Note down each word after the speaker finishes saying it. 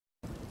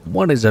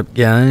What is up,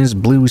 guys?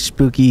 Blue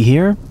Spooky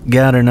here.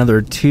 Got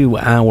another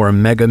 2-hour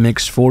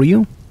Megamix for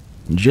you.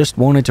 Just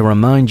wanted to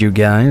remind you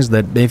guys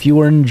that if you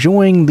are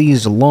enjoying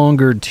these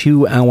longer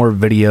 2-hour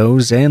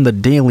videos and the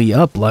daily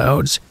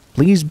uploads,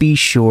 please be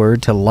sure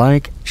to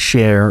like,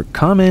 share,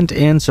 comment,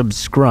 and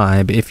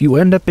subscribe if you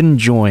end up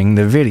enjoying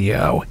the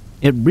video.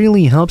 It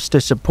really helps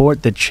to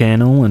support the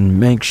channel and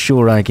make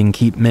sure I can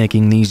keep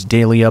making these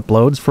daily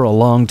uploads for a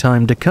long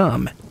time to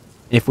come.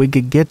 If we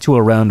could get to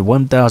around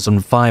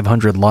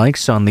 1,500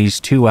 likes on these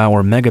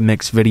 2-hour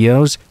Megamix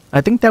videos,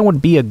 I think that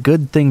would be a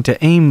good thing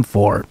to aim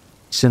for,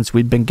 since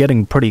we've been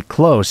getting pretty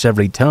close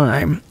every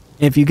time.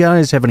 If you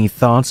guys have any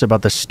thoughts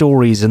about the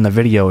stories in the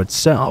video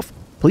itself,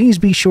 please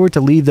be sure to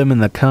leave them in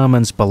the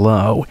comments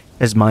below,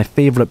 as my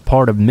favorite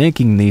part of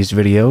making these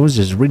videos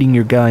is reading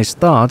your guys'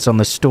 thoughts on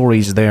the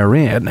stories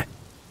therein.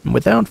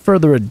 Without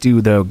further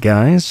ado though,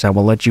 guys, I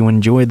will let you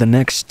enjoy the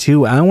next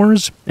 2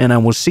 hours, and I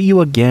will see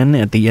you again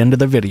at the end of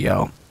the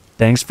video.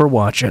 Thanks for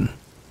watching.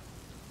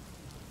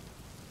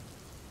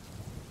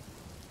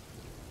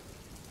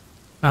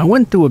 I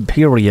went through a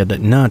period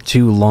not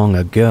too long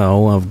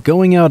ago of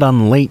going out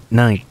on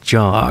late-night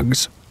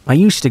jogs. I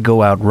used to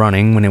go out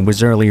running when it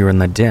was earlier in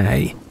the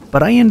day,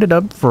 but I ended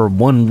up, for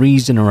one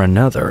reason or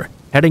another,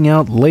 heading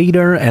out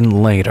later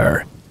and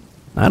later.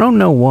 I don't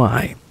know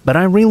why, but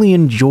I really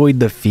enjoyed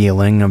the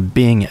feeling of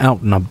being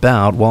out and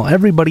about while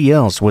everybody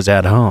else was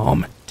at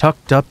home,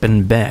 tucked up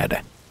in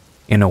bed.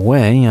 In a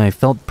way, I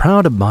felt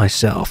proud of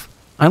myself.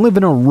 I live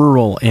in a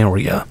rural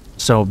area,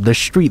 so the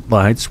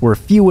streetlights were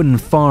few and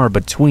far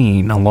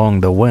between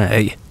along the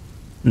way.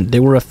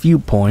 There were a few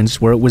points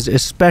where it was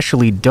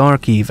especially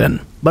dark even,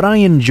 but I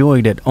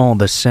enjoyed it all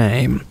the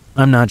same.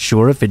 I'm not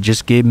sure if it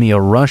just gave me a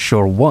rush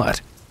or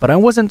what, but I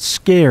wasn't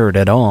scared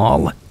at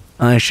all.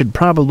 I should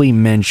probably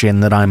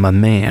mention that I'm a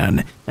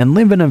man and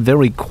live in a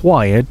very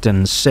quiet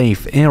and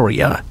safe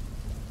area.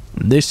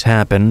 This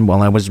happened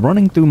while I was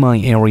running through my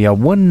area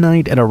one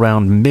night at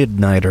around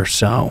midnight or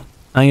so.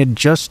 I had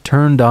just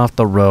turned off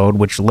the road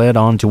which led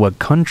onto a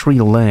country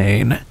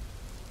lane.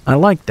 I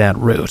liked that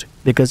route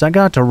because I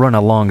got to run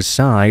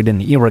alongside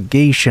an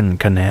irrigation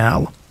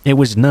canal. It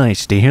was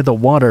nice to hear the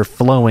water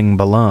flowing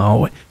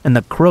below and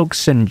the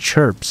croaks and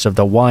chirps of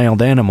the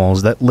wild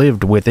animals that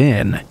lived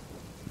within.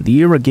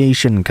 The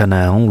irrigation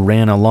canal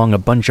ran along a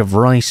bunch of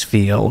rice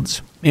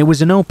fields. It was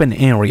an open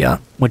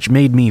area, which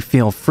made me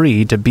feel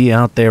free to be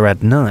out there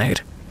at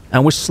night. I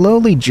was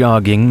slowly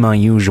jogging my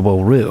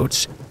usual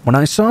routes when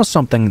I saw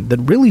something that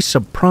really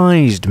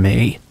surprised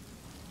me.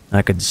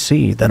 I could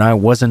see that I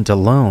wasn't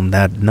alone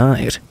that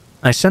night.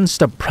 I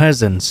sensed a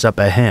presence up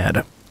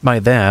ahead. By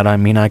that, I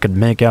mean I could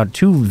make out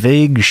two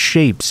vague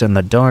shapes in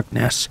the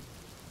darkness.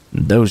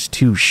 Those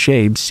two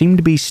shapes seemed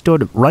to be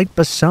stood right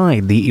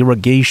beside the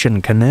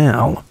irrigation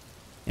canal.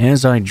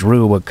 As I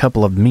drew a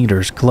couple of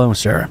meters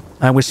closer,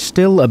 I was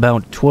still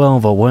about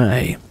 12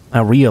 away.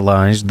 I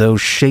realized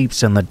those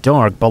shapes in the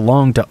dark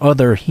belonged to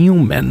other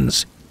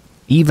humans.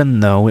 Even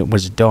though it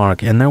was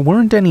dark and there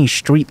weren't any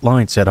street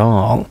lights at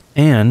all,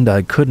 and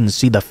I couldn't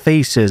see the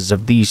faces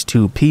of these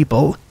two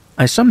people,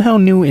 I somehow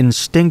knew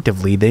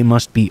instinctively they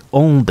must be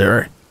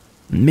older.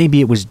 Maybe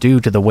it was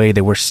due to the way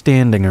they were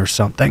standing or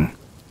something.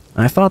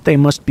 I thought they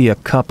must be a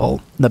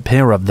couple, the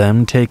pair of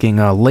them taking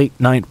a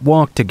late-night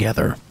walk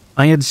together.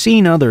 I had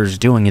seen others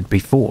doing it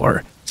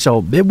before,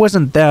 so it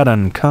wasn't that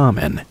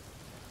uncommon.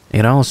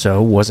 It also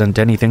wasn't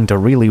anything to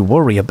really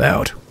worry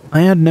about.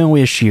 I had no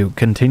issue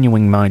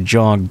continuing my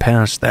jog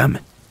past them.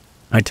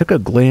 I took a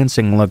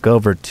glancing look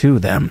over to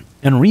them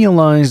and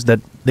realized that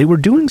they were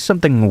doing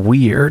something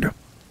weird.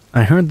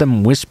 I heard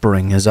them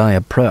whispering as I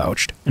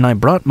approached, and I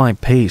brought my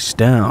pace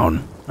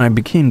down. I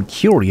became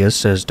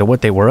curious as to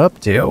what they were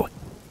up to.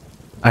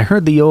 I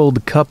heard the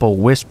old couple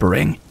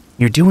whispering,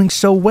 "You're doing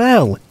so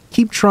well!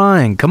 Keep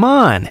trying, come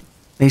on!"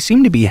 They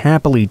seemed to be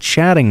happily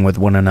chatting with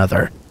one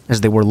another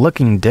as they were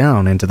looking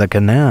down into the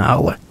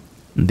canal.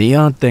 The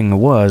odd thing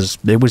was,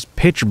 it was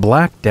pitch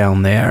black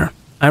down there.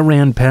 I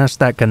ran past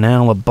that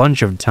canal a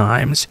bunch of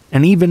times,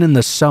 and even in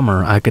the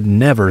summer I could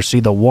never see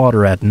the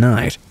water at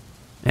night,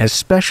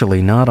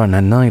 especially not on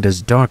a night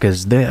as dark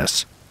as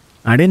this.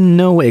 I didn't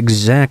know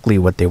exactly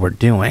what they were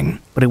doing,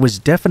 but it was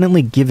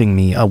definitely giving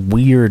me a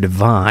weird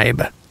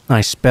vibe.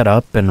 I sped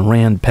up and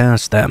ran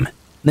past them.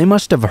 They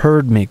must have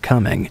heard me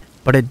coming,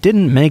 but it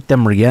didn't make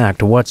them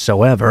react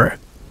whatsoever.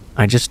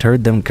 I just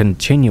heard them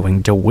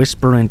continuing to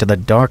whisper into the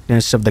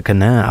darkness of the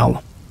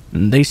canal.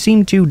 They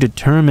seemed too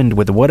determined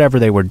with whatever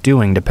they were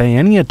doing to pay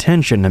any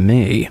attention to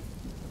me.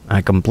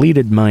 I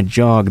completed my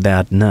jog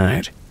that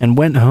night and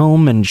went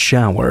home and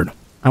showered.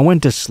 I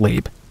went to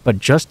sleep, but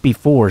just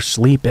before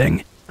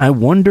sleeping, I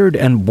wondered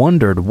and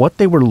wondered what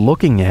they were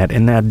looking at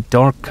in that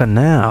dark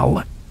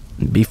canal.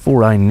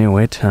 Before I knew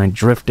it, I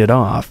drifted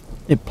off.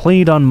 It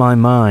played on my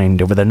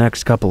mind over the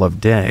next couple of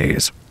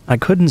days. I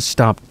couldn't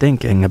stop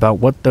thinking about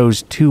what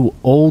those two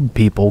old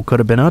people could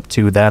have been up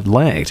to that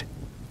late.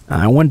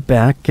 I went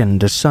back and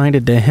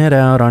decided to head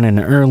out on an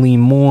early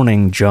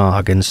morning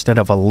jog instead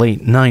of a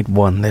late night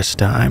one this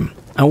time.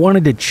 I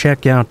wanted to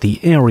check out the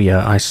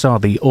area I saw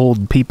the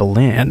old people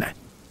in.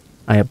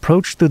 I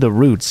approached through the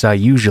routes I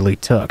usually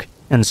took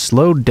and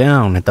slowed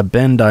down at the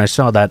bend I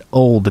saw that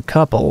old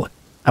couple.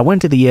 I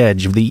went to the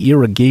edge of the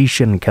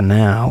irrigation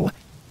canal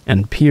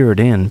and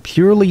peered in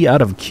purely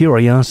out of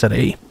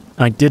curiosity.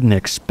 I didn't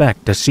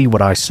expect to see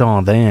what I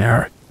saw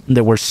there.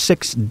 There were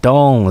 6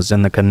 dolls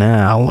in the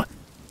canal,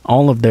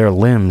 all of their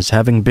limbs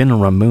having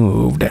been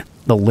removed.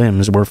 The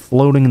limbs were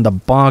floating in the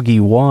boggy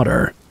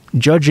water.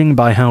 Judging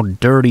by how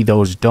dirty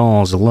those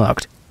dolls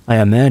looked, I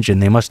imagine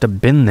they must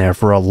have been there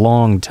for a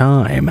long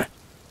time.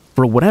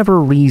 For whatever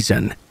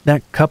reason,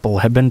 that couple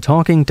had been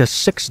talking to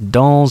 6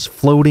 dolls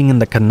floating in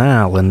the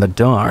canal in the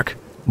dark.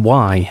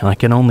 Why, I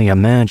can only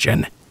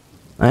imagine.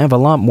 I have a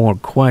lot more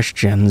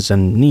questions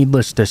and,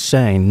 needless to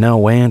say,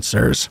 no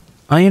answers.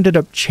 I ended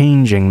up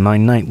changing my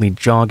nightly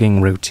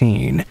jogging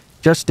routine,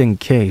 just in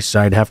case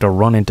I'd have to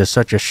run into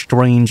such a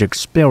strange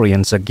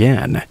experience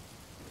again.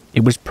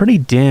 It was pretty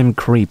damn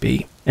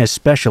creepy,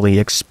 especially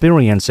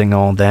experiencing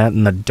all that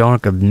in the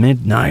dark of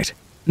midnight.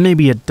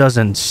 Maybe it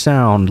doesn't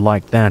sound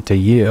like that to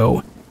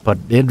you, but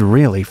it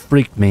really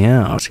freaked me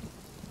out.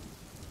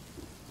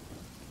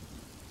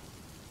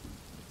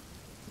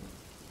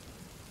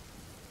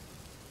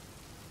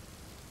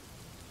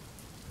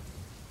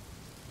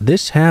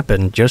 This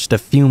happened just a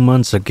few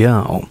months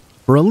ago.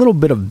 For a little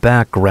bit of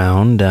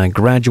background, I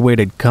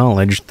graduated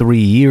college 3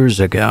 years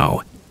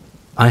ago.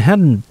 I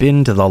hadn't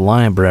been to the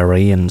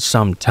library in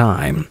some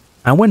time.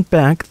 I went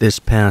back this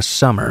past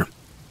summer.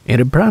 It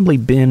had probably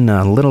been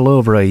a little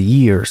over a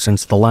year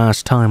since the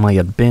last time I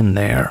had been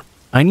there.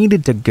 I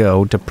needed to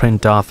go to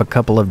print off a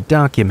couple of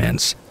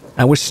documents.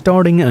 I was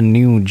starting a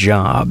new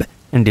job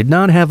and did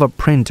not have a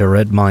printer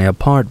at my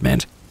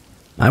apartment.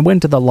 I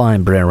went to the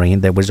library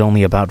that was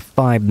only about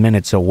 5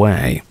 minutes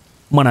away.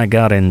 When I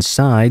got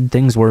inside,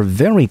 things were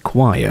very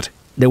quiet.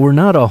 There were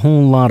not a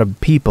whole lot of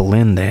people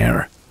in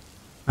there.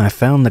 I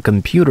found the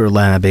computer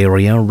lab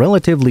area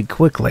relatively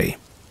quickly.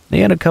 They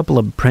had a couple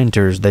of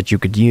printers that you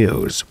could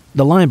use.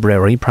 The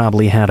library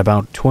probably had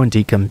about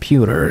 20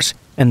 computers,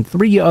 and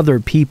 3 other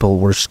people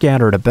were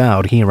scattered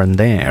about here and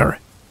there.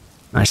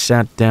 I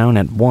sat down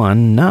at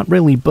one, not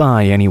really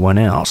by anyone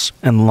else,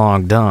 and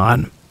logged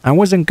on. I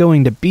wasn't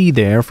going to be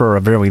there for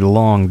a very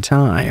long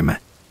time.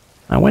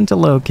 I went to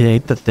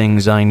locate the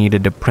things I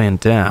needed to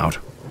print out.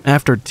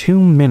 After 2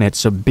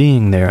 minutes of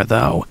being there,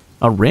 though,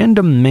 a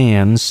random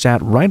man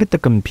sat right at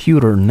the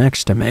computer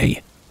next to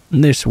me.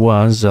 This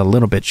was a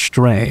little bit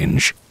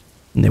strange.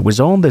 There was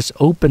all this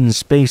open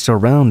space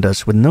around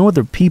us with no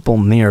other people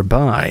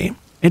nearby.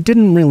 It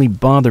didn't really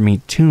bother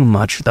me too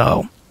much,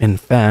 though. In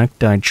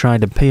fact, I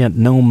tried to pay it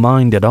no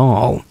mind at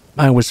all.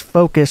 I was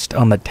focused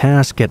on the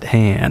task at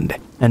hand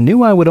and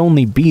knew I would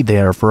only be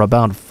there for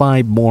about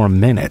 5 more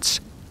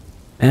minutes.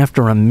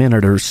 After a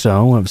minute or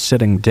so of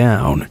sitting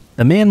down,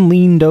 the man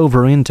leaned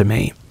over into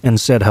me and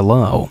said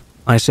hello.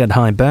 I said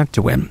hi back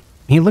to him.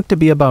 He looked to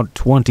be about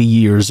 20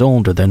 years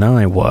older than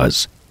I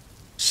was.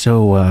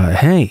 "So,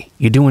 hey,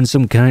 you doing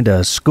some kind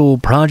of school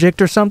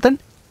project or something?"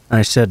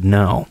 I said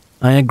no.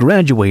 I had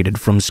graduated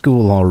from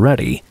school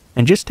already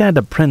and just had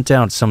to print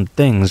out some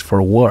things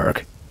for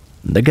work.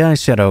 The guy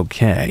said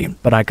okay,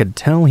 but I could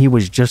tell he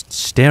was just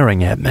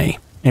staring at me.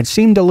 It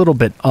seemed a little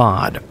bit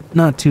odd,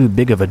 not too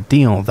big of a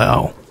deal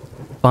though.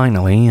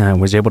 Finally, I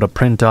was able to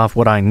print off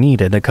what I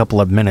needed a couple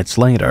of minutes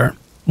later.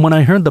 When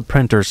I heard the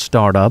printer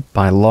start up,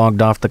 I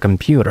logged off the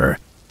computer,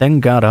 then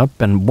got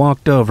up and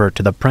walked over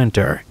to the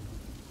printer.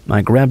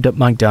 I grabbed up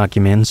my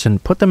documents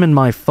and put them in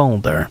my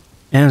folder.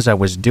 As I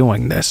was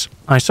doing this,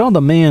 I saw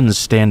the man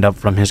stand up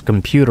from his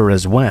computer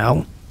as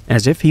well,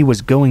 as if he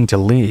was going to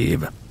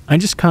leave. I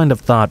just kind of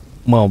thought,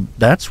 well,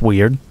 that's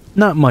weird.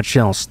 Not much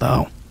else,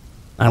 though.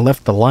 I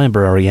left the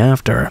library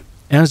after.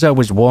 As I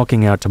was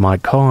walking out to my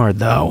car,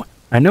 though,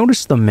 I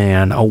noticed the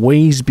man a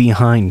ways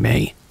behind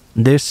me.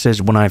 This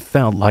is when I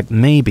felt like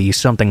maybe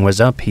something was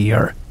up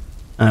here.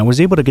 I was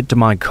able to get to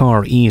my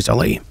car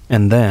easily,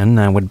 and then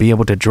I would be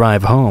able to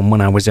drive home when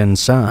I was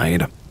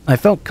inside. I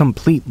felt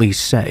completely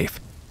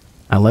safe.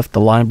 I left the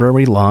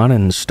library lot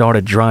and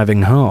started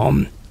driving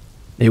home.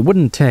 It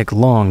wouldn't take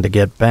long to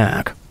get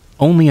back.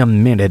 Only a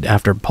minute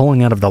after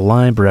pulling out of the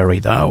library,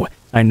 though,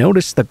 I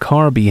noticed the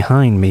car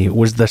behind me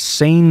was the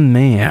same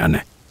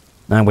man.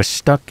 I was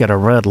stuck at a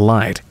red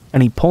light,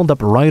 and he pulled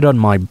up right on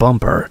my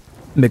bumper.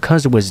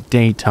 Because it was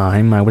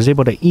daytime, I was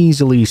able to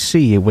easily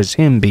see it was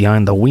him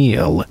behind the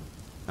wheel.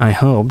 I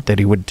hoped that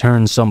he would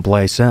turn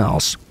someplace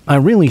else. I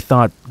really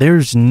thought,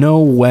 there's no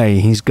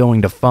way he's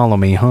going to follow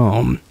me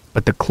home.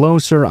 But the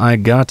closer I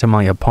got to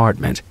my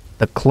apartment,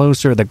 the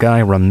closer the guy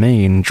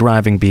remained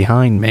driving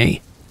behind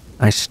me.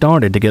 I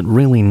started to get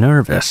really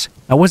nervous.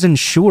 I wasn't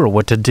sure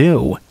what to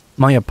do.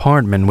 My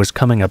apartment was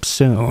coming up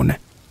soon.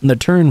 The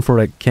turn for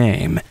it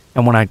came,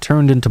 and when I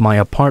turned into my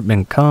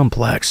apartment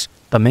complex,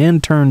 the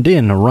man turned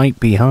in right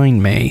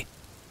behind me.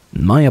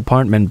 My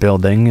apartment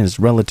building is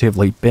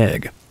relatively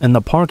big, and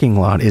the parking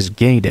lot is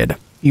gated.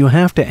 You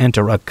have to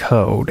enter a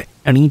code,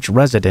 and each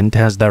resident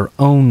has their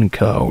own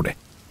code.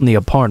 The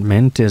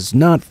apartment is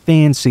not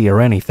fancy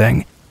or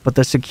anything, but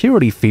the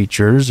security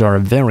features are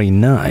very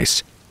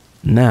nice.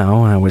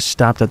 Now I was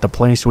stopped at the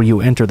place where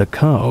you enter the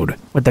code,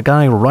 with the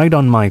guy right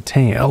on my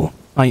tail.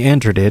 I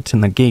entered it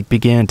and the gate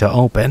began to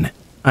open.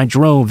 I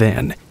drove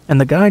in, and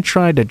the guy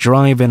tried to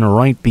drive in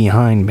right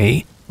behind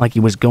me, like he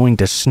was going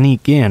to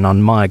sneak in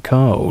on my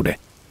code.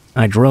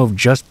 I drove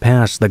just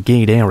past the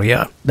gate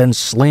area, then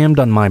slammed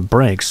on my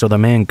brakes so the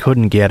man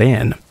couldn't get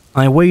in.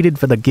 I waited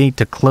for the gate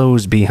to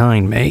close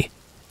behind me.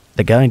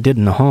 The guy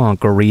didn't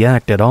honk or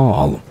react at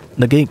all.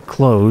 The gate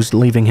closed,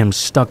 leaving him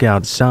stuck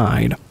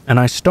outside, and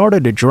I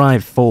started to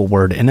drive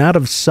forward and out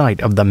of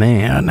sight of the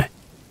man.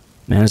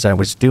 As I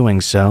was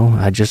doing so,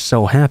 I just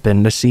so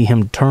happened to see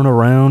him turn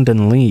around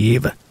and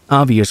leave.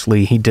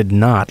 Obviously, he did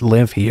not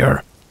live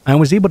here. I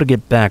was able to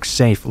get back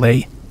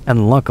safely,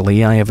 and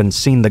luckily I haven't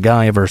seen the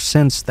guy ever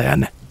since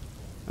then.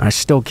 I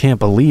still can't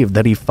believe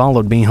that he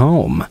followed me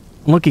home.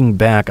 Looking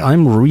back,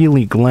 I'm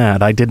really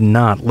glad I did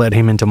not let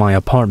him into my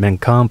apartment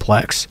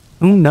complex.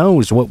 Who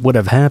knows what would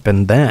have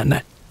happened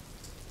then?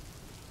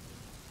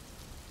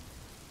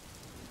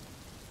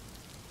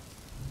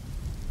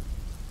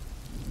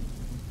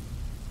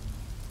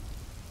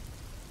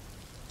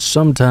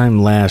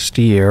 Sometime last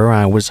year,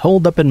 I was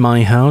holed up in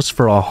my house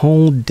for a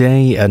whole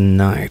day and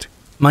night.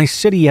 My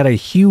city had a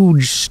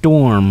huge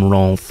storm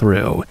roll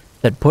through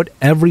that put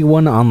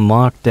everyone on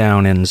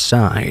lockdown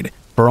inside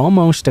for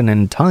almost an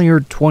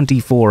entire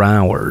 24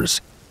 hours.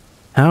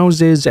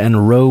 Houses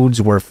and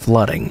roads were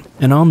flooding,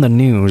 and on the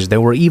news there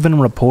were even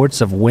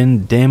reports of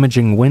wind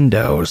damaging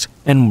windows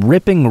and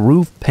ripping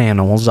roof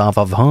panels off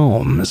of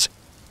homes.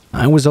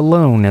 I was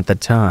alone at the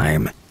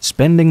time,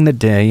 spending the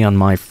day on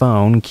my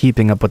phone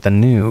keeping up with the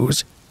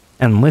news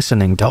and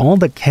listening to all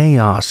the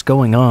chaos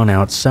going on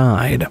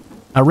outside.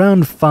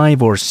 Around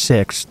 5 or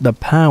 6, the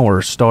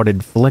power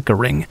started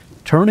flickering,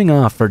 turning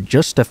off for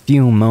just a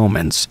few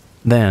moments,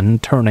 then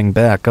turning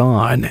back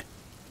on.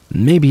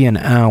 Maybe an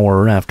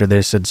hour after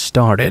this had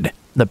started,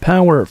 the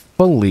power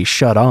fully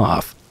shut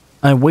off.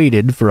 I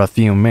waited for a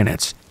few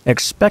minutes,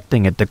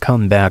 expecting it to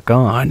come back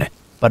on,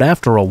 but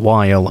after a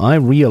while I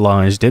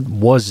realized it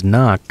was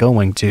not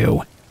going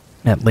to.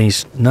 At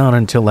least not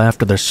until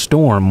after the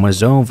storm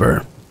was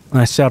over.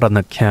 I sat on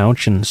the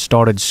couch and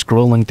started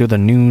scrolling through the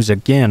news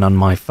again on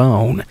my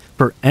phone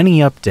for any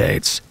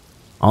updates.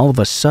 All of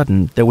a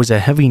sudden, there was a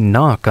heavy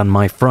knock on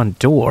my front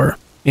door.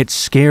 It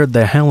scared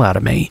the hell out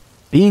of me,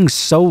 being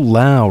so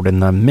loud in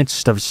the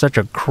midst of such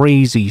a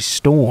crazy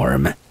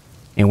storm.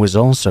 It was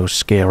also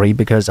scary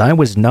because I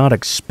was not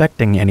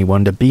expecting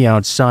anyone to be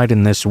outside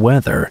in this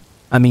weather.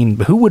 I mean,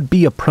 who would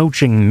be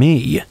approaching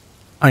me?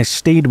 I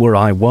stayed where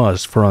I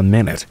was for a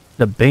minute,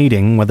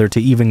 debating whether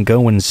to even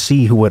go and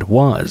see who it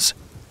was.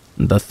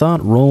 The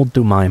thought rolled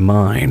through my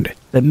mind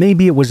that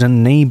maybe it was a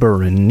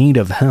neighbor in need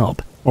of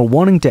help or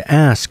wanting to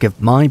ask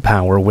if my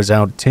power was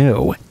out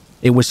too.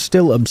 It was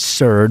still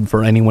absurd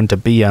for anyone to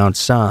be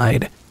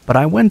outside, but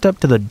I went up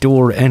to the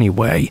door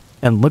anyway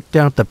and looked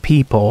out the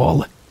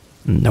peephole.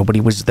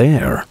 Nobody was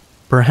there.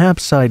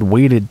 Perhaps I'd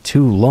waited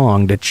too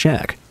long to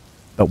check,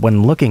 but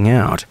when looking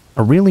out,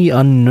 a really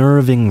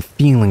unnerving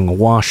feeling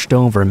washed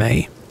over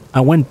me.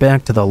 I went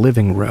back to the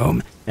living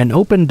room and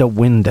opened a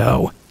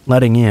window,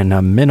 letting in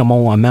a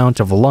minimal amount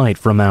of light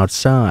from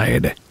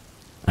outside.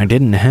 I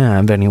didn't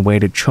have any way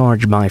to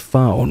charge my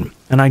phone,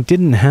 and I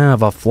didn't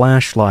have a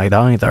flashlight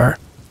either.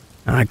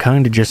 I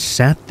kinda just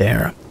sat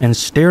there and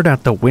stared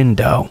out the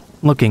window,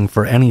 looking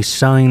for any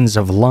signs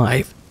of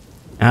life.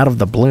 Out of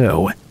the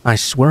blue, I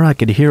swear I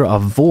could hear a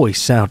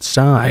voice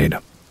outside.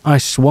 I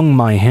swung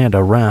my head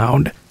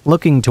around,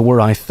 looking to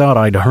where I thought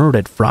I'd heard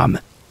it from.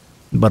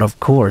 But of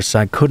course,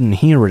 I couldn't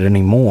hear it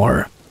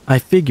anymore. I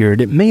figured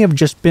it may have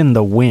just been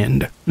the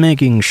wind,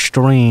 making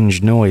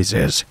strange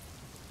noises.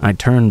 I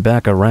turned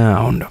back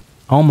around.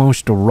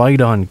 Almost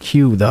right on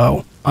cue,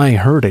 though, I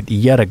heard it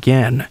yet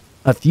again.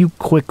 A few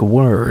quick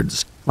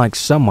words, like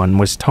someone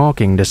was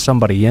talking to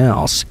somebody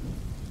else.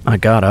 I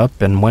got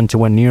up and went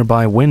to a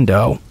nearby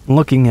window,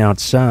 looking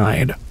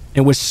outside.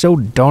 It was so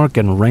dark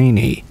and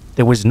rainy,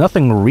 there was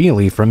nothing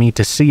really for me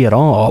to see at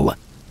all.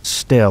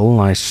 Still,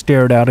 I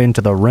stared out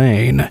into the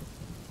rain.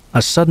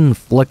 A sudden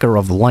flicker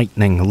of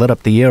lightning lit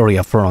up the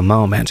area for a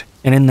moment,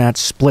 and in that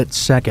split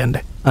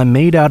second, I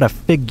made out a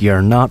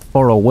figure not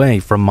far away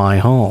from my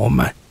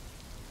home.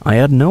 I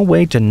had no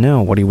way to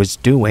know what he was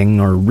doing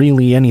or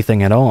really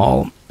anything at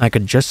all. I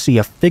could just see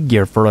a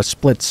figure for a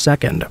split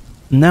second.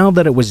 Now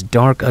that it was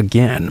dark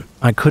again,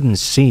 I couldn't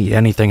see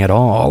anything at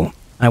all.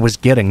 I was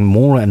getting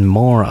more and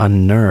more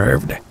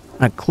unnerved.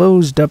 I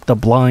closed up the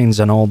blinds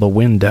on all the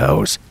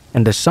windows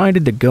and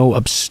decided to go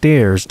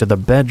upstairs to the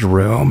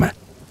bedroom.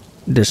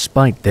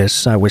 Despite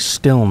this, I was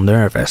still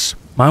nervous.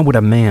 Why would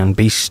a man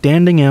be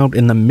standing out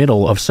in the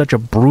middle of such a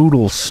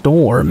brutal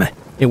storm?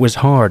 It was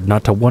hard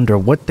not to wonder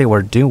what they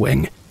were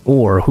doing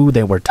or who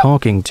they were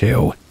talking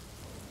to.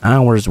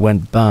 Hours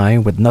went by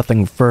with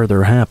nothing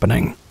further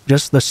happening,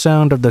 just the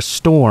sound of the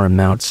storm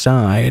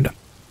outside.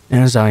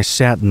 As I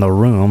sat in the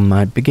room,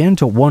 I began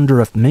to wonder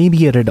if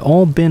maybe it had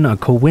all been a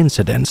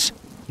coincidence.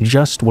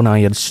 Just when I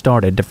had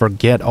started to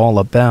forget all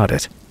about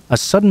it, a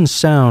sudden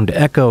sound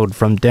echoed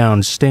from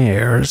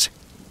downstairs.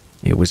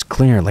 It was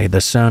clearly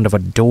the sound of a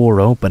door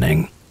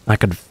opening. I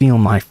could feel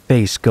my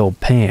face go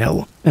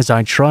pale as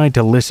I tried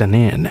to listen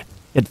in.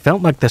 It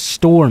felt like the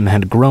storm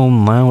had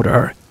grown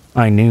louder.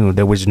 I knew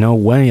there was no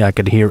way I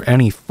could hear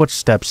any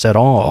footsteps at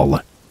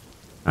all.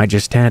 I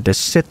just had to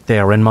sit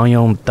there in my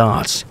own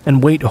thoughts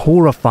and wait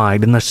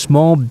horrified in the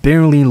small,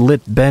 barely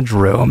lit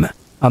bedroom.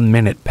 A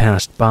minute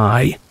passed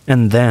by,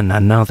 and then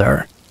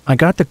another. I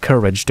got the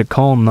courage to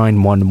call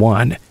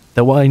 911,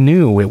 though I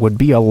knew it would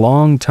be a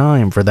long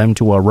time for them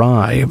to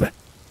arrive.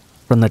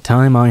 From the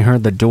time I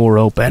heard the door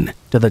open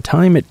to the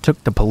time it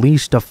took the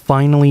police to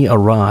finally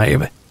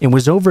arrive, it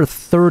was over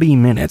 30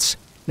 minutes.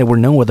 There were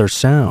no other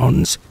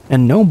sounds,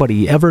 and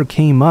nobody ever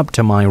came up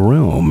to my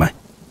room.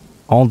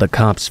 All the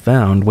cops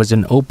found was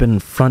an open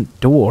front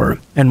door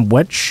and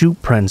wet shoe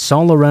prints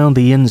all around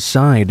the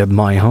inside of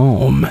my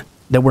home.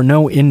 There were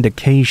no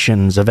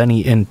indications of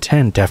any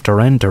intent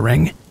after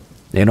entering.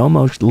 It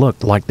almost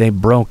looked like they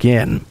broke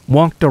in,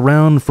 walked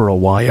around for a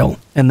while,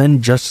 and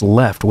then just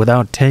left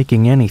without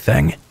taking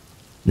anything.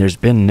 There's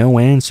been no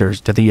answers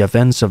to the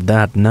events of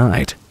that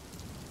night.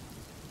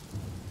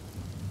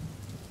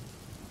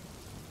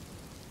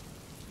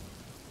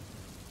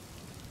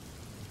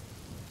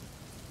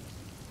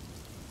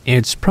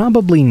 It's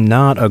probably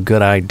not a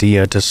good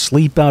idea to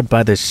sleep out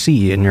by the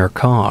sea in your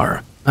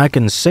car. I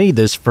can say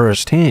this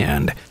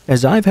firsthand,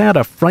 as I've had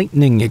a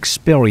frightening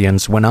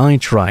experience when I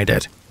tried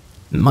it.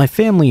 My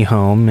family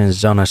home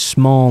is on a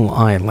small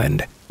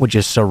island, which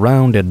is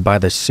surrounded by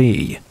the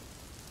sea.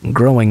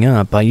 Growing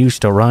up, I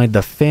used to ride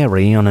the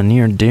ferry on a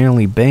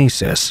near-daily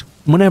basis.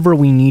 Whenever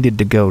we needed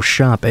to go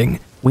shopping,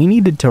 we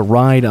needed to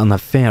ride on the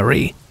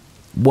ferry.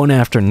 One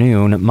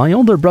afternoon, my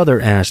older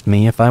brother asked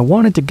me if I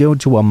wanted to go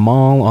to a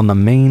mall on the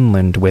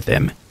mainland with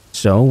him,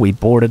 so we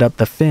boarded up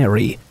the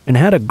ferry and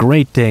had a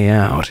great day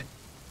out.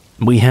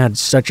 We had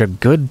such a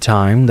good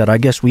time that I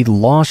guess we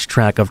lost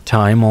track of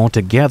time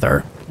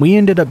altogether. We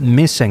ended up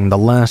missing the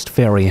last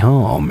ferry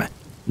home.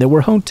 There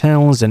were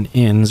hotels and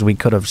inns we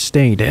could have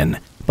stayed in,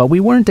 but we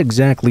weren't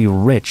exactly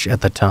rich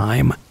at the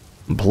time.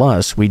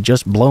 Plus, we'd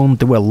just blown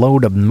through a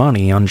load of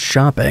money on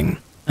shopping.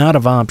 Out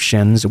of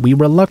options, we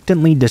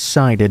reluctantly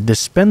decided to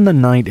spend the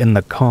night in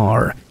the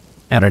car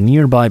at a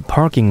nearby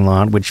parking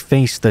lot which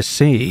faced the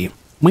sea.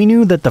 We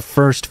knew that the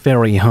first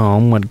ferry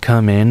home would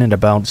come in at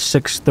about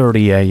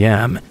 6:30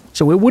 a.m.,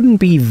 so it wouldn't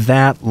be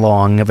that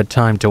long of a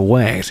time to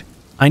wait.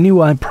 I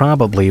knew I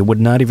probably would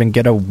not even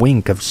get a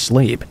wink of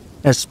sleep,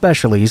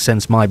 especially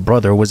since my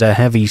brother was a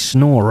heavy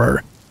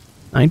snorer.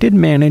 I did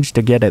manage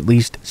to get at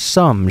least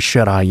some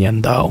shut-eye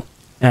in, though.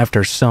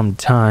 After some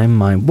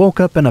time, I woke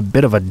up in a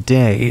bit of a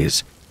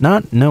daze,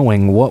 not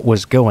knowing what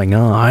was going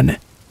on.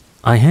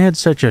 I had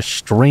such a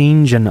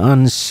strange and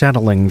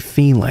unsettling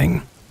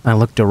feeling. I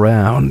looked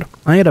around.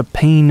 I had a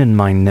pain in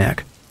my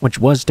neck, which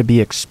was to be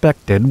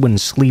expected when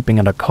sleeping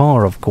in a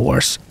car, of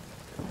course.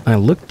 I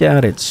looked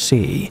out at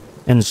sea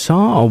and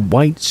saw a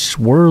white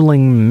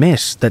swirling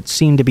mist that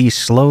seemed to be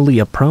slowly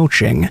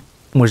approaching.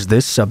 Was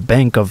this a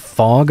bank of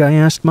fog, I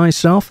asked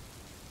myself?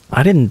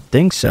 I didn't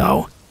think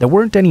so. There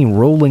weren't any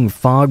rolling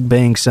fog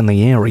banks in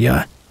the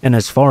area, and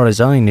as far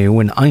as I knew,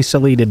 an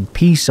isolated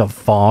piece of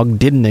fog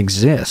didn't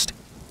exist.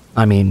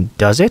 I mean,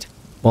 does it?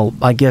 Well,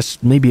 I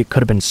guess maybe it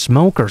could have been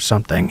smoke or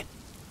something.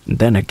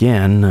 Then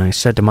again, I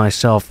said to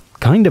myself,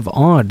 kind of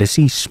odd to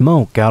see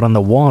smoke out on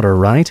the water,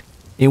 right?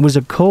 It was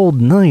a cold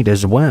night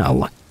as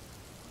well.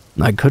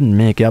 I couldn't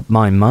make up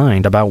my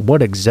mind about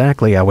what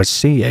exactly I was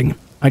seeing.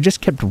 I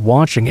just kept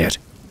watching it.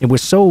 It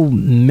was so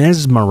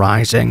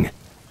mesmerizing.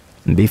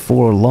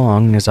 Before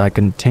long, as I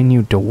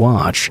continued to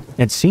watch,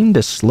 it seemed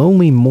to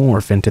slowly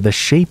morph into the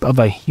shape of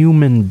a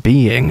human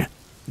being.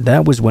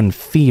 That was when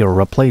fear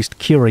replaced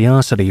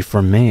curiosity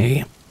for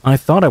me. I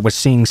thought I was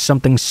seeing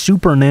something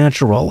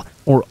supernatural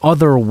or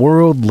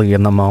otherworldly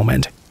in the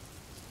moment.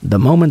 The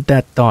moment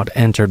that thought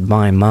entered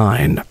my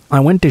mind,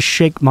 I went to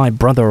shake my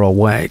brother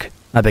awake.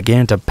 I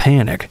began to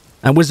panic.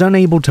 I was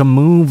unable to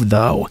move,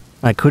 though.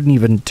 I couldn't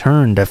even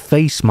turn to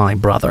face my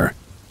brother.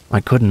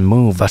 I couldn't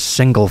move a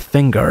single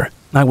finger.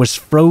 I was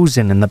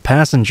frozen in the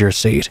passenger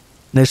seat.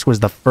 This was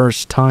the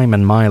first time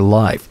in my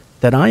life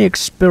that I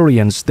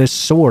experienced this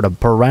sort of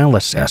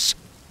paralysis.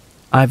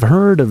 I've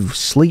heard of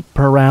sleep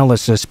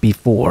paralysis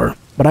before,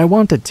 but I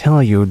want to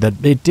tell you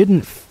that it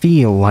didn't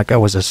feel like I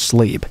was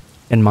asleep.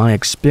 In my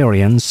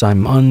experience,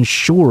 I'm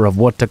unsure of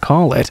what to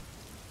call it.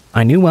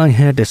 I knew I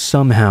had to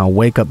somehow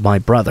wake up my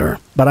brother,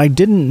 but I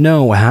didn't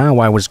know how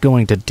I was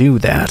going to do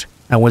that.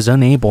 I was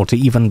unable to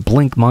even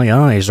blink my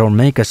eyes or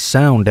make a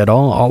sound at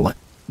all.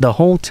 The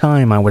whole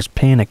time I was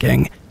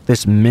panicking,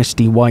 this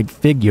misty white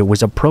figure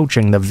was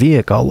approaching the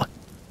vehicle.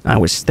 I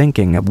was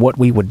thinking of what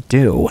we would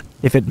do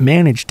if it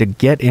managed to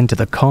get into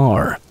the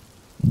car.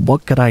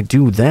 What could I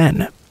do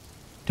then?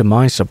 To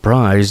my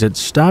surprise, it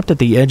stopped at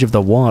the edge of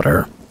the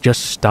water,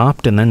 just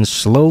stopped and then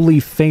slowly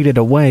faded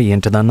away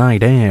into the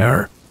night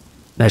air.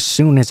 As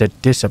soon as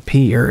it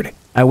disappeared,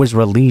 I was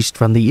released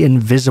from the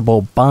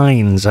invisible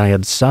binds I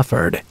had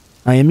suffered.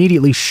 I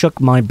immediately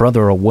shook my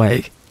brother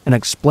awake and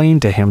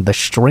explained to him the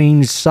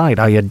strange sight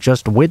I had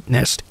just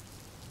witnessed.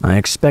 I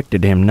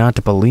expected him not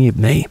to believe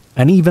me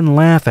and even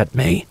laugh at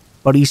me,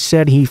 but he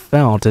said he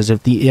felt as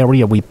if the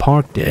area we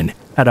parked in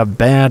had a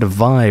bad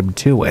vibe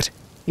to it.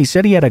 He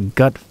said he had a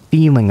gut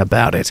feeling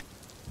about it.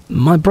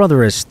 My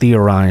brother has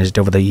theorized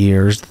over the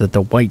years that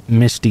the white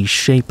misty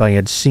shape I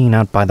had seen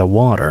out by the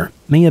water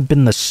may have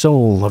been the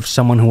soul of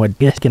someone who had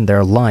taken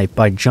their life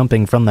by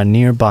jumping from the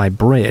nearby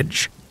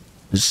bridge.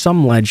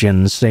 Some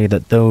legends say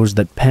that those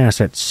that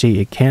pass at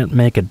sea can't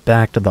make it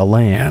back to the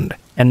land,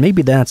 and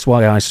maybe that's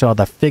why I saw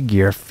the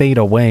figure fade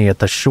away at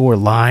the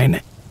shoreline.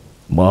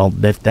 Well,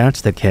 if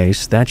that's the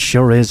case, that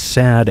sure is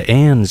sad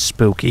and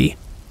spooky.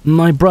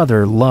 My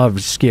brother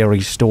loves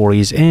scary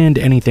stories and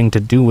anything to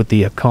do with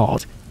the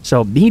occult,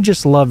 so he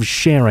just loves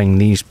sharing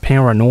these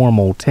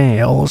paranormal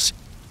tales.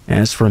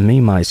 As for me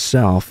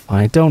myself,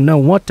 I don't know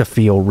what to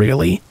feel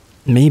really.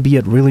 Maybe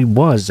it really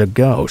was a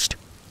ghost.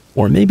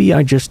 Or maybe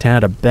I just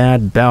had a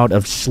bad bout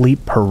of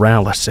sleep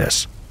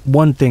paralysis.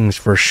 One thing's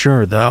for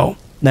sure though,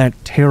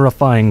 that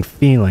terrifying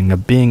feeling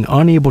of being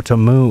unable to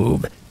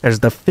move as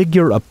the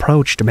figure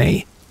approached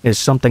me is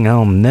something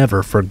I'll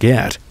never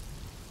forget.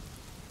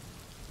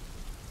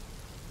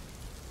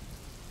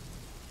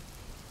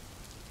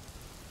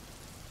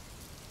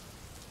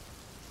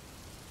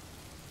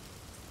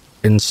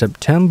 In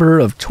September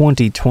of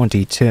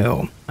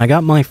 2022, I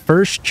got my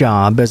first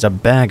job as a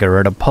bagger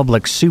at a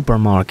public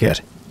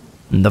supermarket.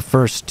 The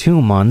first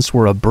 2 months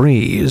were a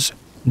breeze.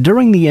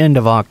 During the end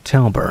of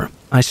October,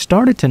 I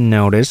started to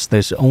notice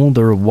this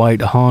older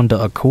white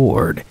Honda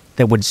Accord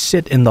that would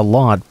sit in the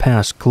lot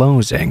past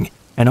closing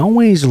and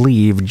always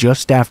leave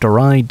just after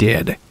I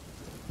did.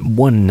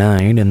 One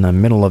night in the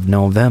middle of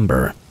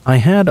November, I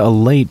had a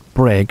late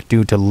break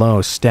due to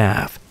low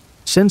staff.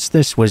 Since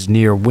this was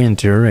near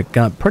winter, it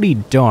got pretty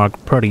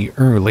dark pretty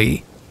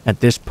early. At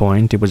this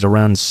point, it was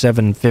around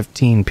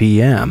 7:15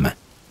 p.m.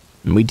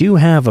 We do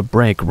have a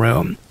break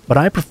room, but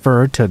I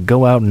prefer to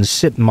go out and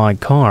sit in my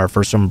car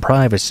for some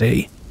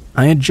privacy.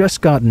 I had just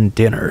gotten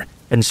dinner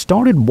and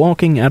started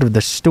walking out of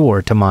the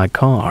store to my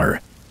car.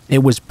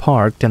 It was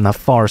parked in the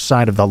far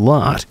side of the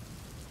lot.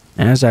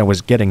 As I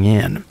was getting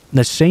in,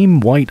 the same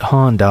white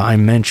Honda I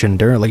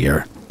mentioned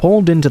earlier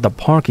pulled into the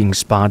parking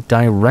spot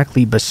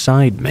directly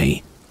beside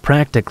me,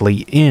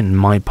 practically in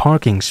my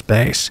parking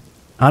space.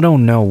 I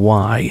don't know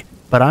why,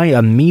 but I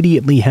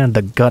immediately had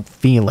the gut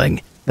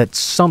feeling that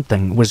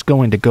something was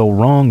going to go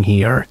wrong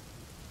here.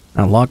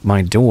 I locked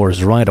my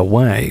doors right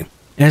away.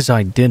 As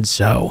I did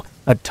so,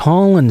 a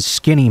tall and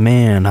skinny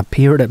man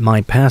appeared at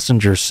my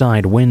passenger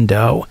side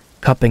window,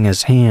 cupping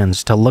his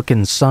hands to look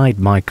inside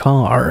my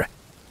car.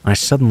 I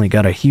suddenly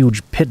got a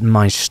huge pit in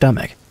my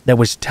stomach that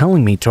was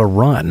telling me to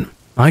run.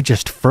 I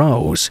just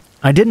froze.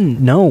 I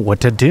didn't know what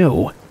to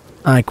do.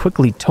 I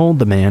quickly told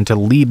the man to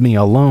leave me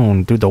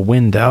alone through the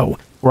window,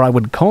 or I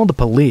would call the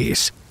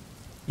police.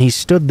 He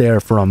stood there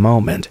for a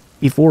moment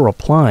before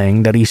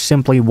replying that he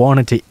simply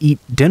wanted to eat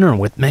dinner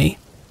with me.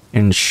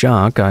 In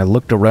shock, I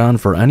looked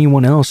around for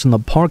anyone else in the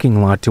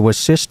parking lot to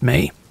assist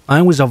me.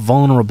 I was a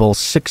vulnerable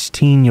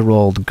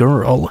 16-year-old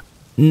girl.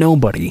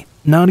 Nobody,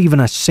 not even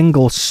a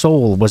single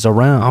soul, was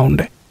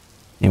around.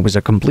 It was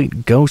a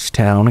complete ghost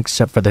town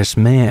except for this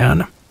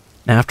man.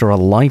 After a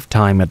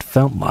lifetime, it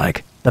felt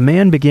like, the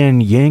man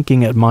began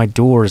yanking at my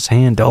door's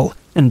handle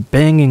and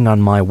banging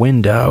on my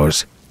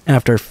windows.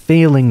 After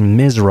failing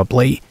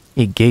miserably,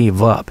 he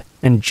gave up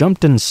and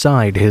jumped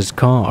inside his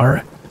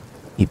car.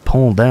 He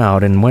pulled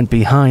out and went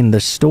behind the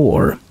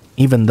store.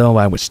 Even though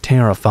I was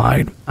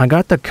terrified, I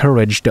got the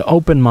courage to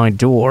open my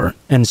door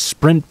and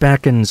sprint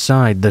back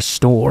inside the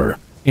store.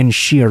 In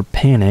sheer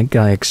panic,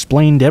 I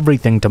explained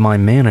everything to my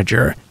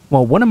manager,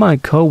 while one of my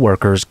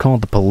coworkers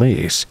called the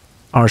police.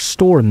 Our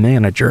store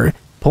manager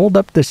pulled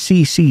up the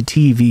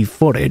CCTV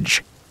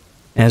footage.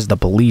 As the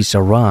police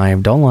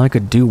arrived, all I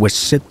could do was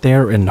sit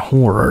there in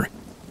horror.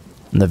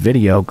 The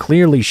video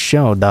clearly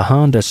showed the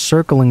Honda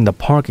circling the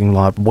parking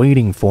lot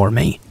waiting for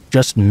me,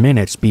 just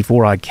minutes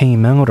before I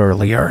came out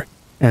earlier.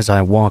 As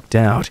I walked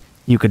out,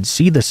 you could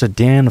see the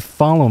sedan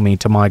follow me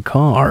to my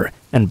car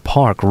and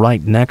park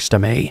right next to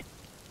me.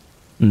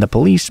 The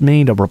police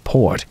made a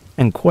report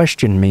and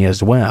questioned me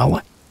as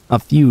well. A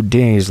few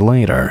days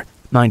later,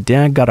 my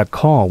dad got a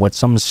call with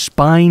some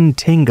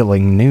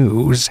spine-tingling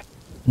news.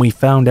 We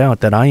found out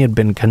that I had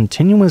been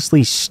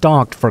continuously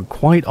stalked for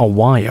quite a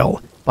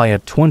while by a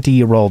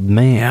 20-year-old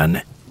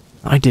man.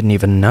 I didn't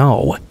even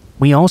know.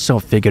 We also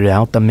figured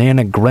out the man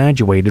had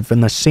graduated from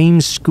the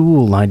same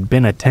school I'd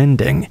been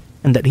attending,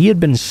 and that he had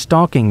been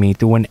stalking me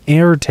through an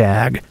air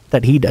tag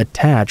that he'd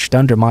attached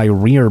under my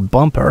rear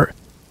bumper.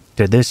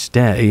 To this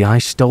day, I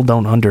still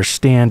don't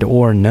understand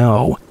or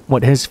know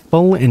what his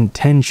full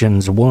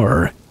intentions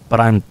were, but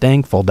I'm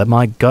thankful that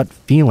my gut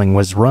feeling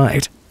was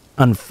right.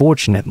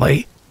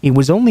 Unfortunately, he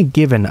was only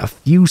given a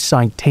few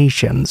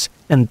citations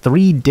and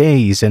 3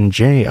 days in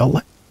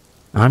jail.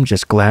 I'm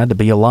just glad to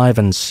be alive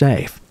and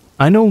safe.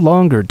 I no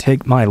longer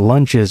take my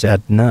lunches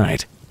at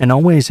night and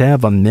always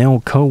have a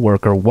male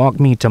coworker walk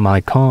me to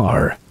my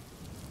car.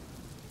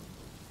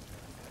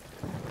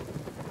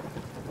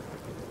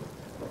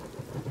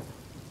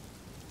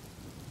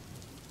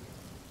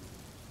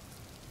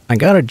 I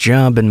got a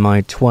job in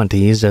my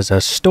 20s as a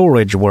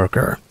storage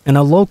worker in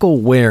a local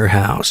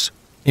warehouse.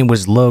 It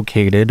was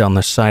located on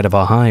the side of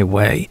a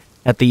highway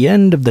at the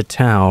end of the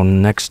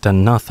town next to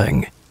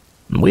nothing.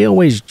 We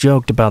always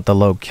joked about the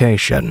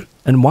location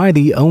and why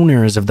the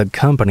owners of the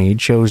company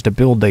chose to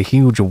build a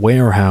huge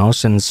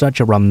warehouse in such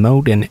a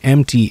remote and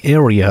empty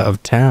area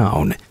of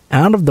town,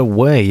 out of the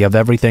way of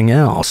everything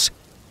else.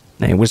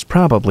 It was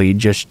probably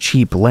just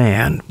cheap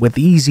land with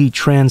easy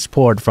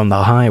transport from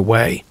the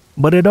highway,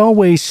 but it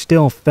always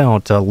still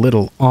felt a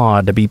little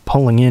odd to be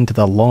pulling into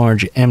the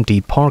large empty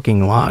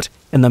parking lot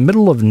in the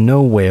middle of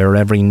nowhere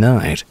every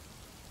night.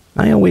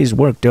 I always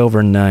worked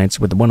overnights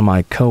with one of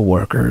my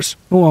coworkers,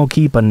 who I'll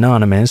keep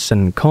anonymous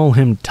and call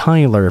him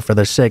Tyler for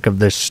the sake of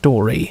this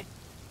story.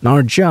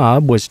 Our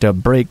job was to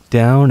break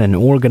down and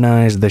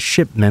organize the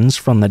shipments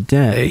from the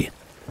day,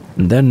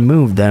 and then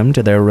move them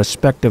to their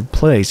respective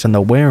place in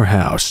the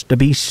warehouse to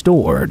be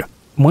stored.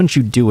 Once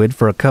you do it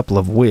for a couple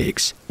of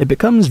weeks, it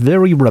becomes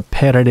very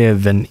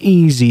repetitive and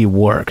easy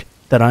work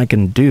that I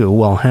can do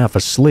while half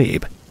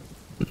asleep.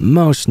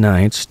 Most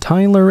nights,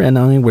 Tyler and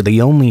I were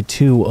the only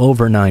two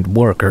overnight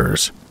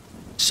workers.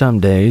 Some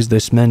days,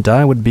 this meant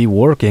I would be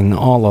working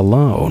all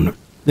alone.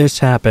 This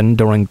happened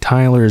during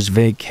Tyler's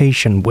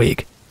vacation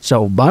week,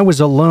 so I was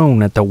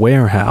alone at the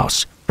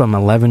warehouse from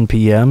 11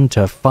 p.m.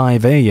 to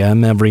 5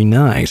 a.m. every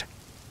night.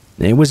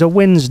 It was a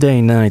Wednesday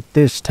night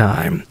this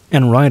time,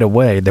 and right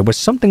away there was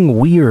something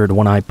weird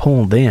when I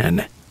pulled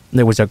in.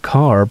 There was a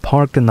car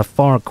parked in the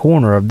far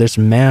corner of this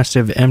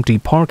massive empty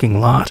parking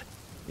lot.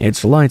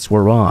 Its lights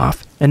were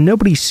off, and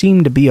nobody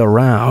seemed to be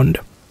around.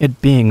 It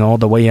being all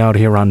the way out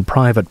here on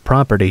private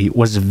property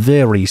was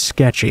very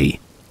sketchy.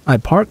 I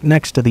parked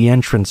next to the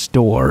entrance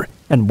door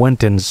and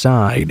went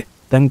inside,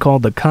 then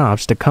called the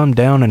cops to come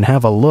down and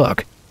have a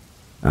look.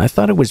 I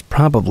thought it was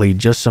probably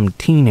just some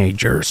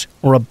teenagers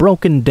or a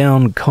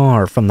broken-down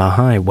car from the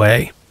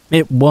highway.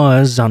 It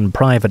was on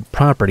private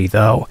property,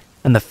 though,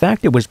 and the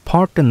fact it was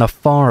parked in the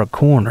far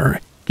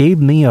corner gave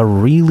me a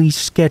really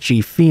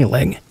sketchy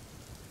feeling.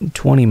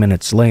 20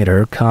 minutes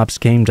later, cops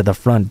came to the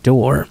front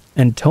door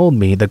and told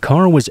me the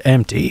car was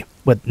empty,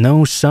 with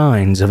no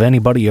signs of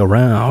anybody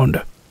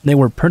around. They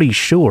were pretty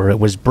sure it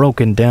was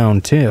broken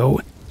down too,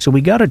 so we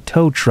got a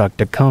tow truck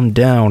to come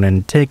down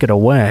and take it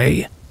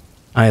away.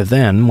 I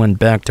then went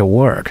back to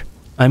work.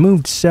 I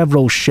moved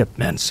several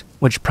shipments,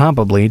 which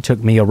probably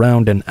took me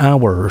around an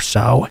hour or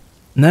so.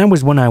 And that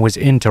was when I was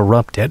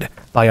interrupted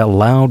by a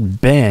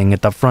loud bang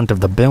at the front of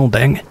the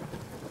building.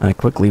 I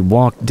quickly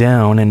walked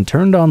down and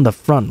turned on the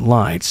front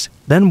lights,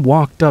 then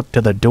walked up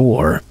to the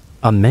door.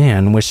 A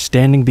man was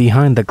standing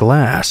behind the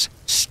glass,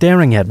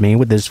 staring at me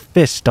with his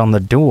fist on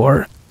the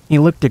door. He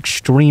looked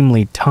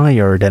extremely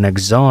tired and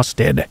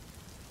exhausted.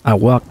 I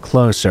walked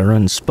closer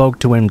and spoke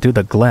to him through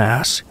the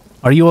glass.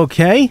 "Are you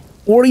okay?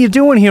 What are you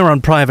doing here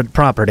on private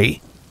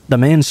property?" The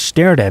man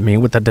stared at me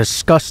with a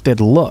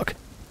disgusted look.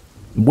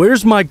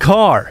 "Where's my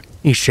car?"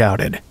 he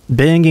shouted,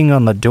 banging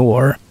on the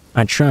door.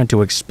 I tried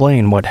to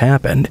explain what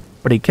happened,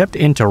 but he kept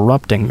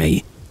interrupting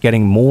me,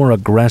 getting more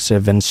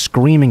aggressive and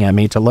screaming at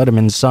me to let him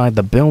inside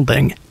the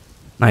building.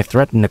 I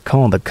threatened to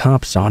call the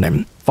cops on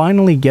him,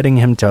 finally getting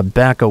him to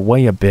back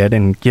away a bit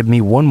and give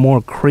me one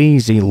more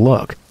crazy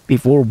look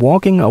before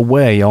walking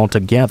away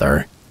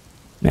altogether.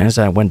 As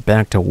I went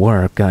back to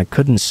work, I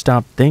couldn't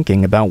stop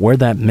thinking about where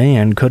that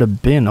man could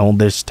have been all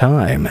this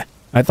time.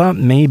 I thought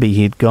maybe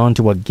he'd gone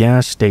to a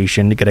gas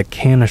station to get a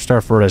canister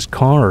for his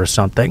car or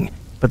something,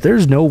 but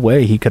there's no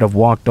way he could have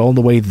walked all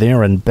the way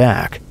there and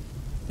back.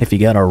 If he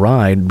got a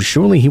ride,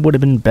 surely he would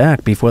have been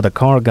back before the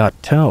car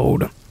got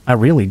towed. I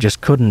really just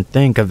couldn't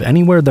think of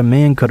anywhere the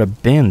man could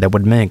have been that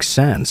would make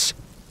sense.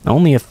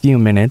 Only a few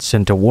minutes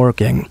into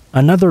working,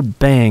 another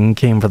bang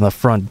came from the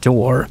front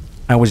door.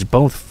 I was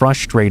both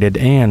frustrated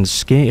and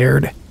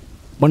scared.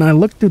 When I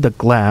looked through the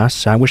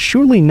glass, I was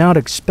surely not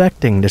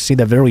expecting to see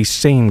the very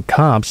same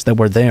cops that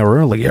were there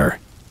earlier.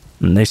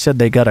 They said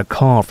they got a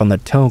call from the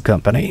tow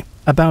company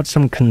about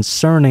some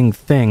concerning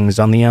things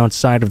on the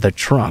outside of the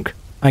trunk.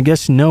 I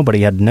guess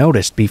nobody had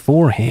noticed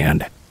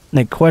beforehand.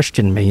 They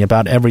questioned me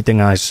about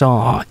everything I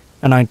saw,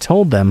 and I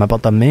told them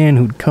about the man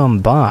who'd come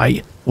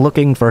by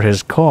looking for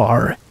his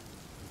car.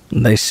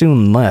 They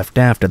soon left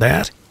after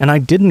that, and I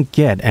didn't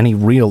get any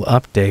real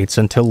updates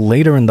until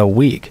later in the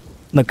week.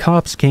 The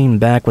cops came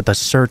back with a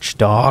search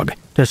dog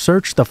to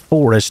search the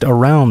forest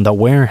around the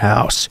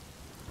warehouse.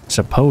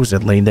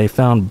 Supposedly, they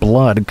found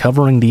blood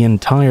covering the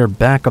entire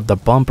back of the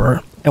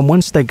bumper, and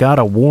once they got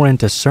a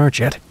warrant to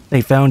search it, they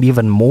found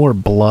even more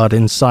blood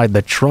inside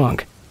the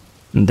trunk.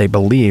 They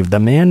believe the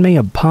man may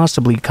have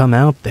possibly come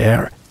out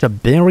there to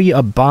bury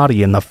a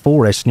body in the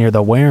forest near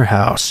the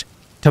warehouse.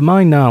 To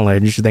my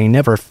knowledge, they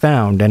never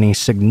found any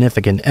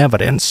significant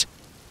evidence.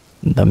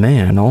 The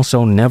man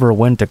also never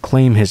went to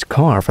claim his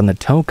car from the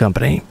tow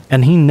company,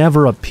 and he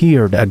never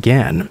appeared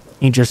again.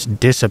 He just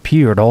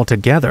disappeared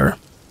altogether.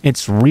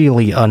 It's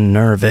really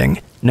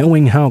unnerving,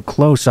 knowing how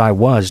close I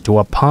was to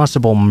a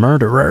possible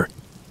murderer.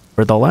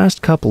 For the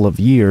last couple of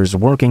years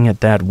working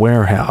at that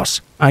warehouse,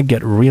 I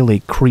get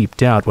really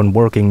creeped out when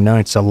working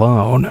nights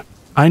alone.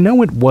 I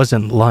know it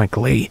wasn't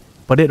likely,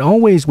 but it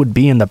always would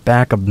be in the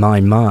back of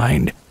my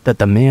mind that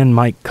the man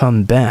might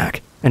come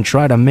back and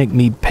try to make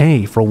me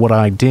pay for what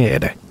I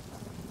did.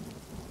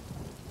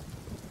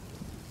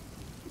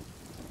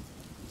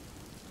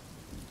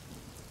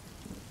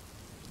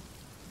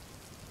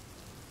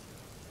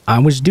 I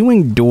was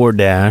doing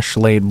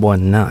DoorDash late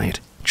one night,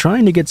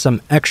 trying to get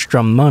some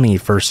extra money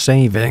for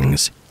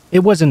savings. It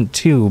wasn't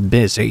too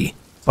busy,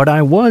 but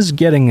I was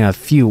getting a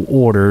few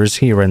orders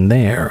here and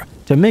there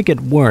to make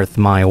it worth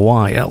my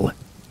while.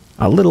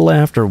 A little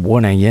after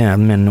 1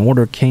 a.m., an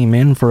order came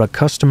in for a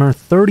customer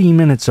 30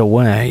 minutes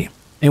away.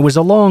 It was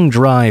a long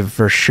drive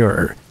for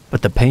sure,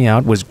 but the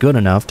payout was good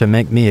enough to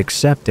make me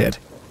accept it.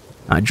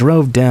 I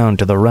drove down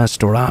to the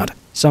restaurant,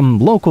 some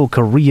local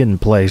Korean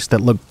place that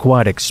looked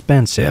quite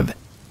expensive.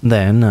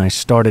 Then I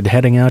started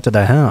heading out to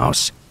the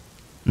house.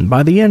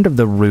 By the end of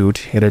the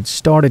route, it had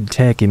started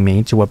taking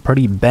me to a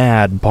pretty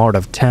bad part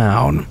of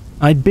town.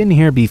 I'd been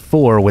here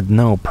before with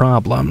no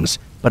problems,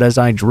 but as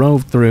I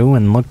drove through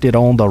and looked at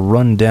all the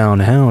run-down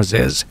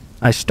houses,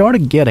 I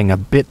started getting a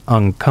bit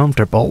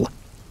uncomfortable.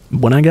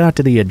 When I got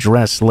to the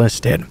address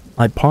listed,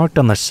 I parked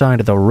on the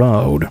side of the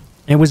road.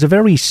 It was a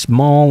very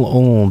small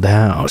old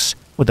house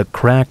with a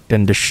cracked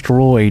and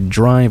destroyed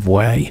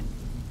driveway.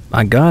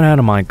 I got out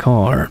of my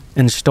car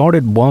and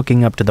started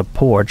walking up to the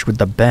porch with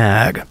the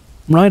bag.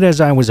 Right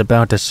as I was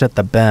about to set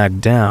the bag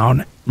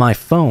down, my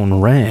phone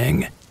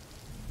rang.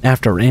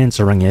 After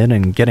answering it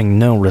and getting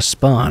no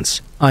response,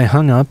 I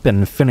hung up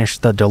and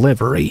finished the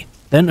delivery,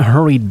 then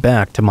hurried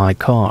back to my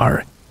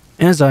car.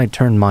 As I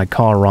turned my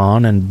car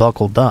on and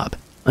buckled up,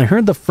 I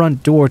heard the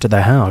front door to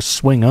the house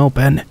swing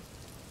open.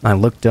 I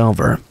looked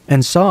over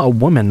and saw a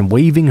woman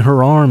waving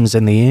her arms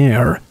in the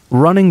air,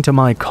 running to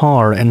my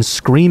car and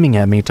screaming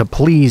at me to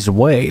please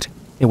wait.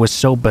 It was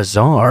so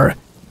bizarre.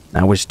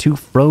 I was too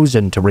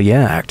frozen to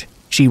react.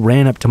 She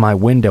ran up to my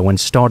window and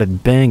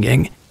started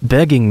banging,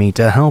 begging me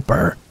to help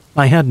her.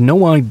 I had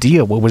no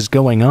idea what was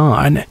going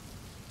on.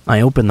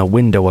 I opened the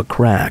window a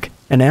crack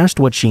and asked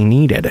what she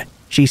needed.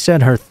 She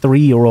said her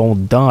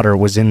 3-year-old daughter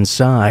was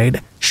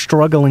inside,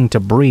 struggling to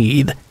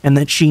breathe, and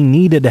that she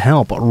needed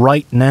help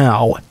right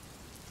now.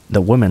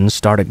 The woman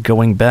started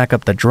going back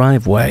up the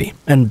driveway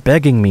and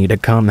begging me to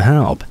come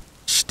help.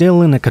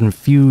 Still in a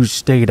confused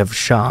state of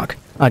shock,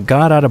 I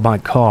got out of my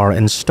car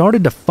and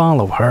started to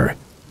follow her.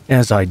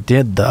 As I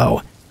did,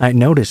 though, I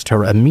noticed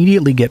her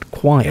immediately get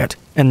quiet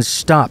and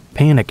stop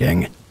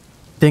panicking.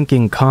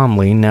 Thinking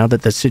calmly now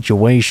that the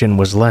situation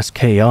was less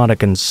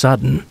chaotic and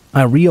sudden,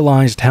 I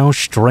realized how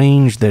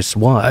strange this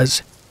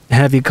was.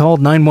 "Have you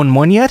called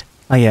 911 yet?"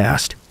 I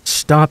asked,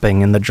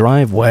 stopping in the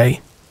driveway.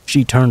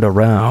 She turned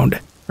around.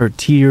 Her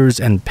tears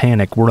and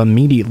panic were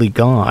immediately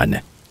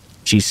gone.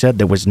 She said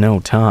there was no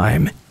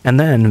time, and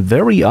then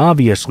very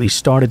obviously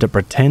started to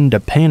pretend to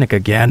panic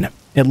again.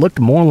 It looked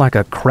more like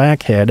a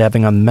crackhead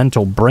having a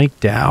mental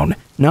breakdown,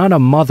 not a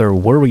mother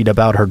worried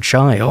about her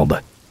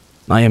child.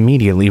 I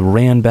immediately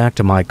ran back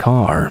to my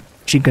car.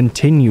 She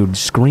continued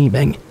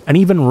screaming and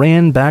even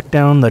ran back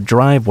down the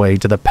driveway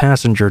to the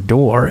passenger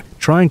door,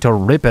 trying to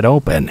rip it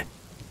open.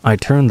 I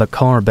turned the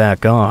car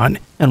back on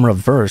and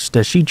reversed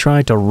as she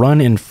tried to run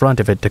in front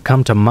of it to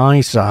come to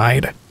my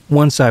side.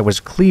 Once I was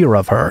clear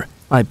of her,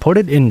 I put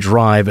it in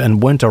drive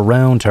and went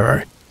around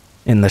her.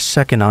 In the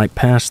second I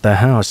passed the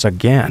house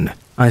again,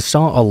 I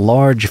saw a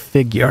large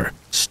figure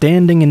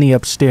standing in the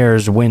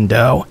upstairs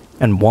window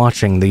and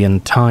watching the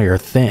entire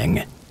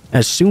thing.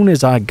 As soon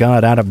as I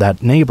got out of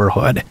that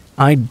neighborhood,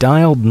 I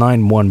dialed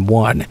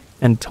 911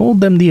 and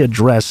told them the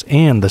address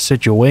and the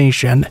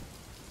situation.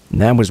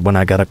 That was when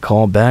I got a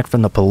call back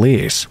from the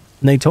police.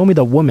 They told me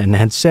the woman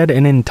had said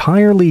an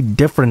entirely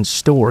different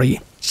story,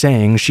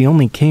 saying she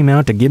only came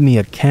out to give me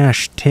a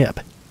cash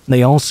tip.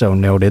 They also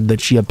noted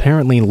that she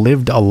apparently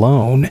lived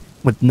alone,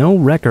 with no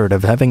record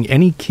of having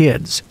any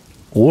kids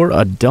or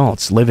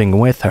adults living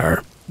with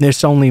her.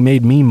 This only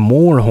made me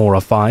more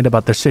horrified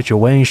about the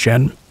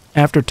situation.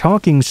 After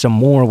talking some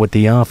more with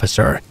the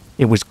officer,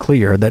 it was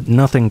clear that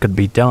nothing could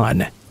be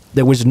done.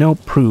 There was no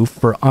proof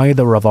for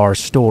either of our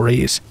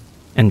stories,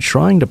 and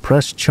trying to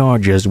press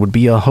charges would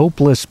be a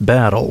hopeless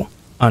battle.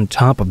 On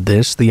top of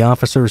this, the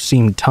officer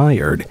seemed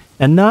tired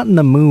and not in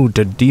the mood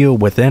to deal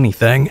with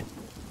anything.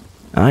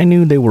 I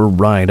knew they were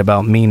right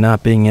about me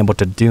not being able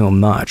to do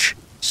much,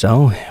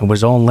 so it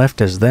was all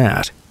left as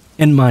that.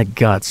 In my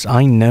guts,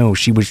 I know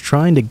she was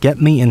trying to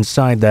get me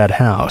inside that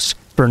house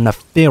for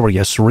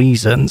nefarious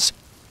reasons,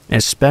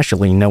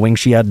 especially knowing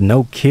she had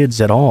no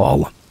kids at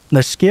all.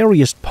 The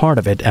scariest part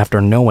of it,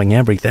 after knowing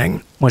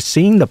everything, was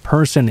seeing the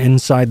person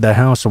inside the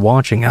house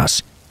watching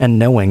us and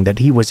knowing that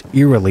he was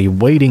eerily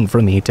waiting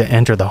for me to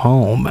enter the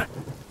home.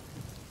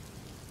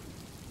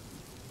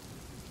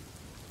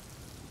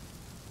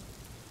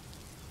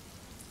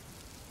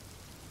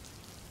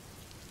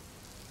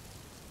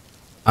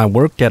 I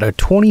worked at a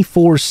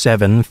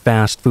 24/7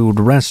 fast food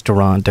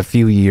restaurant a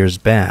few years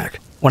back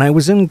when I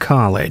was in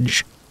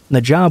college.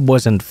 The job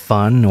wasn't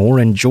fun or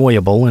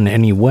enjoyable in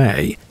any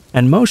way,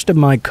 and most of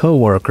my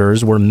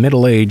coworkers were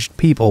middle-aged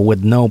people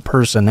with no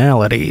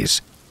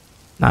personalities.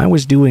 I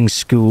was doing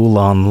school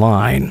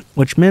online,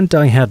 which meant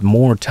I had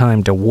more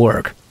time to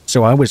work,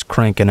 so I was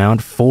cranking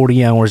out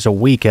 40 hours a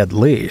week at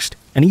least,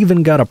 and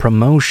even got a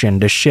promotion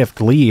to shift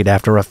lead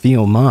after a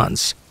few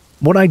months.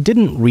 What I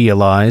didn't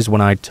realize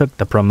when I took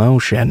the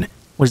promotion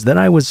was that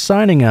I was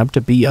signing up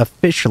to be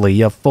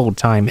officially a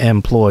full-time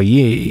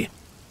employee.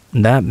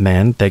 That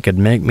meant they could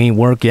make me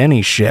work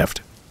any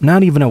shift.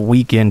 Not even a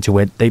week into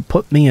it, they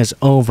put me as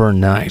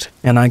overnight,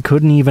 and I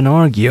couldn't even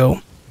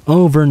argue.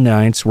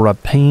 Overnights were a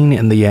pain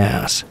in the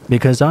ass,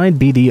 because I'd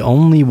be the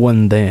only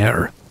one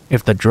there.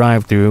 If the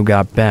drive-thru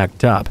got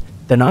backed up,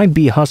 then I'd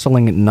be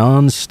hustling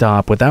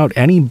non-stop without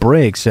any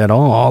breaks at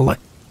all.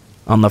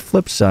 On the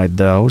flip side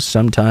though,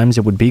 sometimes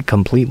it would be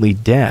completely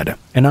dead,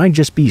 and I'd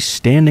just be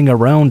standing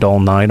around all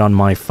night on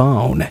my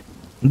phone.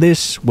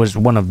 This was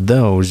one of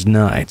those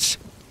nights.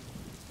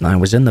 I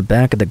was in the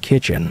back of the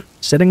kitchen,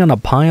 sitting on a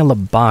pile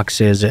of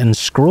boxes and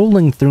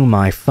scrolling through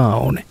my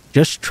phone,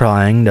 just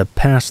trying to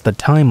pass the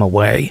time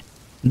away.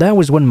 That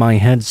was when my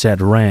headset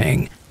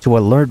rang to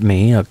alert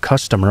me a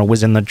customer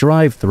was in the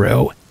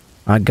drive-thru.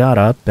 I got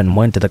up and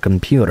went to the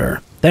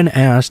computer, then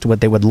asked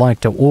what they would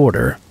like to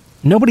order.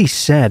 Nobody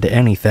said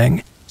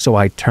anything, so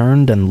I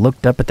turned and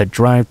looked up at the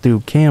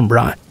drive-thru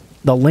camera.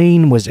 The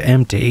lane was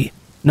empty.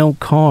 No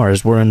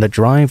cars were in the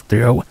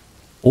drive-thru,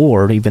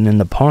 or even in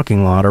the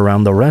parking lot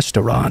around the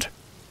restaurant.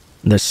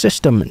 The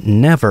system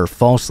never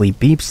falsely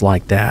beeps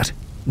like that.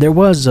 There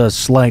was a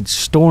slight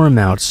storm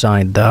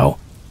outside though,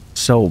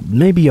 so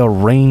maybe a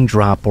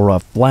raindrop or a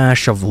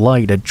flash of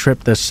light had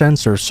tripped the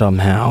sensor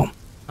somehow.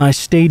 I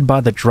stayed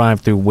by the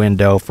drive-thru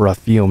window for a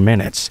few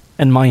minutes,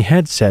 and my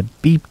headset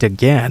beeped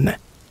again.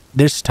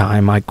 This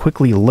time I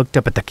quickly looked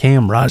up at the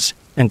cameras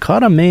and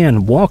caught a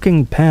man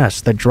walking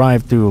past the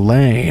drive-thru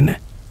lane.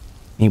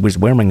 He was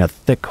wearing a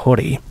thick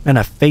hoodie and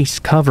a face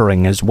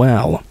covering as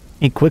well.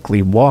 He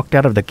quickly walked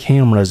out of the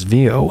camera's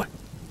view.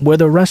 Where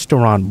the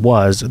restaurant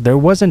was, there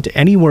wasn't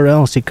anywhere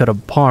else he could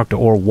have parked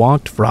or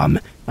walked from,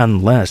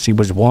 unless he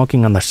was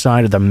walking on the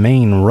side of the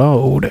main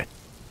road.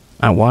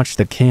 I watched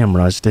the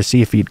cameras to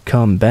see if he'd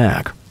come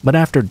back, but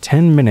after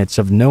 10 minutes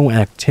of no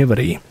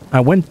activity,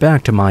 I went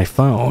back to my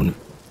phone.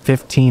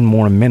 15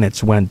 more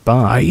minutes went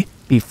by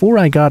before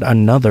I got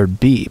another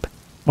beep.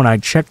 When I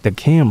checked the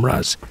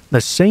cameras,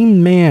 the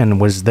same man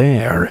was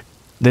there.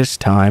 This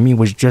time he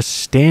was just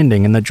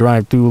standing in the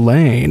drive-thru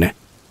lane.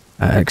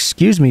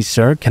 Excuse me,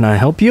 sir, can I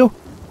help you?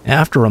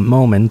 After a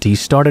moment, he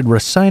started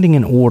reciting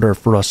an order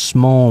for a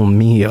small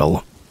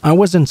meal. I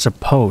wasn't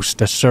supposed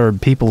to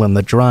serve people in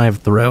the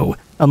drive-thru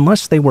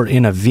unless they were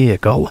in a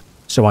vehicle,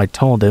 so I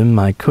told him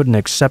I couldn't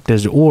accept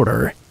his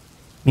order.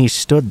 He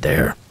stood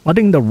there,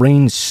 letting the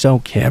rain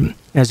soak him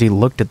as he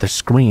looked at the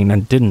screen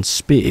and didn't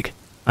speak.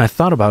 I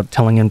thought about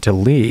telling him to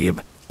leave,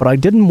 but I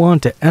didn't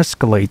want to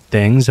escalate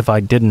things if I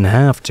didn't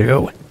have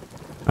to.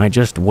 I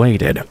just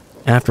waited.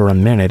 After a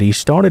minute, he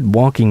started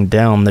walking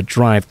down the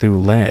drive-thru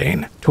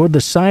lane toward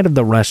the side of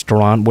the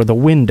restaurant where the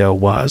window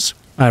was.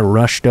 I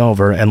rushed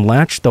over and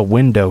latched the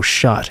window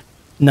shut.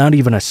 Not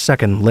even a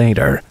second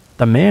later,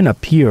 the man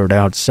appeared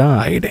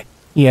outside.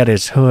 He had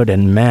his hood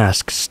and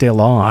mask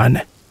still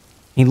on.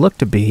 He looked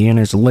to be in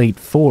his late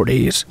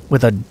 40s,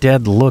 with a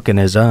dead look in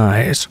his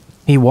eyes.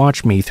 He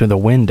watched me through the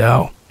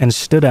window and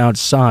stood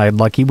outside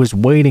like he was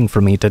waiting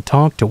for me to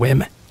talk to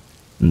him.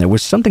 And there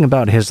was something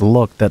about his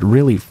look that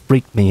really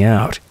freaked me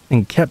out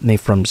and kept me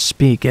from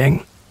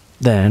speaking.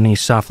 Then he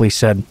softly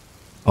said,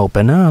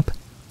 "Open up."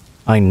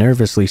 I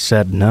nervously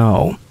said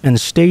no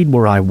and stayed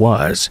where I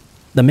was.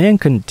 The man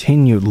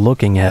continued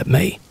looking at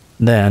me,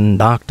 then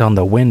knocked on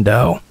the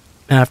window.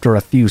 After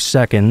a few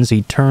seconds,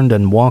 he turned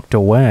and walked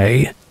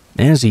away.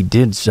 As he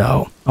did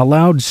so, a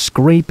loud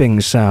scraping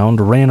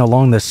sound ran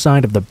along the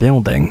side of the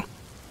building.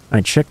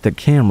 I checked the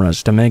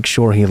cameras to make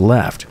sure he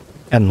left,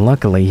 and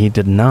luckily he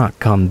did not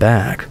come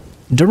back.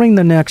 During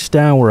the next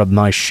hour of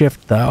my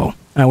shift, though,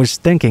 I was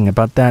thinking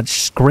about that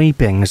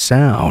scraping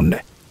sound.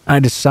 I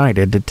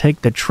decided to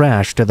take the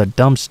trash to the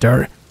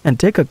dumpster and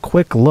take a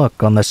quick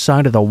look on the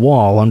side of the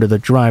wall under the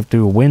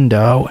drive-thru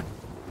window.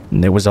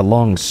 There was a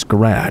long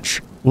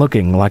scratch,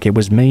 looking like it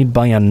was made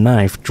by a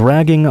knife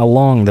dragging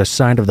along the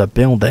side of the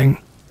building.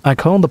 I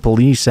called the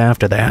police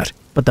after that,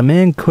 but the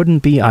man couldn't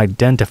be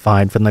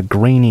identified from the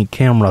grainy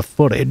camera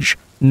footage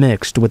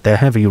mixed with the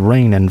heavy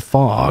rain and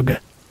fog.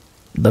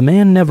 The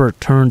man never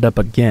turned up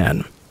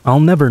again. I'll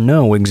never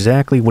know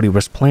exactly what he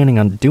was planning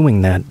on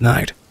doing that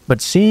night,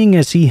 but seeing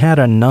as he had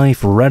a knife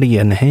ready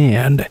in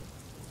hand,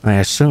 I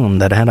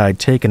assumed that had I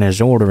taken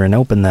his order and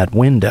opened that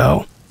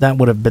window, that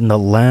would have been the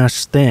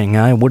last thing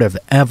I would have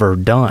ever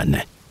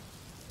done.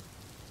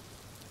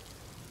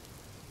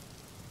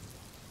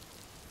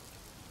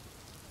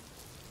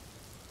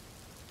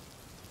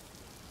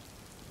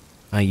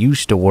 I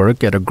used to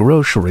work at a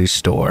grocery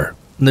store.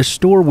 The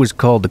store was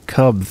called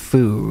Cub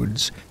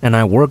Foods, and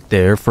I worked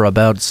there for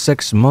about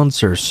 6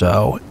 months or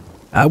so.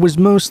 I was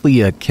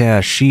mostly a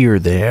cashier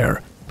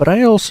there, but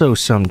I also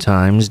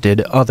sometimes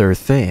did other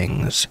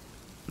things.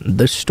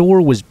 The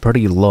store was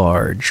pretty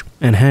large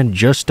and had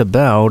just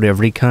about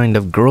every kind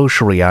of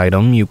grocery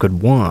item you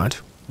could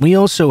want. We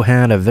also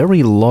had a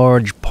very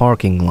large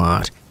parking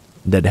lot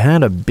that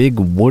had a big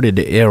wooded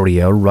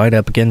area right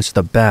up against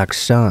the back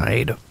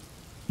side.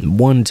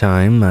 One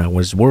time, I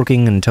was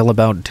working until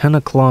about 10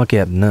 o'clock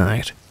at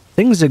night.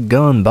 Things had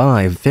gone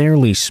by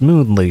fairly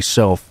smoothly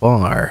so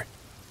far.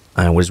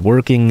 I was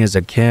working as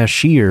a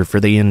cashier for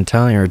the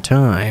entire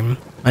time.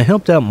 I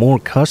helped out more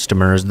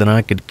customers than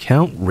I could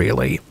count,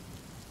 really.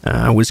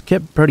 I was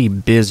kept pretty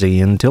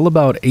busy until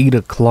about 8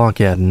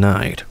 o'clock at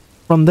night.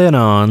 From then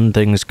on,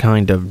 things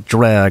kind of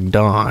dragged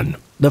on.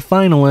 The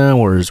final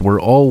hours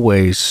were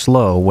always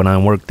slow when I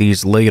worked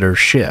these later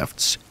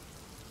shifts.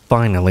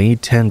 Finally,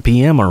 10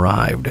 p.m.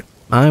 arrived.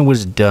 I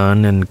was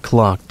done and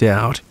clocked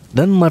out,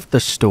 then left the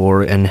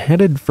store and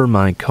headed for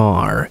my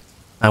car.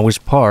 I was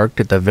parked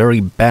at the very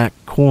back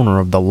corner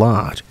of the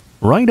lot,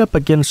 right up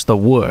against the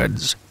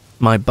woods.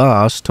 My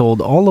boss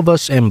told all of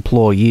us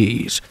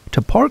employees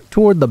to park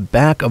toward the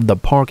back of the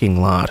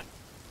parking lot,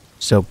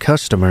 so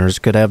customers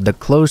could have the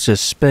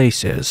closest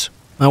spaces.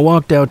 I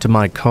walked out to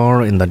my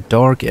car in the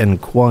dark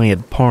and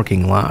quiet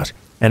parking lot,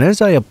 and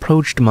as I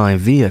approached my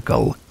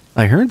vehicle,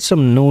 I heard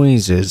some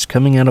noises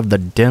coming out of the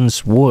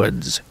dense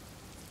woods.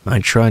 I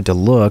tried to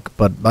look,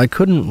 but I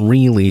couldn't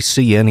really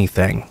see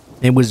anything.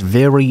 It was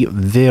very,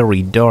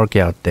 very dark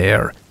out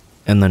there,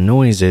 and the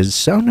noises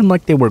sounded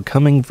like they were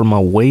coming from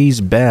a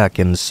ways back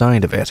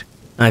inside of it.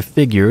 I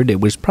figured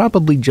it was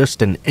probably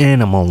just an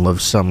animal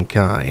of some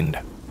kind.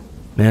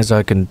 As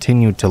I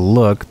continued to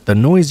look, the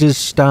noises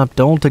stopped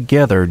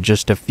altogether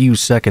just a few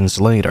seconds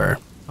later.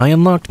 I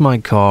unlocked my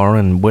car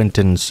and went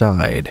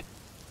inside,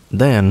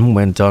 then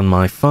went on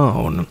my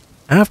phone.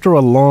 After a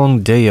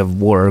long day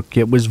of work,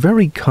 it was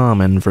very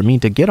common for me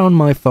to get on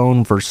my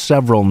phone for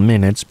several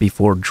minutes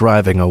before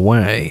driving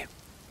away.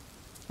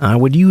 I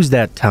would use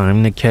that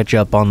time to catch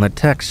up on the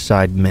texts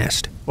I'd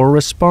missed, or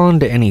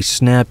respond to any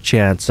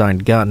Snapchats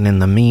I'd gotten in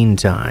the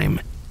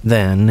meantime,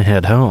 then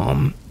head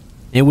home.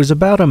 It was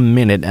about a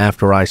minute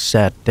after I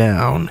sat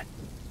down.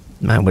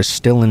 I was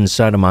still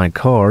inside of my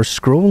car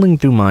scrolling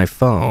through my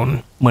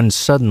phone, when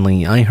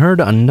suddenly I heard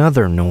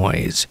another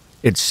noise.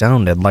 It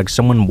sounded like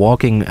someone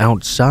walking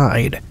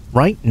outside,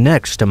 right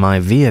next to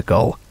my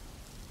vehicle.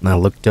 I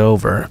looked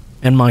over,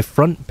 and my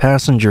front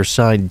passenger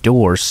side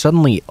door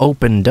suddenly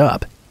opened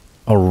up.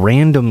 A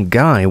random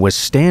guy was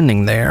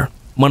standing there.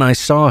 When I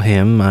saw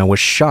him, I was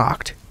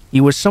shocked.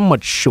 He was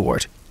somewhat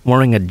short,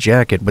 wearing a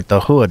jacket with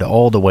the hood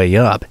all the way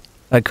up.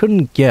 I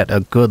couldn't get a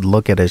good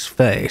look at his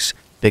face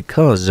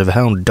because of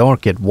how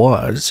dark it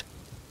was.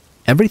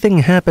 Everything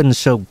happened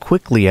so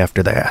quickly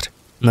after that.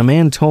 The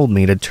man told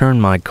me to turn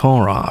my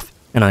car off,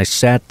 and I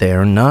sat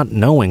there not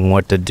knowing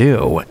what to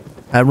do.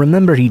 I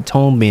remember he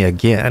told me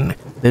again,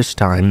 this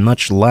time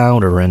much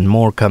louder and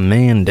more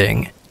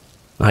commanding.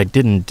 I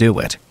didn't do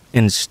it.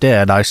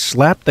 Instead, I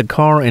slapped the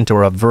car into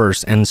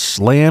reverse and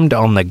slammed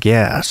on the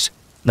gas.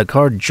 The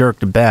car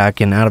jerked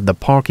back and out of the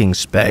parking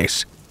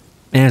space.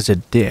 As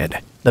it did,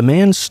 the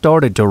man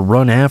started to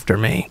run after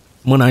me.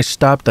 When I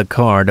stopped the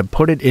car to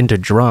put it into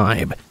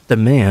drive, the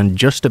man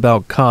just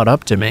about caught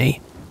up to me.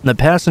 The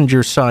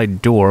passenger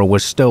side door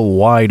was still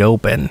wide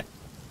open.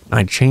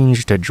 I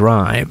changed to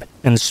drive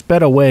and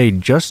sped away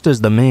just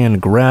as the man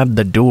grabbed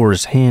the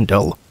door's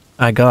handle.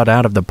 I got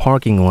out of the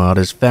parking lot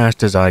as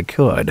fast as I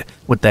could,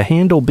 with the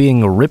handle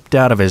being ripped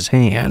out of his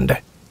hand.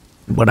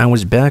 When I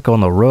was back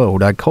on the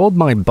road, I called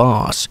my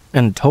boss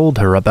and told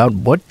her about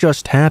what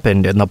just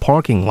happened in the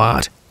parking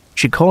lot.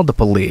 She called the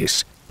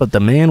police, but the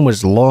man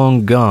was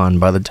long gone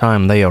by the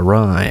time they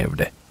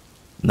arrived.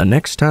 The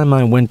next time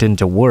I went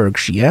into work,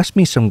 she asked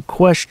me some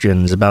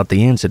questions about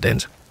the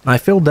incident. I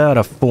filled out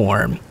a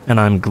form, and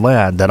I'm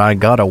glad that I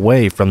got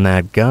away from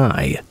that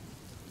guy.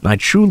 I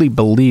truly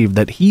believe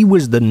that he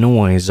was the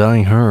noise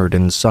I heard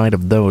inside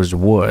of those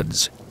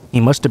woods. He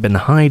must have been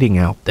hiding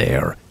out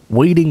there,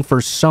 waiting for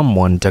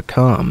someone to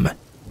come.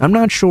 I'm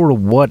not sure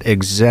what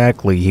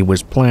exactly he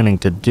was planning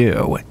to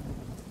do.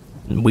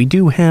 We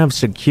do have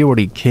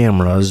security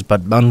cameras,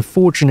 but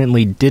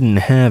unfortunately didn't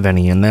have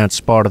any in that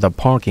spot of the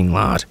parking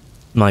lot.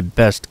 My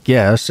best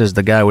guess is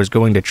the guy was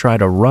going to try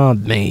to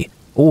rob me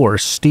or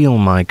steal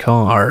my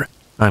car.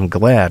 I'm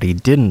glad he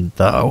didn't,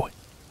 though.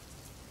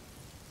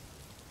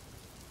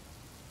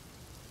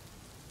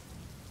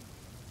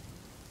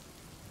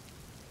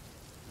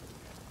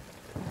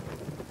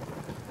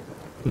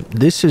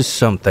 This is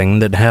something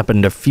that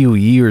happened a few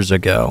years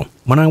ago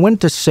when I went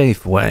to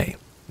Safeway.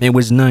 It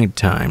was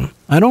nighttime.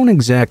 I don't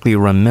exactly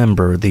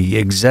remember the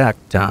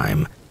exact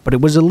time, but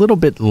it was a little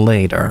bit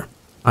later.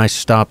 I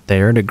stopped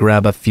there to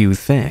grab a few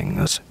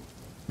things.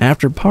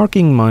 After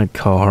parking my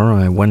car,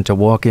 I went to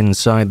walk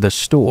inside the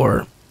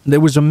store. There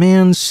was a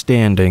man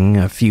standing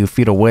a few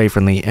feet away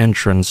from the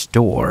entrance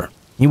door.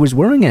 He was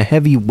wearing a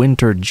heavy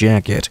winter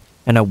jacket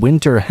and a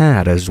winter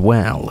hat as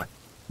well.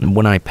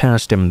 When I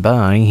passed him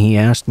by, he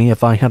asked me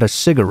if I had a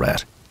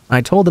cigarette.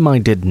 I told him I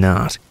did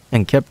not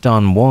and kept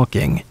on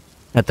walking.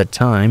 At the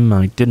time,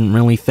 I didn't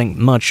really think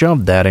much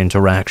of that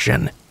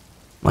interaction.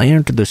 I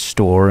entered the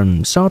store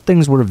and saw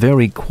things were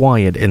very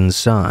quiet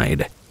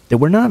inside. There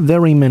were not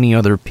very many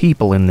other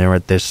people in there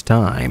at this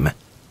time.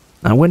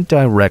 I went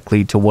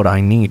directly to what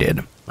I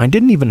needed. I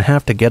didn't even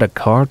have to get a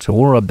cart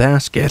or a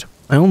basket.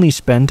 I only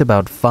spent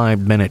about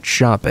 5 minutes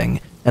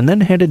shopping and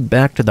then headed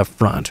back to the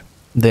front.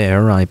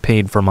 There, I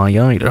paid for my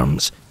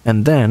items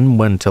and then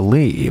went to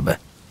leave.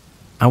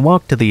 I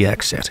walked to the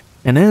exit,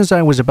 and as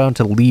I was about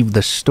to leave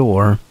the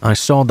store, I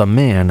saw the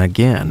man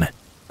again.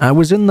 I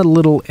was in the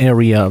little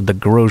area of the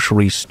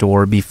grocery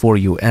store before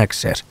you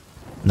exit,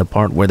 the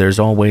part where there's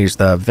always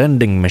the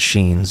vending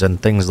machines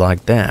and things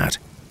like that.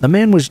 The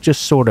man was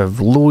just sort of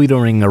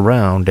loitering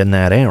around in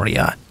that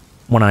area.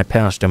 When I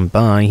passed him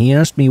by, he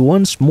asked me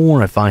once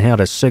more if I had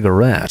a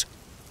cigarette.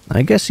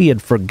 I guess he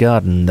had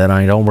forgotten that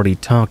I'd already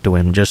talked to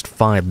him just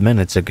 5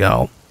 minutes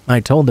ago. I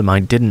told him I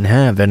didn't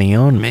have any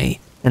on me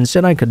and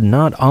said I could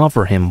not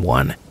offer him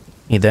one.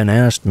 He then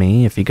asked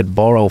me if he could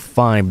borrow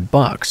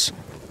 $5.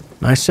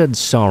 I said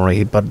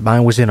sorry, but I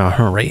was in a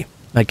hurry.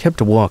 I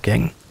kept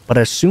walking, but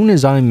as soon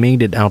as I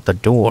made it out the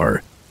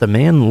door, the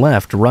man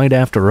left right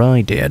after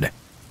I did.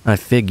 I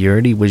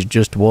figured he was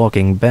just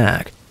walking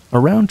back,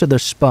 around to the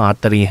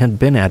spot that he had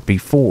been at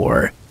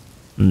before.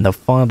 The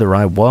farther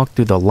I walked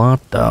through the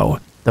lot, though,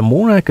 the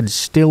more I could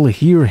still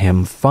hear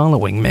him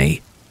following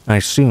me. I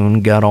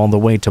soon got all the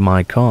way to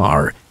my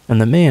car, and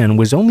the man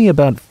was only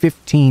about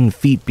 15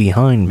 feet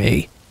behind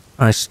me.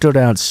 I stood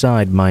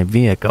outside my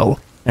vehicle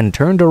and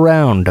turned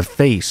around to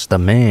face the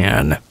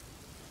man.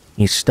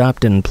 He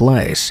stopped in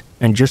place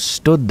and just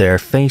stood there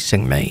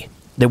facing me.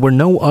 There were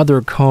no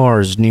other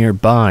cars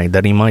nearby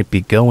that he might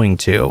be going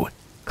to.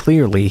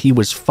 Clearly, he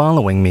was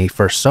following me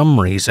for some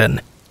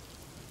reason.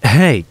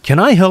 "Hey, can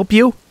I help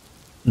you?"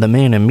 The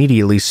man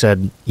immediately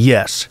said,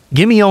 "Yes,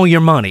 give me all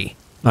your money."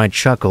 I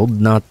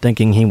chuckled, not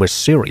thinking he was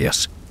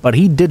serious, but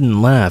he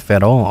didn't laugh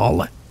at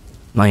all.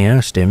 I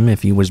asked him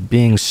if he was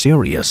being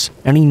serious,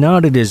 and he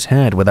nodded his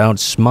head without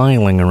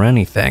smiling or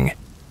anything.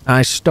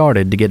 I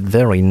started to get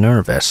very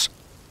nervous.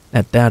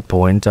 At that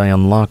point, I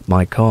unlocked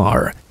my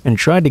car and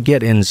tried to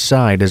get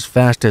inside as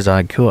fast as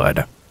I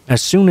could.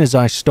 As soon as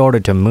I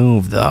started to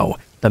move, though,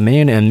 the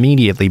man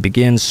immediately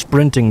began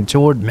sprinting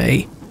toward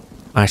me.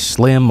 I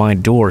slammed my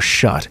door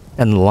shut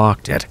and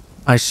locked it.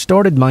 I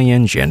started my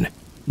engine.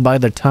 By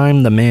the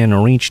time the man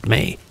reached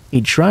me,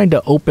 he tried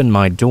to open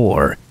my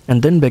door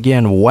and then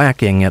began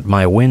whacking at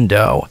my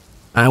window.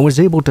 I was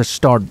able to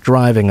start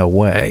driving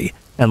away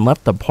and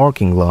left the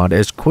parking lot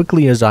as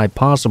quickly as I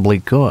possibly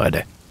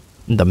could.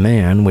 The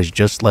man was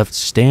just left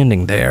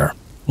standing there.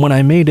 When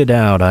I made it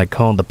out, I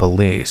called the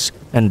police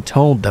and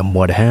told them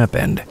what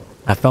happened.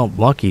 I felt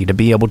lucky to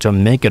be able to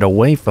make it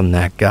away from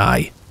that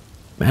guy.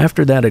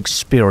 After that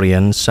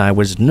experience, I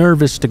was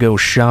nervous to go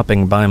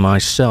shopping by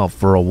myself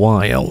for a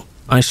while.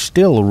 I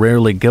still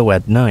rarely go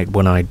at night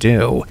when I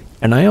do,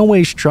 and I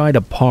always try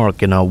to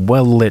park in a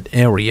well-lit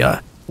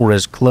area or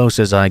as close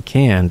as I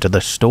can to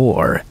the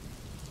store.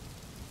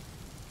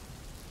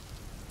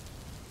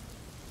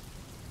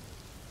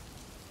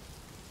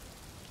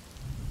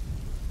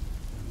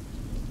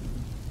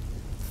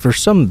 For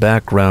some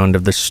background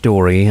of the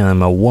story,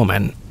 I'm a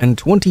woman and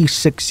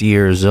 26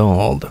 years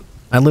old.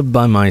 I live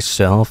by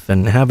myself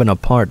and have an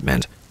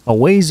apartment a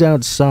ways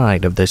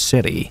outside of the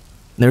city.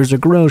 There's a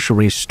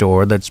grocery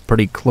store that's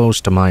pretty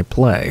close to my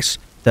place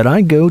that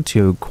I go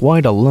to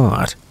quite a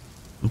lot,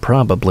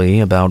 probably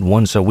about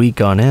once a week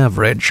on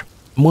average.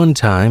 One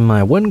time,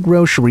 I went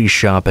grocery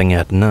shopping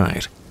at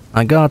night.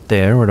 I got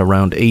there at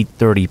around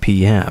 8:30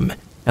 p.m.,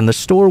 and the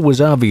store was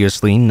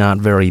obviously not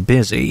very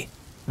busy.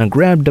 I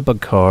grabbed up a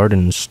cart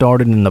and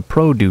started in the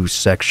produce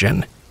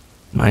section.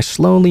 I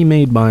slowly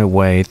made my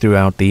way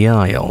throughout the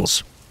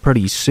aisles.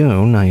 Pretty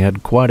soon, I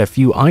had quite a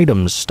few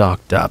items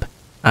stocked up.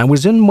 I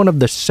was in one of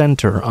the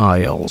center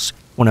aisles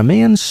when a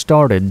man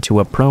started to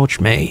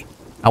approach me.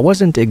 I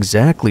wasn't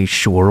exactly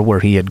sure where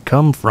he had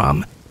come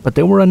from, but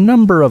there were a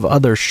number of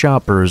other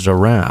shoppers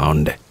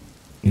around.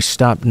 He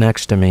stopped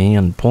next to me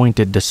and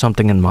pointed to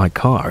something in my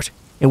cart.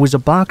 It was a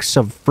box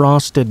of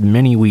frosted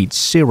mini-wheat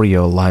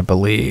cereal, I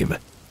believe.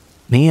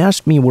 He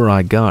asked me where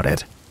I got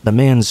it. The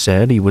man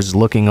said he was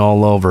looking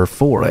all over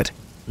for it.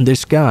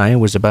 This guy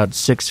was about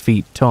 6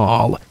 feet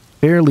tall,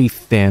 fairly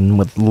thin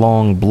with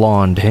long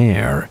blonde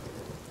hair.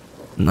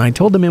 I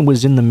told him it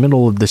was in the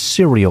middle of the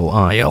cereal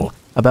aisle,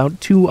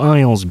 about 2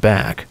 aisles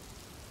back.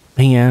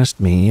 He asked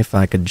me if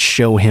I could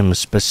show him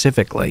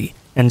specifically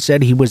and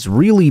said he was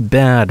really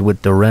bad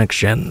with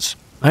directions.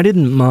 I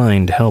didn't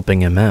mind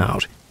helping him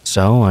out,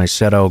 so I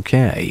said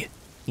okay.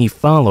 He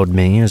followed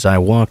me as I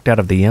walked out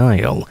of the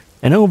aisle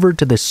and over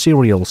to the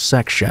cereal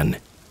section.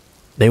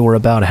 They were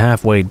about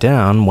halfway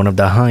down one of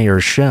the higher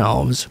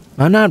shelves.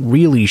 I'm not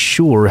really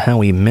sure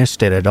how he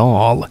missed it at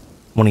all.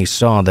 When he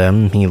saw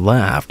them, he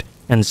laughed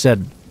and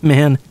said,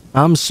 "Man,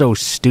 I'm so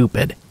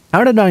stupid.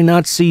 How did I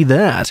not see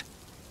that?"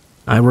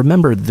 I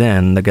remember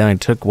then the guy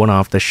took one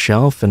off the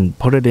shelf and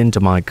put it into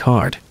my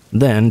cart,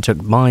 then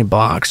took my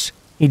box.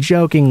 He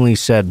jokingly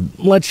said,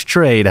 "Let's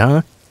trade,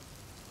 huh?"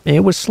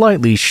 It was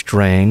slightly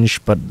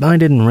strange, but I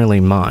didn't really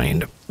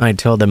mind. I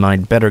told him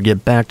I'd better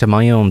get back to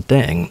my own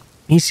thing.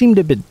 He seemed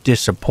a bit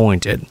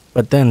disappointed,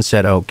 but then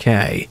said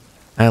okay.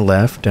 I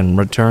left and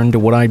returned to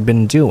what I'd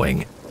been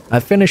doing. I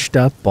finished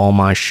up all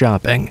my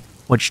shopping,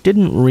 which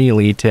didn't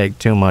really take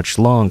too much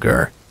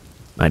longer.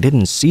 I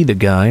didn't see the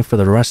guy for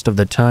the rest of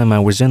the time I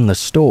was in the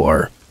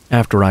store.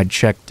 After I'd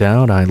checked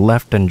out, I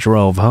left and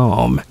drove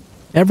home.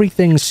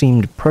 Everything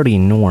seemed pretty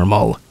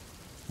normal.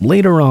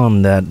 Later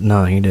on that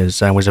night,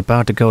 as I was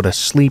about to go to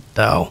sleep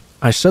though,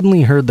 I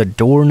suddenly heard the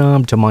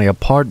doorknob to my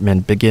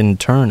apartment begin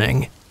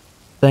turning.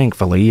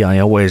 Thankfully, I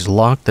always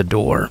locked the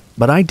door,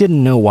 but I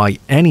didn't know why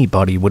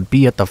anybody would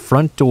be at the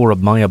front door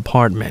of my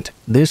apartment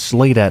this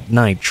late at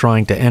night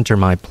trying to enter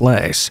my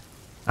place.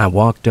 I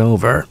walked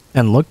over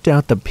and looked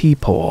out the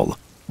peephole.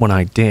 When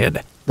I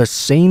did, the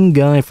same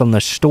guy from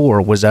the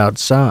store was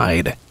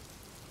outside.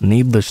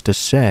 Needless to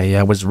say,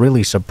 I was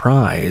really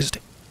surprised.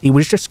 He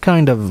was just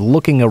kind of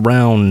looking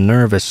around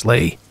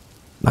nervously.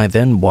 I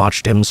then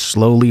watched him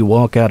slowly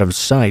walk out of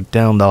sight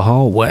down the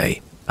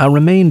hallway. I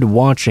remained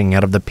watching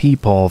out of the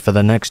peephole for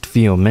the next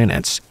few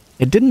minutes.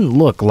 It didn't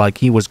look like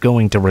he was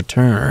going to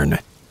return.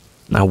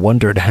 I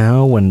wondered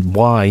how and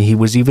why he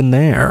was even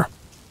there.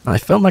 I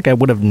felt like I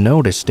would have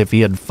noticed if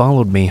he had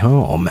followed me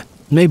home.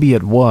 Maybe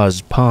it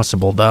was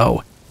possible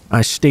though.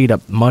 I stayed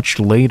up much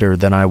later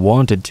than I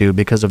wanted to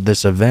because of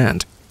this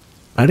event.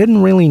 I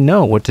didn't really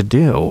know what to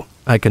do.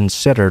 I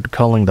considered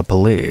calling the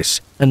police,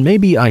 and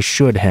maybe I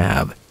should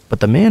have, but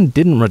the man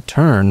didn't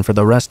return for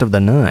the rest of the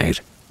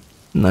night.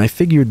 I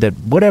figured that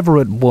whatever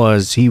it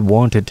was he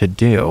wanted to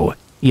do,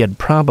 he had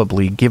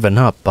probably given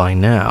up by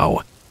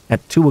now.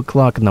 At 2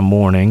 o'clock in the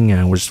morning,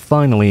 I was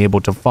finally able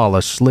to fall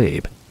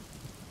asleep.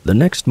 The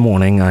next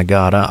morning I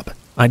got up.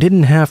 I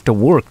didn't have to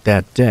work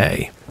that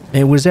day.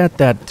 It was at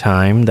that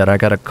time that I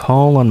got a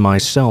call on my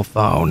cell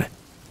phone.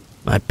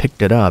 I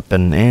picked it up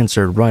and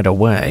answered right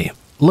away.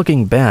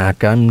 Looking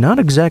back, I'm not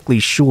exactly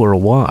sure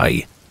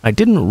why. I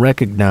didn't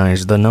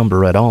recognize the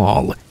number at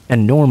all,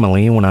 and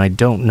normally when I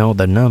don't know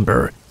the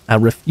number, I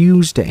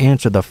refuse to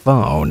answer the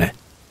phone.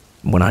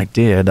 When I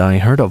did, I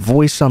heard a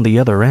voice on the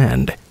other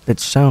end that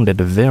sounded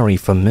very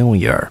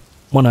familiar.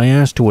 When I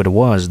asked who it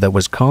was that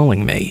was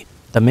calling me,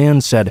 the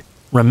man said,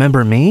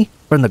 "Remember me?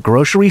 From the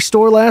grocery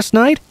store last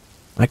night?"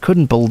 I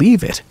couldn't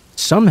believe it.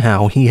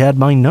 Somehow he had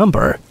my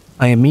number.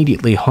 I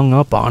immediately hung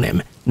up on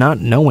him, not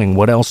knowing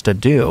what else to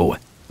do.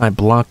 I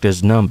blocked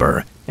his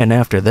number, and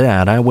after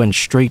that I went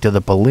straight to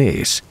the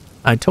police.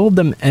 I told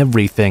them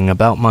everything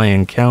about my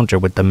encounter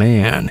with the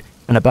man,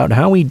 and about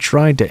how he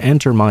tried to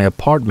enter my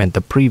apartment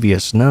the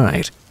previous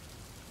night.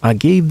 I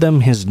gave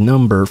them his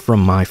number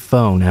from my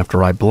phone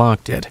after I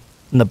blocked it,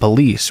 and the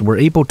police were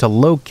able to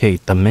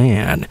locate the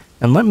man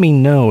and let me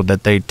know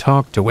that they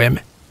talked to him.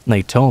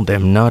 They told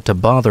him not to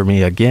bother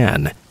me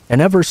again,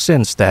 and ever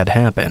since that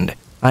happened,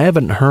 I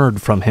haven't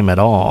heard from him at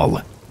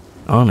all.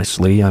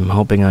 Honestly, I'm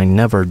hoping I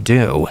never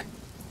do.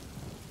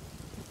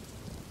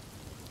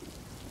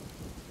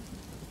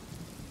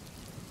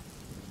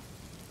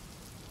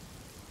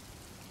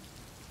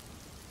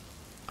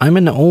 I'm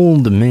an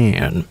old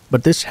man,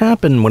 but this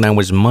happened when I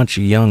was much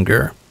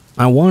younger.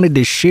 I wanted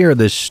to share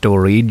this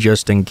story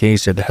just in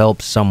case it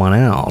helps someone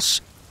else.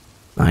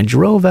 I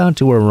drove out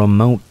to a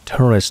remote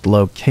tourist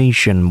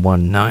location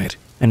one night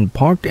and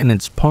parked in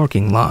its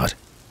parking lot.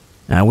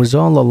 I was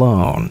all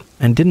alone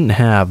and didn't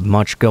have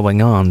much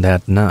going on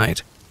that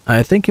night.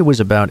 I think it was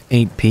about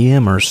 8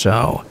 p.m. or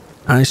so.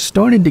 I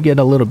started to get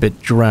a little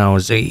bit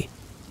drowsy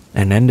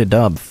and ended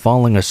up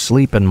falling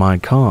asleep in my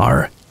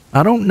car.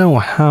 I don't know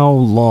how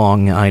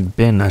long I'd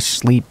been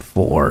asleep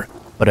for,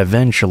 but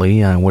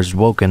eventually I was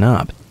woken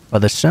up by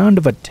the sound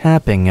of a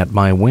tapping at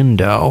my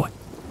window.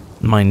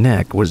 My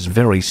neck was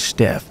very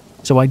stiff,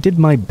 so I did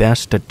my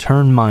best to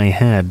turn my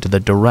head to the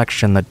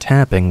direction the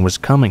tapping was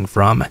coming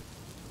from.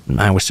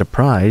 I was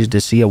surprised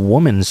to see a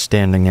woman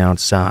standing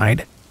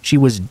outside. She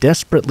was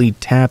desperately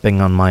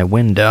tapping on my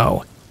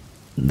window.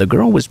 The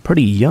girl was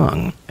pretty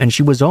young, and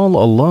she was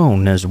all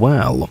alone as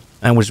well.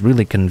 I was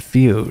really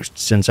confused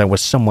since I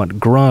was somewhat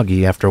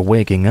groggy after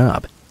waking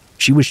up.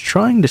 She was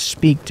trying to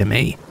speak to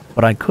me,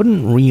 but I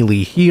couldn't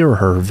really hear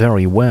her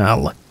very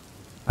well.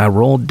 I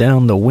rolled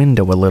down the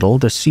window a little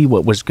to see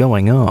what was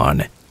going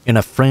on. In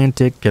a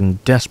frantic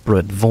and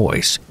desperate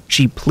voice,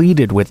 she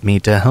pleaded with me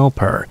to help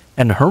her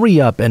and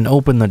hurry up and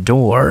open the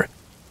door.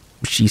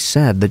 She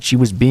said that she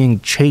was being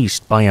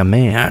chased by a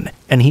man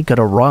and he could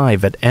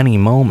arrive at any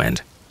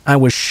moment. I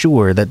was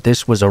sure that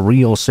this was a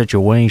real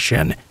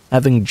situation,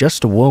 having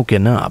just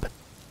woken up.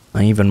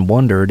 I even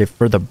wondered if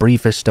for the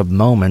briefest of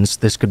moments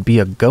this could be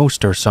a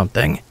ghost or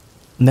something.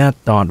 That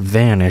thought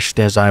vanished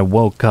as I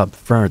woke up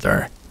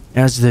further.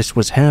 As this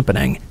was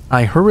happening,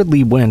 I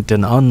hurriedly went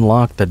and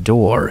unlocked the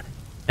door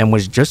and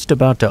was just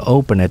about to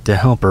open it to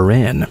help her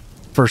in.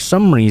 For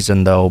some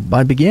reason, though,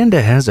 I began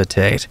to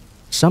hesitate.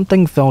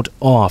 Something felt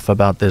off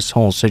about this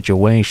whole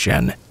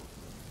situation.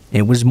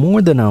 It was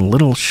more than a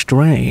little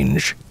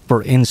strange.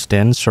 For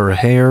instance, her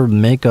hair,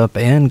 makeup,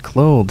 and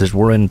clothes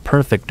were in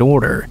perfect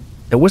order.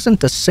 There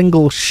wasn't a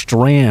single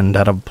strand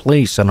out of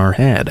place on her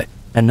head,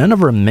 and none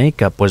of her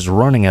makeup was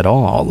running at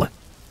all.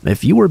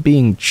 If you were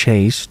being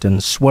chased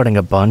and sweating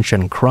a bunch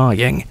and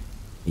crying,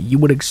 you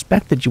would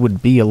expect that you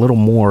would be a little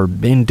more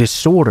in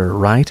disorder,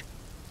 right?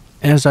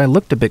 As I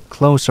looked a bit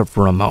closer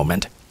for a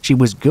moment, she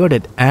was good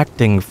at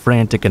acting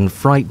frantic and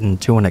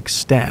frightened to an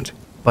extent,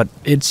 but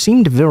it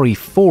seemed very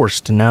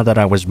forced now that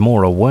I was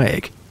more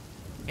awake.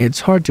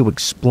 It's hard to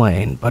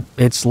explain, but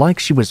it's like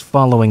she was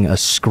following a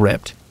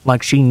script,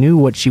 like she knew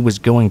what she was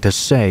going to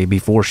say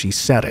before she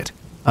said it.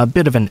 A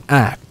bit of an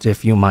act,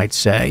 if you might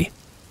say.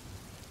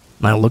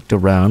 I looked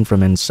around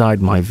from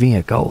inside my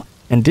vehicle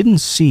and didn't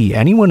see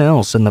anyone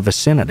else in the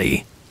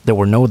vicinity. There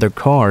were no other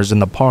cars in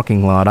the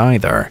parking lot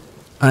either.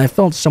 I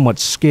felt somewhat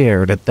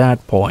scared at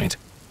that point.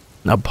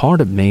 A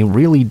part of me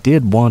really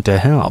did want to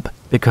help,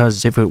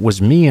 because if it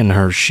was me in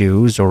her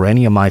shoes or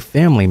any of my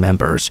family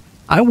members,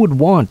 I would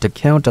want to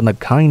count on the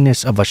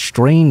kindness of a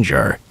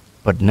stranger.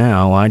 But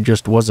now I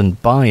just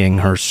wasn't buying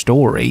her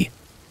story.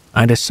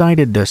 I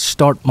decided to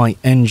start my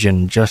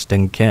engine just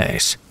in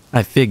case.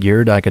 I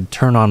figured I could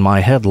turn on my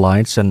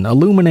headlights and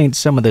illuminate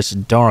some of this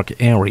dark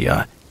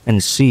area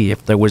and see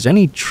if there was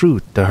any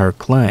truth to her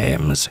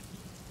claims.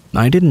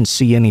 I didn't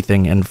see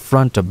anything in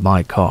front of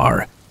my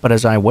car, but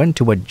as I went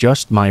to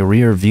adjust my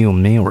rear view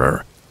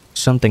mirror,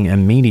 something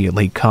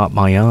immediately caught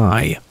my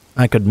eye.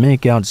 I could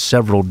make out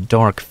several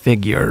dark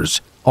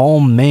figures, all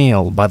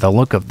male by the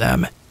look of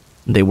them.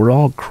 They were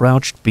all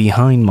crouched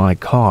behind my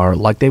car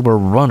like they were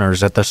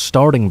runners at the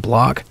starting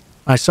block.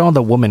 I saw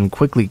the woman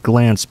quickly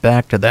glance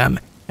back to them,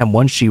 and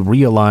once she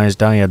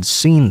realized I had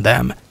seen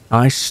them,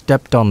 I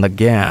stepped on the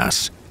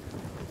gas.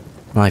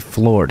 I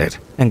floored it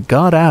and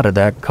got out of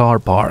that car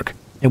park.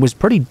 It was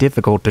pretty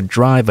difficult to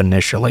drive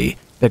initially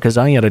because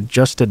I had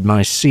adjusted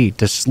my seat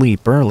to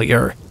sleep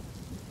earlier.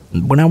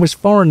 When I was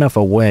far enough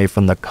away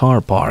from the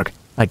car park,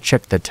 I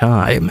checked the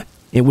time.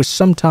 It was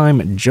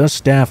sometime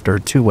just after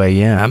 2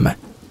 a.m.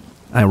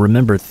 I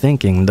remember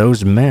thinking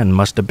those men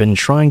must have been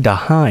trying to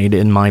hide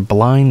in my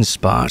blind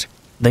spot.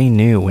 They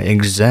knew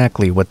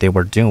exactly what they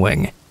were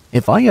doing.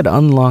 If I had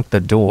unlocked the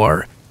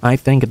door, I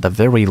think at the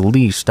very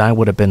least I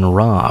would have been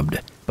robbed,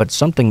 but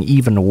something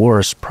even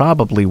worse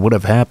probably would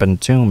have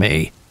happened to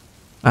me.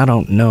 I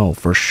don't know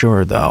for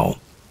sure though.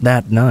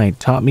 That night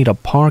taught me to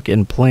park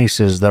in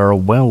places that are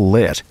well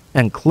lit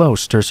and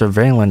close to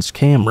surveillance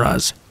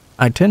cameras.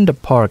 I tend to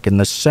park in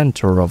the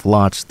center of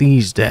lots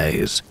these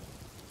days.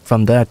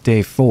 From that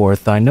day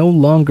forth, I no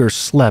longer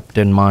slept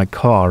in my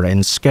car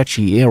in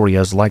sketchy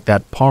areas like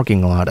that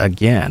parking lot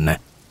again.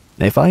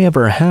 If I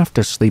ever have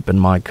to sleep in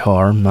my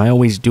car, I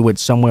always do it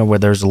somewhere where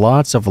there's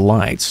lots of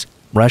lights,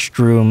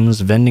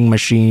 restrooms, vending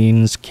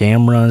machines,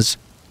 cameras,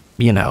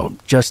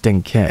 just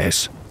in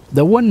case.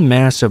 The one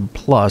massive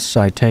plus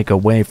I take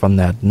away from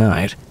that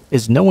night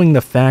is knowing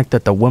the fact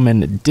that the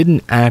woman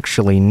didn't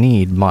actually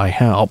need my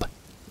help.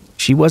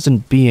 She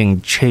wasn't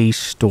being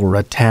chased or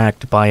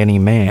attacked by any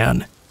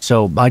man.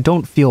 So I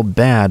don't feel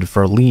bad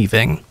for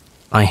leaving.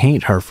 I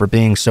hate her for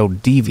being so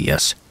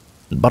devious,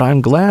 but I'm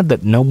glad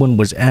that no one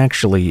was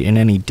actually in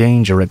any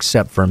danger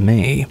except for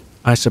me.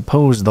 I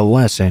suppose the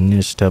lesson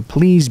is to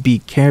please be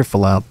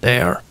careful out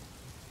there.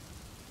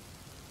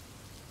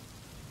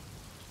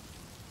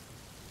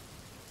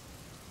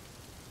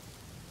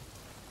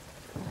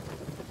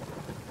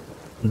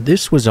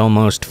 This was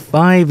almost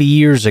 5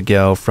 years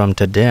ago from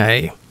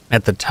today.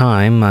 At the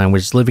time, I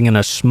was living in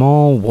a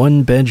small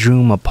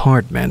one-bedroom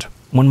apartment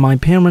when my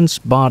parents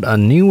bought a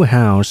new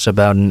house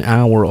about an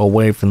hour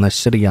away from the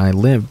city I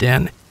lived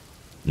in.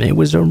 It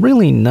was a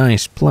really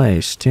nice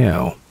place,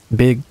 too.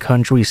 Big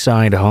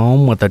countryside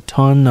home with a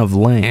ton of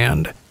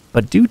land.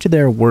 But due to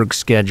their work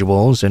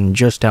schedules and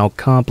just how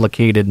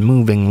complicated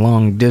moving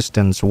long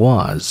distance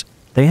was,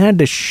 they had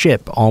to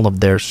ship all of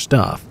their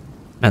stuff,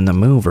 and the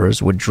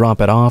movers would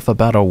drop it off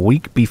about a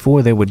week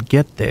before they would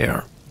get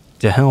there.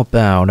 To help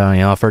out,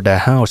 I offered to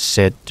house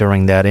sit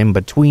during that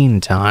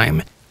in-between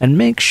time and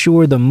make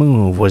sure the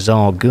move was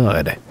all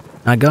good.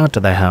 I got to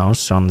the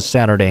house on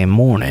Saturday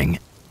morning.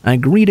 I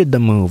greeted the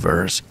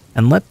movers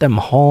and let them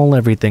haul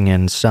everything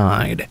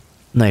inside.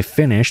 They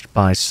finished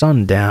by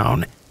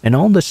sundown, and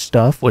all the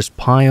stuff was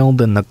piled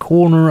in the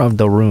corner of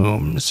the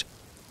rooms.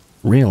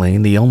 Really,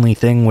 the only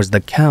thing was the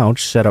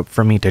couch set up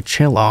for me to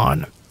chill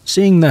on.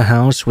 Seeing the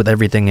house with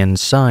everything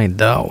inside,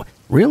 though,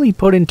 really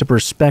put into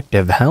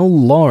perspective how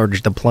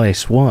large the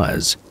place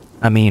was.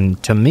 I mean,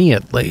 to me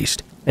at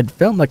least, it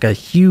felt like a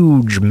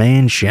huge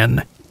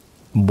mansion.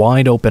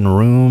 Wide open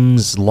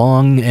rooms,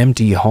 long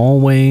empty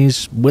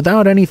hallways,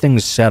 without anything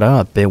set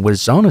up, it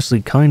was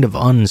honestly kind of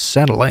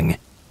unsettling.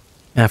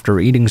 After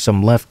eating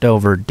some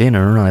leftover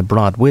dinner I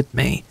brought with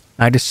me,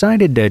 I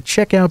decided to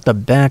check out the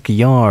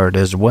backyard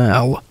as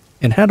well.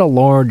 It had a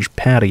large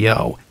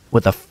patio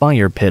with a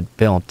fire pit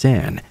built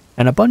in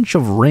and a bunch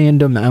of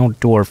random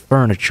outdoor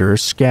furniture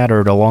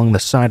scattered along the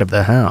side of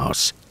the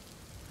house.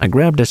 I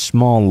grabbed a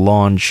small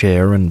lawn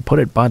chair and put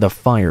it by the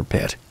fire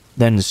pit,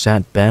 then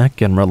sat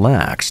back and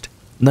relaxed.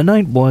 The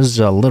night was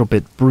a little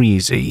bit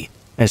breezy,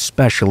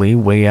 especially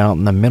way out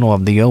in the middle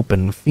of the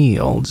open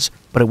fields,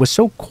 but it was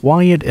so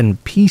quiet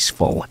and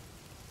peaceful.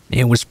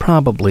 It was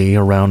probably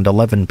around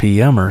 11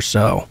 p.m. or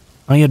so.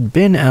 I had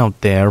been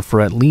out there for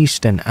at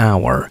least an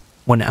hour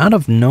when out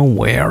of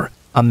nowhere,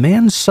 a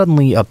man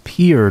suddenly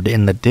appeared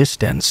in the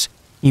distance.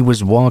 He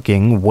was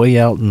walking way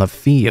out in the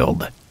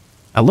field.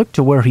 I looked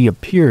to where he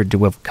appeared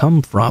to have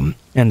come from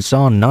and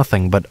saw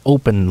nothing but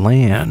open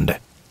land.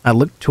 I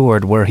looked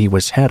toward where he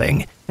was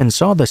heading and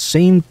saw the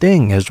same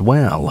thing as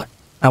well.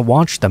 I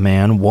watched the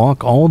man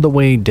walk all the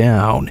way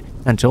down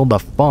until the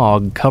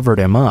fog covered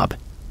him up.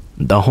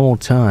 The whole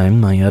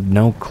time, I had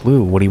no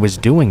clue what he was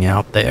doing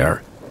out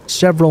there.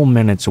 Several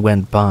minutes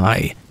went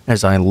by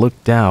as I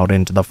looked out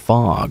into the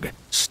fog,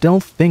 still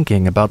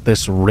thinking about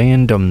this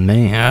random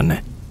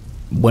man.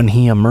 When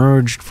he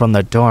emerged from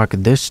the dark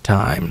this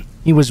time,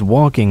 he was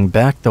walking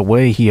back the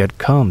way he had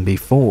come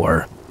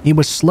before. He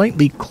was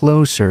slightly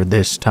closer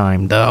this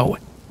time, though.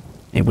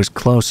 It was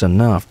close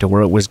enough to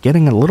where it was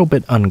getting a little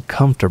bit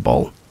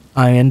uncomfortable.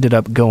 I ended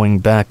up going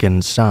back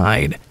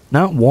inside,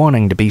 not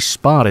wanting to be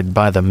spotted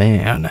by the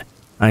man.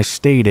 I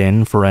stayed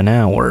in for an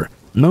hour,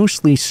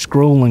 mostly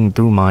scrolling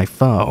through my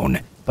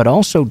phone, but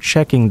also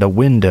checking the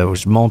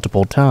windows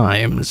multiple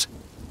times.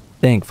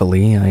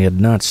 Thankfully, I had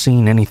not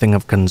seen anything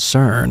of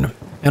concern.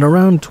 At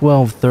around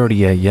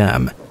 12:30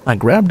 a.m., I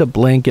grabbed a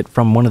blanket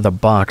from one of the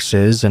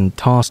boxes and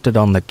tossed it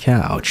on the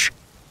couch.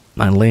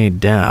 I laid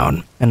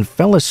down and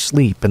fell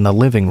asleep in the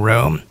living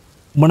room.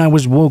 When I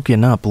was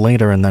woken up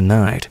later in the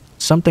night,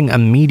 something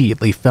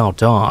immediately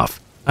felt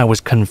off. I was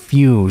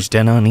confused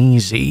and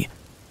uneasy.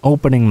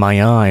 Opening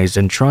my eyes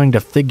and trying to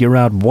figure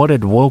out what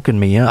had woken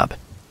me up,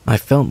 I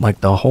felt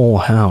like the whole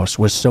house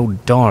was so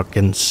dark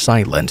and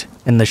silent,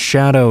 and the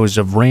shadows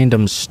of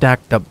random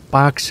stacked up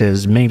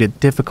boxes made it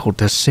difficult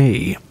to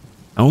see.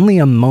 Only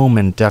a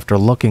moment after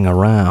looking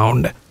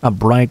around, a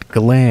bright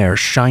glare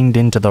shined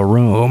into the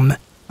room.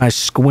 I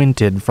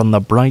squinted from the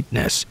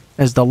brightness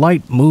as the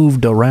light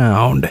moved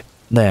around,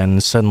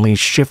 then suddenly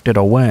shifted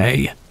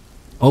away.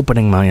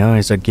 Opening my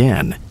eyes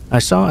again, I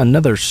saw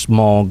another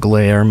small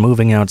glare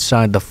moving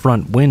outside the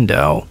front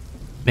window.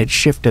 It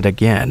shifted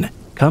again,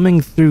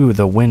 coming through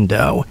the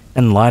window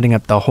and lighting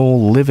up the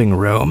whole living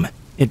room.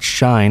 It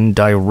shined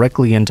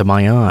directly into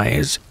my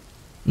eyes.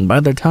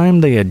 By the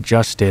time they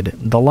adjusted,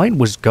 the light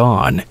was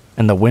gone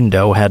and the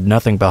window had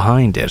nothing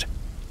behind it.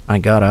 I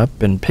got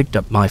up and picked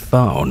up my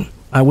phone.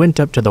 I went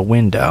up to the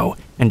window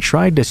and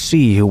tried to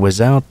see who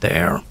was out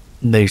there.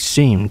 They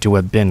seemed to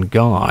have been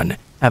gone,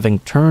 having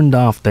turned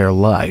off their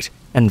light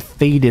and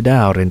faded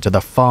out into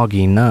the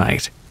foggy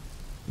night.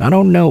 I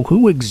don't know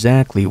who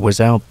exactly was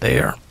out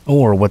there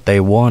or what they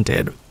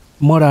wanted.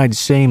 What I'd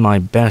say my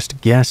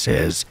best guess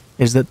is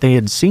that they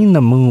had seen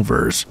the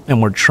movers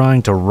and were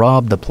trying to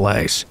rob the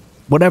place.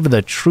 Whatever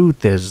the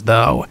truth is,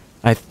 though,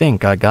 I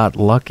think I got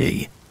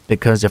lucky,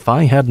 because if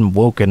I hadn't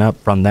woken up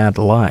from that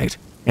light,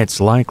 it's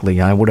likely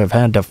I would have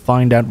had to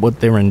find out what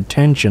their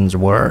intentions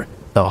were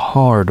the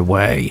hard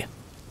way.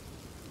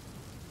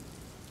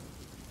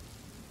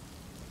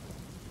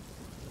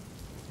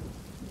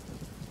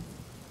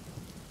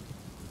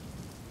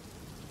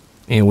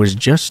 It was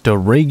just a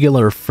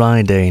regular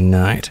Friday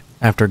night.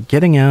 After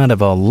getting out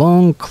of a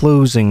long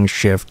closing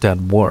shift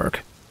at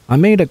work, I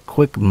made a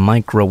quick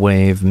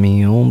microwave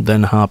meal,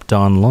 then hopped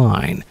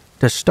online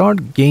to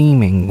start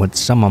gaming with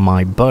some of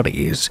my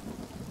buddies.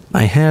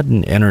 I had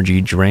an energy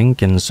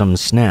drink and some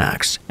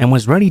snacks and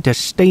was ready to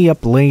stay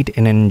up late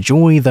and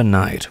enjoy the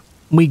night.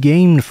 We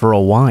gamed for a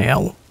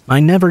while. I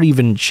never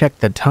even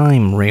checked the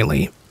time,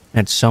 really.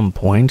 At some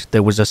point,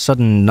 there was a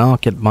sudden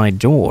knock at my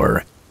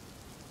door.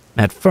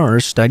 At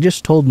first, I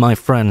just told my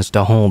friends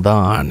to hold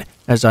on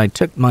as I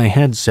took my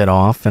headset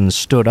off and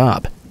stood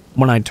up.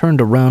 When I turned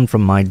around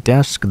from my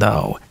desk,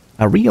 though,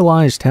 I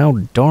realized how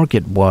dark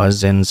it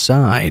was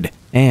inside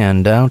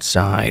and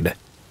outside.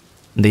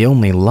 The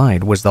only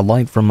light was the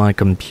light from my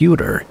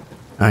computer.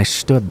 I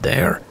stood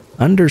there,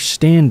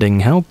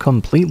 understanding how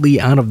completely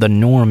out of the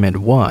norm it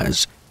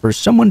was for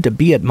someone to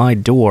be at my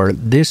door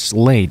this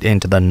late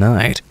into the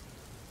night.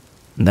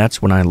 That's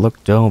when I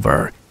looked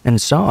over and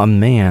saw a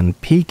man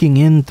peeking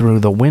in through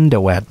the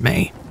window at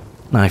me.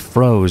 I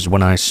froze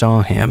when I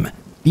saw him,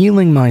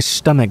 feeling my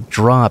stomach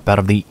drop out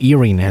of the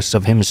eeriness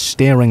of him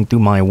staring through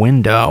my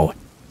window.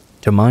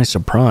 To my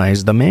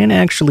surprise, the man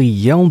actually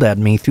yelled at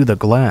me through the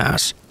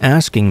glass,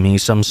 asking me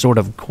some sort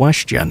of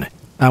question.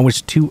 I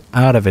was too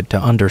out of it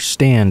to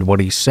understand what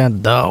he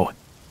said, though.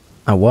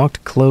 I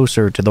walked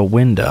closer to the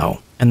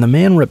window, and the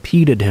man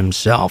repeated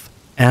himself,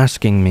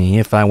 asking me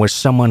if I was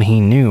someone he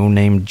knew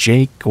named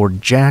Jake or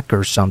Jack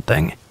or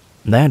something.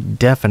 That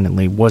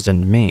definitely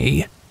wasn't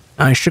me.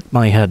 I shook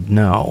my head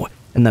no,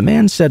 and the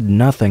man said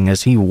nothing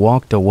as he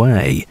walked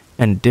away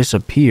and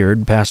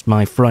disappeared past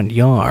my front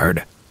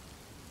yard.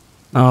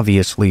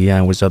 Obviously,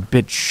 I was a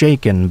bit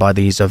shaken by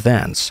these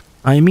events.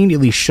 I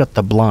immediately shut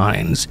the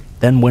blinds,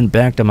 then went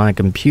back to my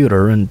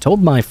computer and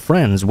told my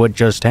friends what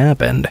just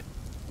happened.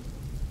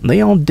 They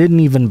all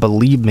didn't even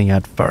believe me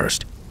at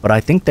first, but I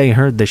think they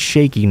heard the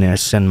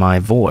shakiness in my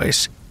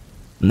voice.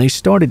 They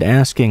started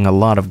asking a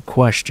lot of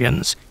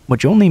questions,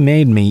 which only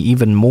made me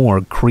even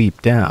more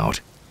creeped out.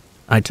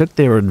 I took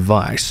their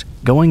advice,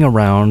 going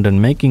around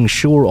and making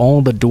sure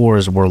all the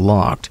doors were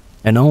locked,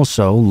 and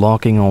also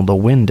locking all the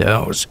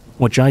windows,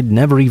 which I'd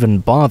never even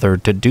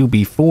bothered to do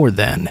before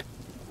then.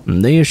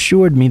 They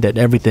assured me that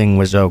everything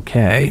was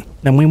okay,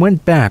 and we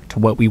went back to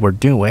what we were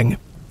doing.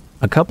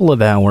 A couple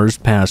of hours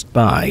passed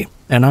by,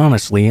 and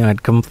honestly,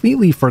 I'd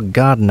completely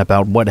forgotten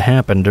about what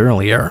happened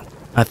earlier.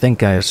 I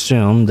think I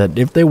assumed that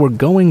if they were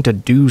going to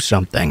do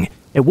something,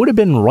 it would have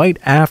been right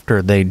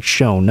after they'd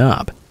shown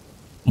up.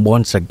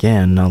 Once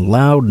again, a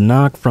loud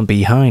knock from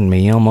behind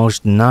me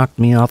almost knocked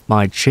me off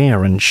my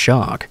chair in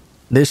shock.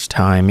 This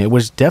time, it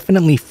was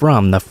definitely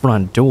from the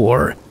front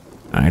door.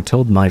 I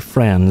told my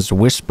friends,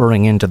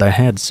 whispering into the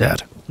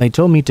headset. They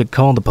told me to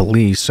call the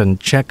police and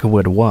check who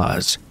it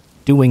was.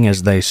 Doing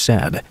as they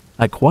said,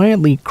 I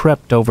quietly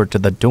crept over to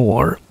the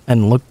door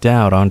and looked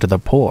out onto the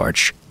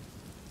porch.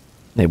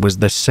 It was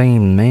the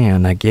same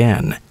man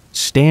again,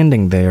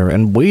 standing there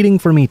and waiting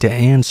for me to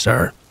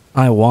answer.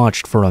 I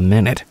watched for a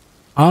minute.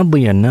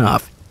 Oddly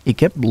enough, he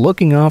kept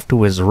looking off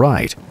to his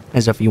right,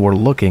 as if he were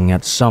looking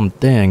at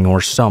something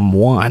or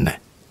someone.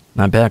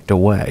 I backed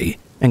away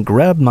and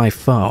grabbed my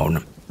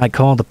phone. I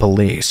called the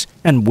police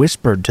and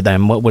whispered to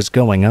them what was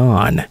going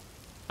on.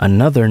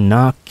 Another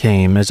knock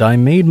came as I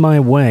made my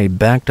way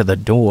back to the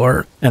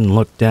door and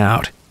looked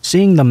out,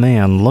 seeing the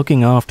man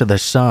looking off to the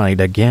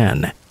side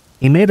again.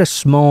 He made a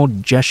small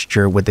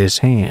gesture with his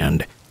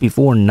hand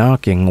before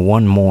knocking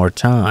one more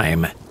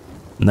time.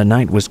 The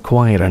night was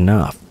quiet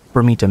enough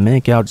for me to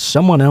make out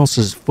someone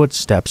else's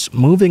footsteps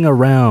moving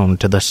around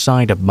to the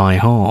side of my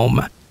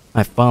home.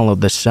 I followed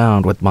the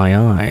sound with my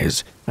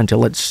eyes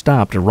until it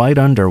stopped right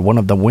under one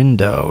of the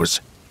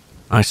windows.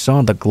 I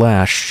saw the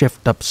glass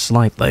shift up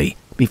slightly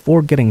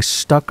before getting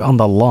stuck on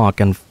the lock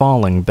and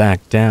falling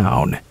back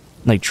down.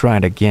 They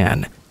tried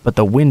again, but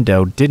the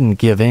window didn't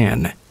give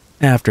in.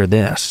 After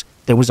this,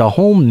 there was a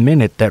whole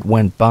minute that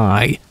went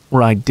by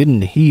where I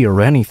didn't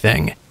hear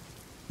anything.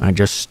 I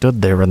just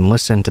stood there and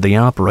listened to the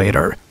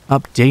operator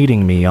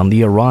updating me on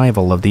the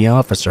arrival of the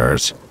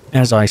officers.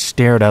 As I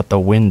stared out the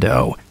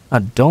window,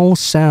 a dull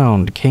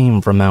sound came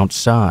from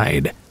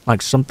outside,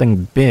 like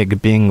something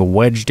big being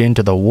wedged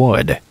into the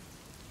wood.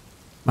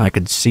 I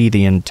could see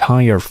the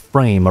entire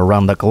frame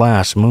around the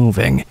glass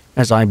moving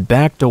as I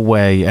backed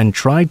away and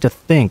tried to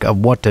think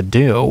of what to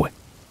do.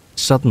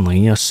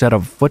 Suddenly, a set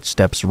of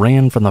footsteps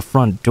ran from the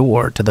front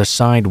door to the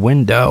side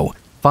window,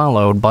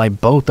 followed by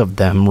both of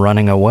them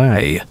running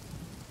away.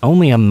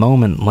 Only a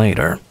moment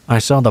later, I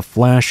saw the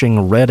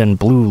flashing red and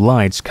blue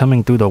lights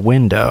coming through the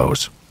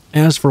windows.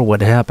 As for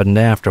what happened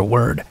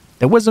afterward,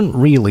 there wasn't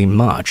really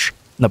much.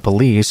 The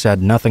police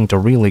had nothing to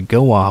really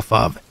go off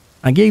of.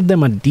 I gave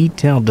them a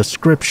detailed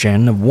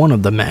description of one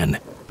of the men,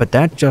 but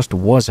that just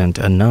wasn't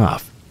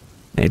enough.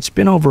 It's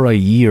been over a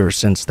year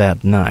since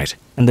that night,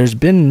 and there's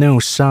been no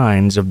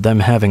signs of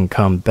them having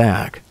come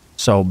back,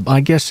 so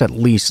I guess at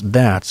least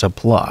that's a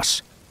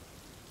plus.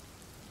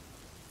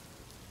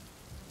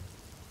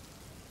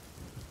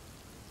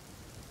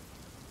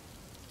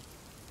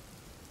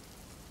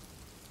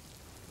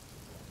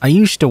 I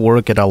used to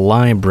work at a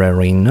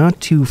library not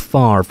too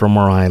far from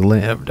where I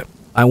lived.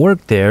 I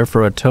worked there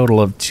for a total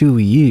of 2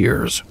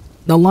 years.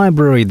 The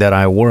library that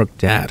I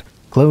worked at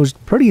closed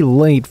pretty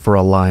late for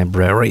a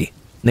library.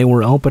 They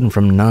were open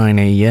from 9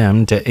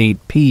 a.m. to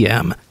 8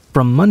 p.m.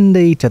 from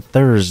Monday to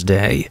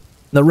Thursday.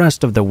 The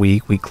rest of the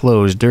week we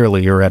closed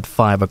earlier at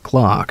 5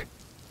 o'clock.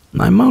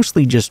 I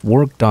mostly just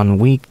worked on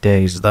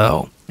weekdays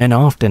though, and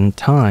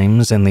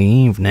oftentimes in the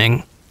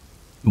evening.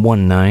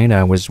 One night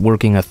I was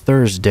working a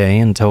Thursday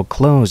until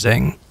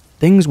closing.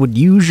 Things would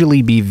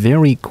usually be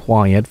very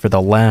quiet for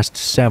the last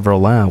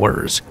several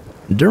hours.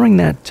 During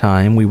that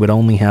time we would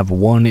only have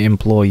one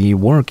employee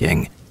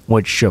working,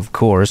 which of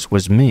course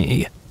was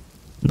me.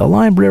 The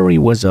library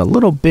was a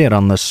little bit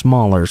on the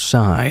smaller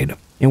side.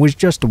 It was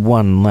just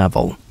one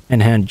level,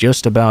 and had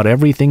just about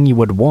everything you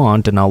would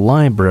want in a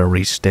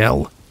library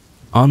still.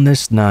 On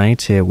this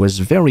night, it was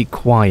very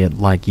quiet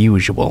like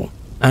usual.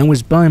 I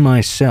was by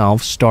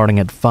myself starting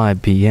at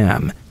 5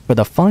 p.m. for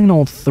the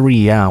final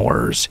 3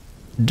 hours.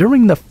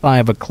 During the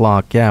 5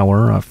 o'clock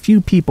hour, a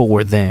few people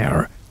were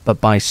there, but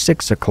by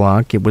 6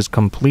 o'clock it was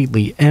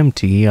completely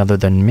empty other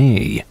than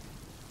me.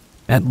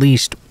 At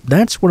least,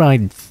 that's what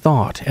I'd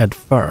thought at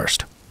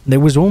first. There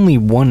was only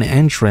one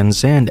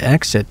entrance and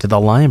exit to the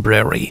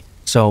library,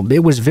 so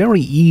it was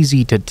very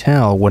easy to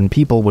tell when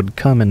people would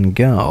come and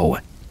go.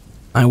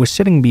 I was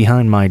sitting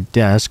behind my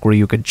desk where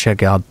you could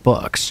check out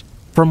books.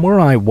 From where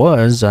I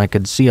was, I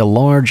could see a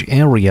large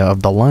area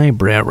of the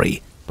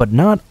library, but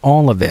not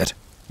all of it.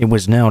 It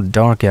was now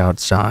dark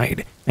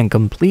outside and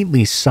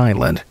completely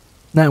silent.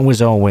 That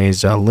was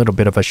always a little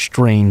bit of a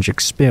strange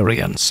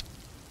experience.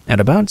 At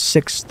about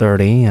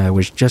 6:30, I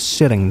was just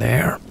sitting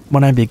there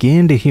when I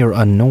began to hear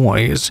a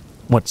noise,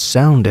 what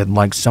sounded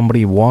like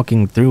somebody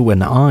walking through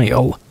an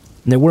aisle.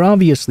 There were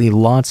obviously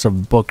lots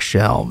of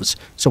bookshelves,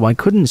 so I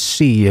couldn't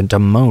see into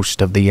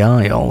most of the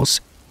aisles.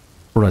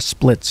 For a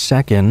split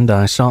second,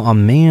 I saw a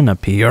man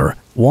appear,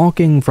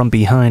 walking from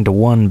behind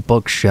one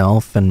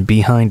bookshelf and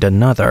behind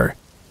another.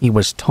 He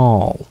was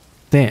tall,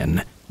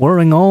 thin,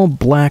 wearing all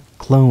black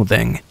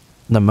clothing.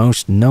 The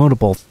most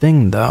notable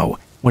thing, though,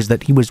 was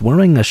that he was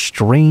wearing a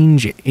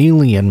strange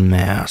alien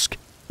mask.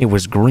 It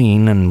was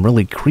green and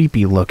really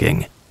creepy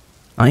looking.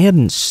 I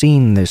hadn't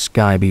seen this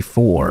guy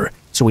before,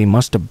 so he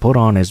must have put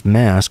on his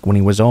mask when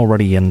he was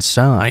already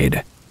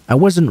inside. I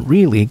wasn't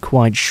really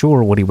quite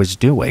sure what he was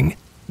doing.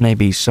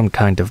 Maybe some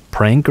kind of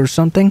prank or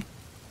something?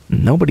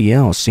 Nobody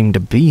else seemed to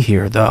be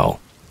here though.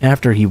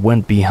 After he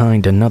went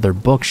behind another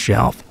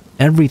bookshelf,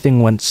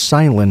 everything went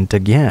silent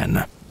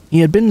again. He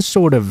had been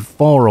sort of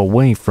far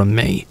away from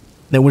me.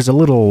 There was a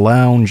little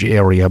lounge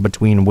area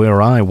between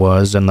where I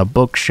was and the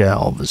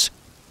bookshelves.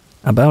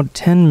 About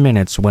 10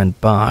 minutes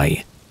went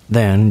by.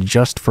 Then,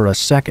 just for a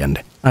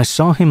second, I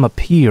saw him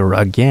appear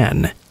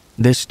again.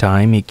 This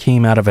time he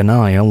came out of an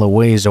aisle a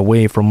ways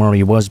away from where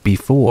he was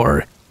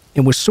before.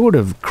 It was sort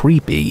of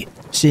creepy,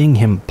 seeing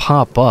him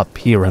pop up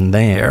here and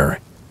there.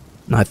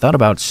 I thought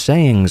about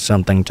saying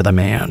something to the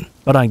man,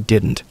 but I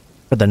didn't.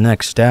 For the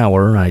next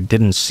hour, I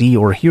didn't see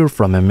or hear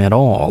from him at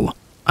all.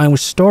 I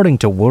was starting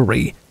to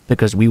worry,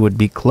 because we would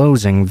be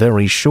closing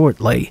very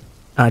shortly.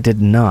 I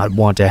did not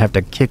want to have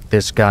to kick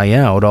this guy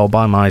out all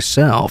by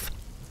myself.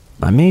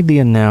 I made the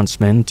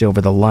announcement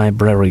over the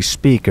library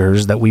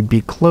speakers that we'd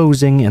be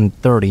closing in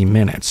 30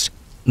 minutes.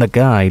 The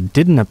guy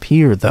didn't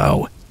appear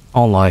though.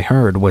 All I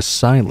heard was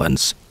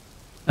silence.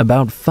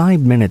 About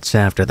 5 minutes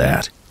after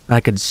that, I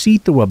could see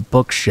through a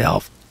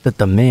bookshelf that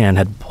the man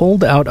had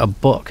pulled out a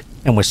book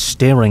and was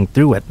staring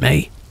through at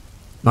me.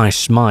 I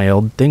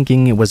smiled,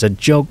 thinking it was a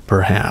joke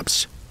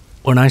perhaps.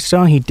 When I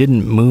saw he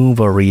didn't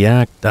move or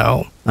react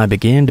though, I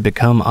began to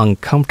become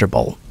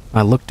uncomfortable.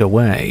 I looked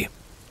away.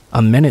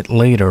 A minute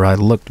later I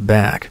looked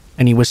back,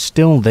 and he was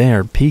still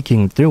there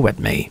peeking through at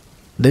me.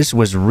 This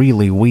was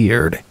really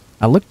weird.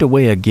 I looked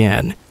away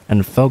again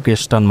and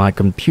focused on my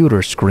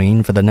computer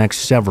screen for the next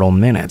several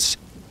minutes.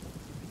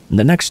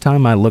 The next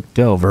time I looked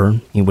over,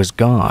 he was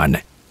gone.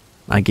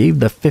 I gave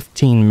the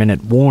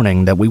 15-minute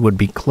warning that we would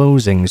be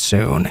closing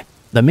soon.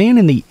 The man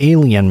in the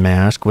alien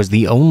mask was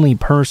the only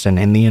person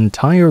in the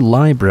entire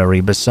library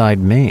beside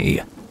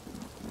me.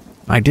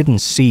 I didn't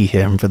see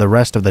him for the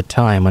rest of the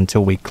time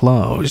until we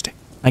closed.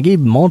 I gave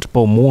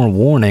multiple more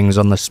warnings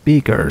on the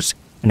speakers,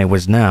 and it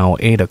was now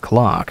 8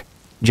 o'clock.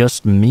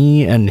 Just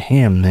me and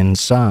him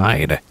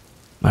inside.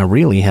 I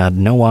really had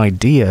no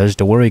idea as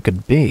to where he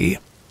could be.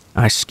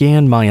 I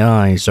scanned my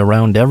eyes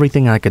around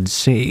everything I could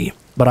see,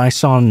 but I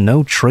saw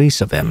no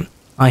trace of him.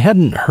 I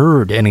hadn't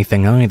heard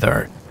anything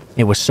either.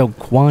 It was so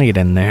quiet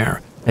in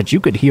there that you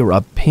could hear a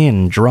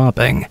pin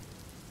dropping.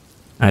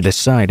 I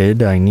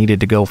decided I needed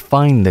to go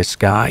find this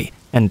guy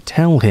and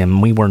tell him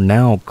we were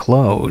now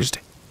closed.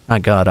 I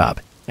got up,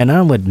 and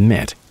I'll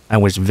admit I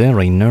was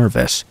very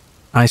nervous.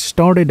 I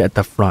started at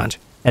the front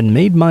and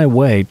made my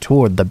way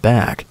toward the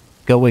back,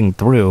 going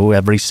through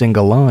every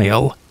single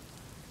aisle.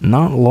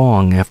 Not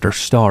long after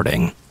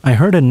starting, I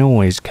heard a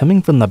noise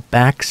coming from the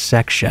back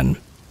section.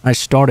 I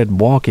started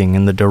walking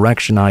in the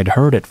direction I'd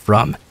heard it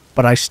from,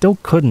 but I still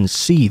couldn't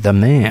see the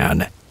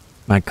man.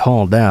 I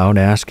called out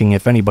asking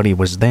if anybody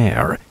was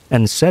there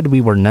and said we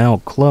were now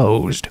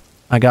closed.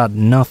 I got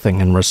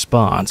nothing in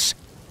response.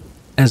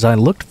 As I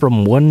looked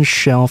from one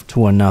shelf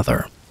to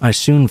another, I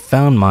soon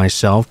found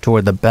myself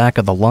toward the back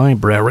of the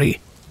library.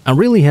 I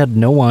really had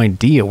no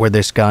idea where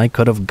this guy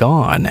could have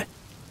gone.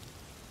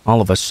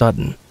 All of a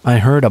sudden, I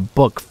heard a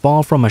book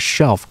fall from a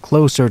shelf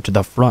closer to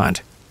the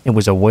front. It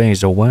was a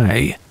ways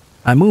away.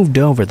 I moved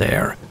over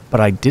there, but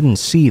I didn't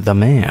see the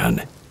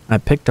man. I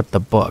picked up the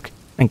book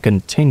and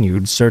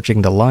continued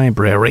searching the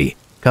library,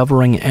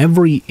 covering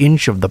every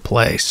inch of the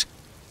place.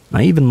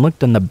 I even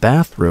looked in the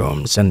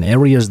bathrooms and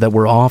areas that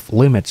were off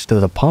limits to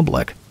the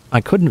public.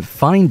 I couldn't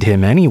find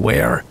him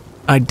anywhere.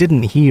 I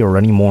didn't hear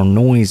any more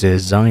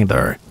noises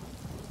either.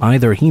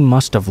 Either he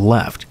must have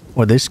left,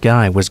 or this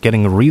guy was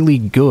getting really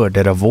good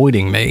at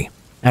avoiding me.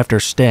 After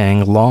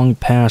staying long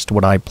past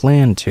what I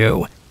planned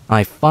to,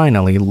 I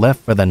finally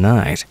left for the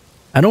night.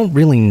 I don't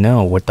really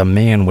know what the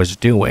man was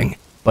doing,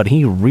 but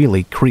he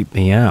really creeped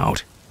me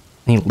out.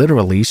 He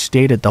literally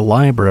stayed at the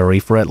library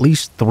for at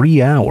least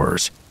 3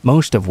 hours,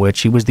 most of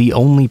which he was the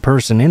only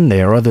person in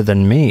there other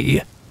than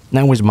me.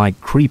 That was my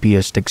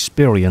creepiest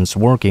experience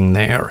working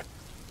there.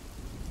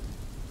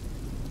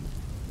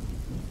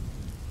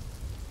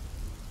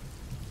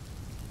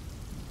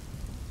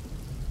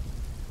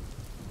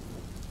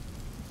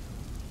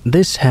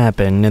 This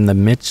happened in the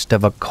midst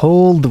of a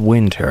cold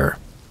winter.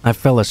 I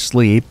fell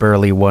asleep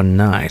early one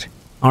night.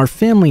 Our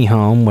family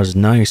home was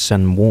nice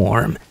and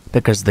warm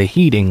because the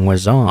heating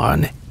was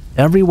on.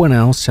 Everyone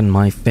else in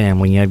my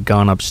family had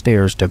gone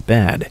upstairs to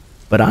bed,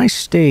 but I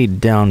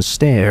stayed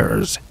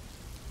downstairs.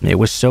 It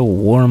was so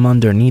warm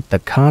underneath the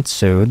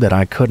katsu that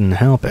I couldn't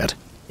help it.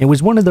 It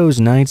was one of those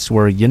nights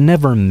where you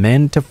never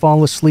meant to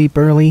fall asleep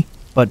early,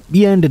 but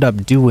you ended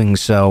up doing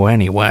so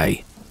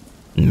anyway.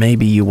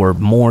 Maybe you were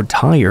more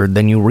tired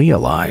than you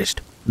realized.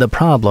 The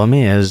problem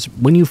is,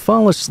 when you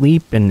fall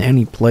asleep in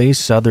any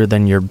place other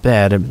than your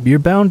bed, you're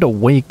bound to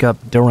wake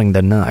up during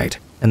the night,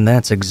 and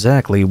that's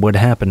exactly what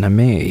happened to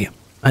me.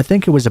 I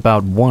think it was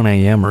about 1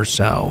 a.m. or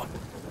so.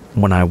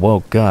 When I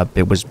woke up,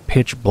 it was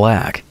pitch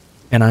black,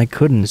 and I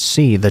couldn't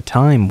see the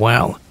time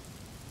well.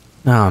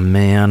 "Oh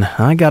man,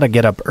 I gotta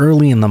get up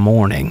early in the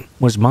morning,"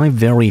 was my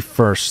very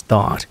first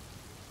thought.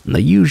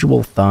 The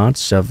usual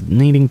thoughts of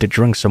needing to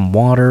drink some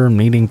water,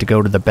 needing to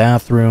go to the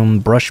bathroom,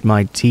 brush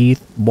my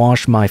teeth,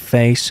 wash my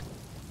face,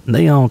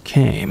 they all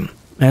came.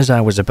 As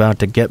I was about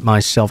to get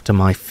myself to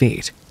my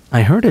feet,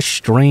 I heard a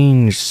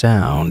strange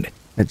sound.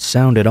 It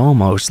sounded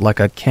almost like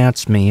a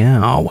cat's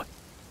meow.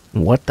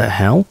 What the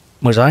hell?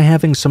 Was I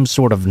having some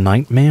sort of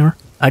nightmare?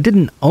 I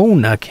didn't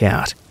own a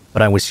cat,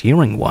 but I was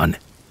hearing one.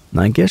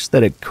 I guess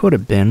that it could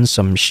have been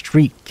some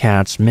street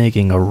cats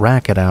making a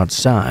racket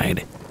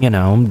outside,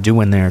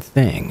 doing their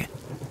thing.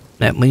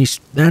 At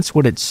least, that's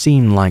what it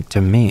seemed like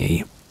to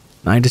me.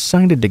 I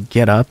decided to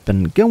get up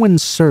and go in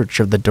search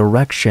of the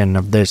direction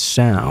of this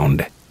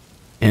sound.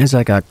 As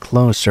I got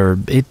closer,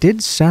 it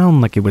did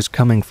sound like it was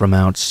coming from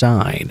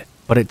outside,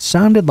 but it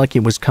sounded like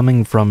it was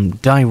coming from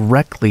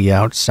directly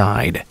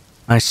outside.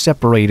 I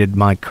separated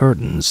my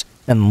curtains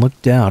and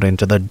looked out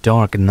into the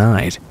dark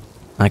night.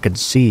 I could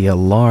see a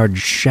large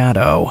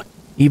shadow.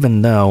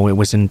 Even though it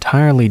was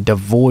entirely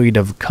devoid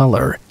of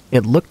color,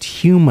 it looked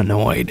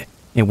humanoid.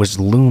 It was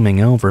looming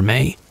over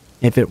me.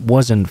 If it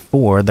wasn't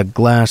for the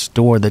glass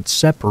door that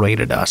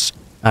separated us,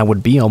 I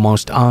would be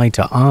almost eye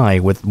to eye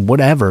with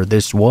whatever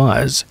this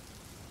was.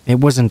 It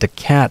wasn't a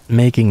cat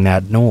making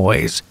that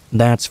noise,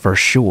 that's for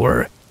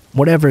sure.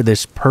 Whatever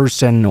this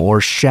person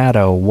or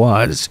shadow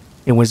was,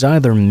 it was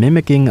either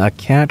mimicking a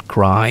cat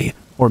cry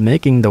or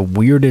making the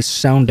weirdest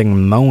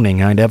sounding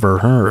moaning I'd ever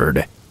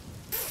heard.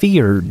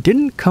 Fear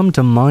didn't come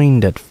to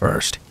mind at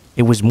first.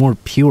 It was more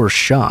pure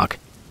shock.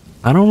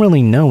 I don't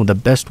really know the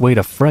best way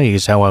to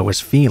phrase how I was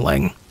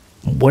feeling.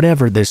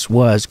 Whatever this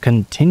was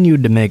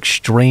continued to make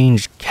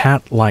strange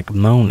cat-like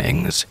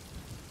moanings.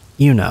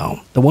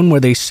 The one where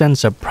they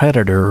sense a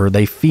predator or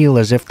they feel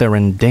as if they're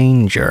in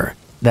danger.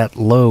 That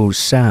low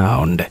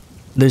sound.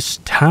 This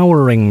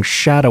towering,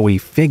 shadowy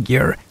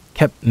figure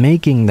kept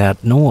making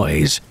that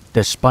noise,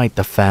 despite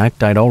the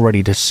fact I'd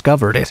already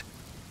discovered it.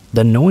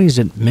 The noise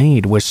it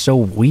made was so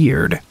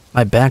weird.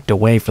 I backed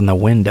away from the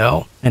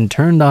window and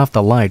turned off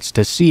the lights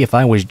to see if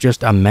I was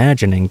just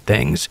imagining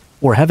things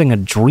or having a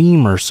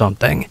dream or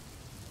something.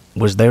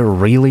 Was there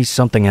really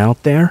something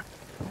out there?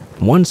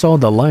 Once all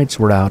the lights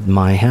were out in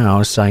my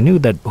house, I knew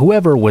that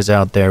whoever was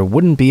out there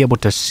wouldn't be able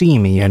to see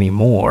me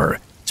anymore,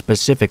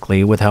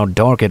 specifically with how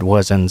dark it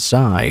was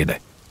inside.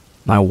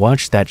 I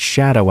watched that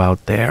shadow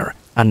out there,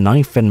 a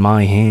knife in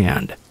my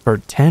hand, for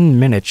 10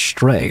 minutes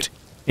straight.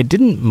 It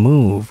didn't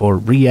move or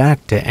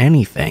react to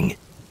anything.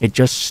 It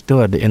just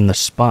stood in the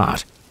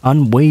spot,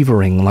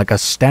 unwavering like a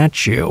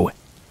statue.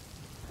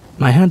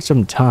 I had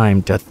some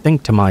time to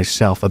think to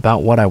myself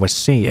about what I was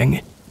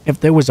seeing.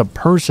 If there was a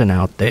person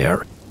out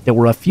there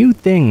were a few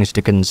things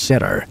to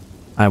consider.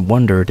 I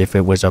wondered if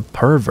it was a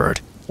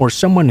pervert or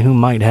someone who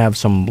might have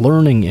some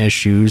learning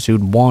issues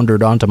who'd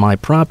wandered onto my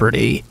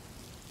property.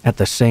 At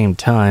the same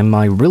time,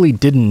 I really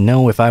didn't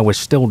know if I was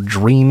still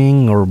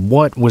dreaming or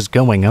what was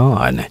going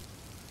on.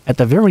 At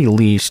the very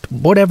least,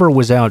 whatever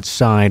was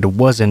outside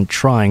wasn't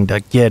trying to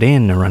get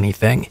in or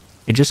anything.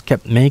 It just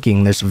kept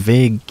making this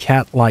vague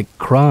cat-like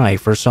cry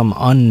for some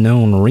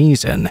unknown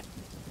reason.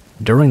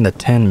 During the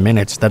 10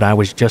 minutes that I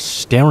was just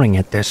staring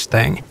at this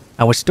thing,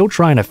 I was still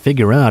trying to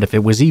figure out if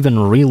it was even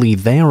really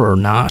there or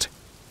not.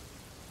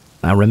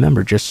 I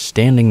remember just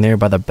standing there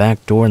by the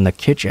back door in the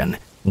kitchen,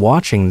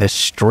 watching this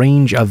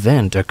strange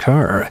event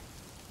occur.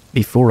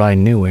 Before I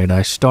knew it,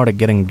 I started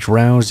getting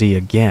drowsy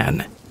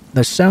again.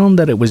 The sound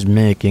that it was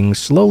making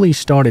slowly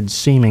started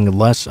seeming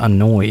less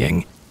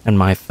annoying, and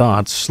my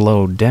thoughts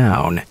slowed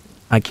down.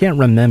 I can't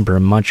remember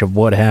much of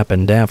what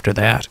happened after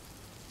that.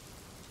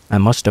 I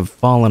must have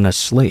fallen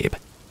asleep.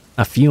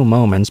 A few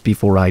moments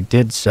before I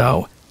did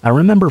so, I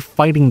remember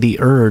fighting the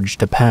urge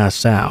to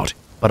pass out,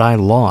 but I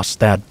lost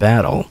that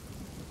battle.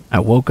 I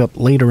woke up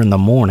later in the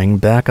morning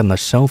back on the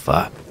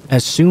sofa.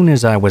 As soon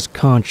as I was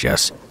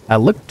conscious, I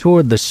looked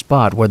toward the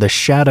spot where the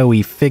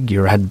shadowy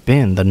figure had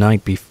been the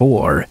night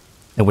before.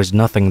 There was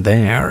nothing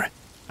there.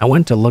 I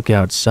went to look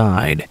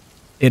outside.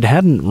 It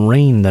hadn't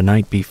rained the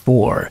night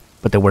before,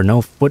 but there were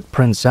no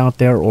footprints out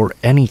there or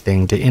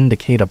anything to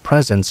indicate a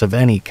presence of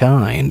any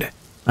kind.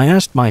 I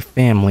asked my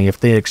family if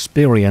they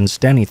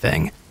experienced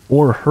anything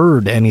or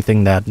heard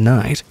anything that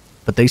night,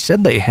 but they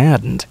said they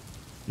hadn't.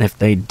 If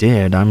they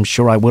did, I'm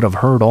sure I would have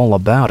heard all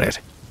about it.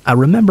 I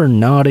remember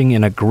nodding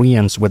in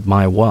agreement with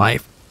my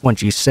wife when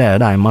she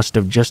said I must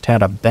have just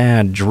had a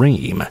bad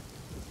dream.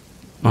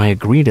 I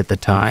agreed at the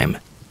time,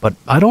 but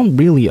I don't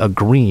really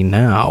agree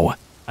now.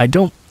 I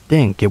don't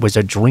think it was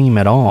a dream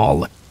at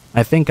all.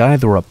 I think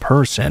either a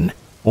person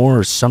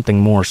or something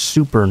more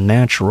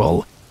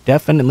supernatural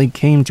definitely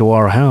came to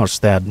our house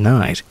that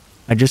night.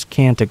 I just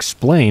can't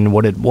explain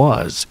what it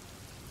was.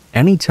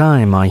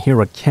 Anytime I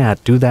hear a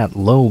cat do that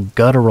low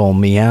guttural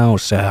meow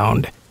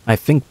sound, I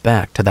think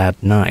back to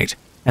that night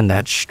and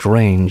that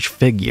strange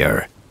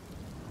figure.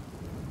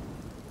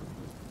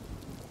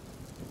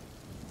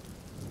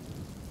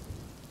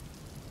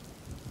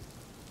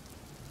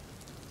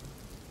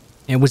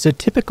 It was a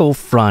typical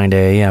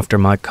Friday after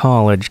my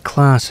college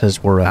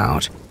classes were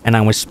out, and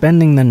I was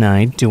spending the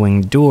night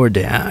doing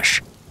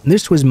DoorDash.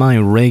 This was my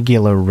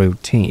regular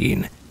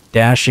routine.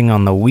 dashing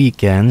on the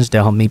weekends to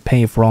help me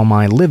pay for all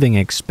my living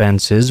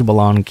expenses while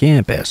on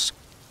campus.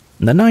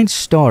 The night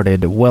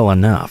started well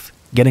enough,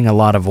 getting a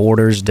lot of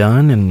orders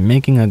done and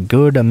making a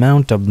good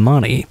amount of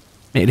money.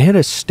 It hit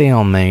a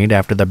stalemate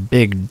after the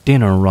big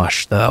dinner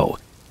rush, though.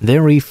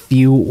 Very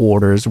few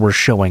orders were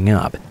showing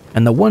up,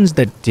 and the ones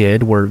that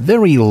did were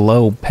very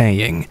low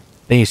paying,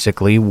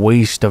 basically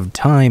waste of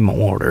time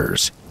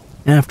orders.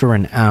 After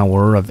an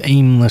hour of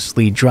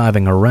aimlessly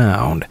driving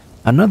around,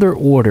 another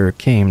order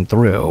came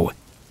through.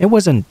 It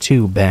wasn't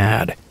too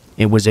bad.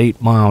 It was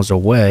 8 miles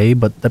away,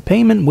 but the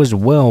payment was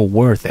well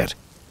worth it.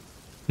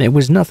 It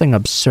was nothing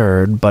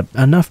absurd, but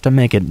enough to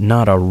make it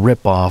not a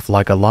rip-off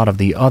like a lot of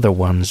the other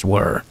ones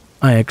were.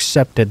 I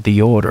accepted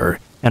the order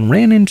and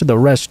ran into the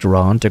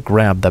restaurant to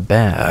grab the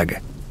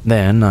bag.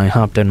 Then I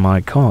hopped in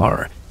my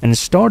car and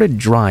started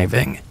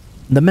driving.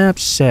 The map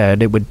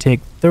said it would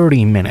take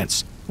 30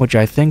 minutes, which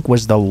I think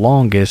was the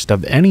longest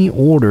of any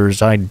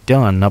orders I'd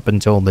done up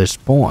until this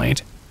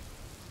point.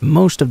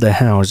 Most of the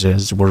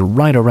houses were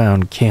right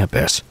around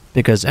campus,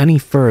 because any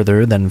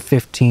further than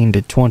 15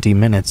 to 20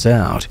 minutes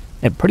out,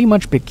 it pretty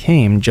much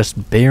became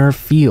just bare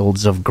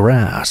fields of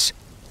grass.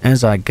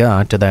 As I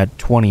got to that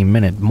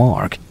 20-minute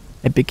mark,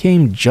 it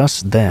became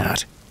just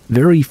that.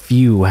 Very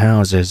few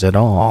houses at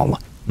all,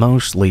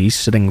 mostly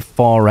sitting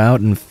far out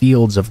in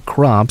fields of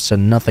crops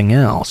and nothing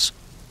else.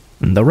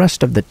 The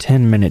rest of the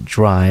 10-minute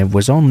drive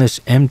was on this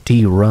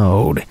empty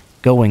road,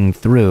 going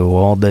through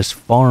all this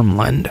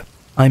farmland.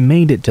 I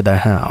made it to the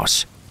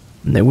house.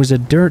 There was a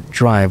dirt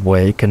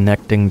driveway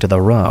connecting to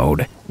the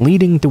road,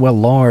 leading to a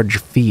large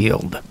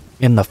field.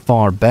 In the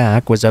far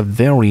back was a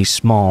very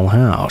small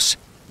house.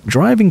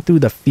 Driving through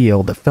the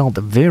field felt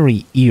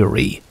very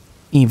eerie.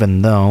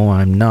 Even though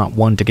I'm not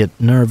one to get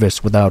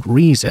nervous without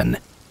reason,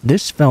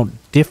 this felt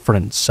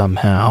different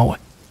somehow.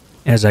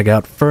 As I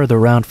got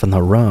further out from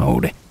the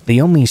road, the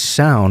only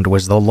sound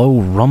was the low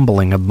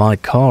rumbling of my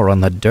car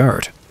on the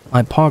dirt.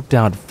 I parked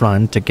out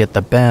front to get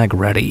the bag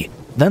ready,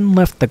 then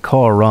left the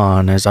car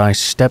on as I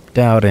stepped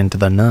out into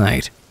the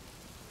night.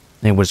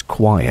 It was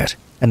quiet,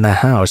 and the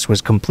house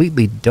was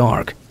completely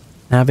dark,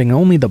 having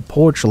only the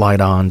porch light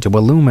on to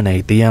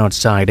illuminate the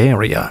outside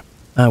area.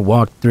 I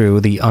walked through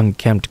the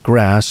unkempt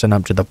grass and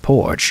up to the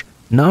porch,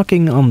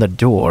 knocking on the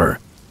door.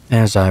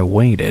 As I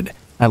waited,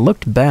 I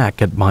looked back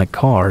at my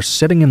car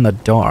sitting in the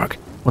dark,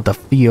 with a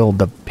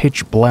field of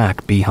pitch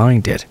black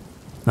behind it.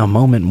 A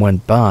moment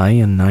went by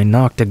and I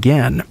knocked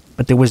again,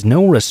 but there was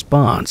no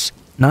response,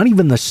 not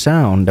even the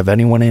sound of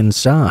anyone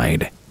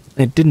inside.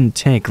 It didn't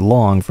take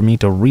long for me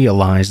to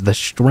realize the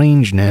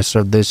strangeness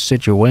of this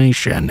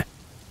situation.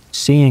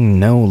 Seeing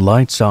no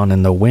lights on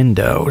in the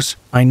windows,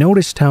 I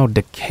noticed how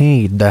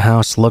decayed the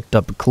house looked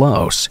up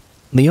close.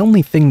 The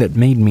only thing that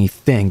made me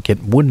think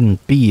it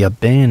wouldn't be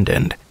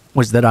abandoned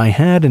was that I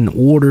had an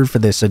order for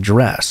this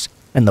address,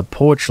 and the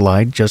porch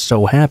light just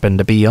so happened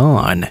to be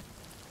on.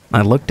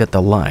 I looked at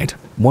the light,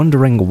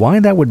 wondering why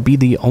that would be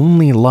the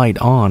only light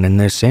on in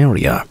this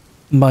area.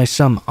 By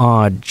some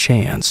odd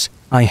chance,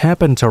 I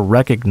happened to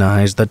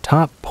recognize the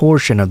top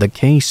portion of the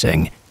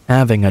casing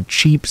having a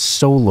cheap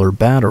solar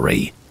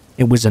battery.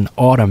 It was an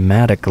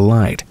automatic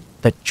light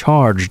that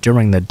charged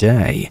during the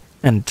day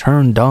and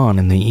turned on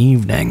in the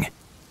evening.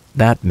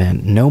 That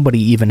meant nobody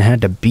even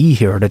had to be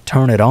here to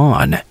turn it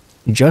on.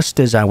 Just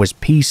as I was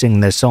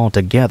piecing this all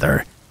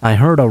together, I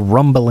heard a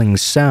rumbling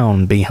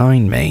sound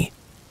behind me.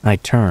 I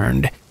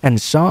turned and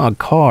saw a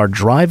car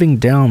driving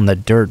down the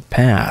dirt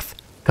path,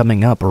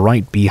 coming up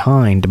right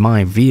behind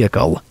my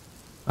vehicle.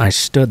 I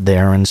stood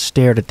there and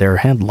stared at their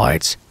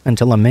headlights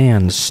until a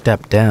man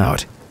stepped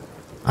out.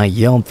 I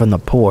yelled from the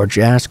porch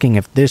asking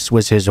if this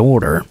was his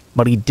order,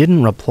 but he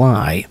didn't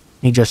reply.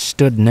 He just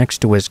stood next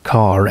to his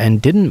car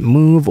and didn't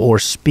move or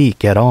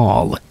speak at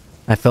all.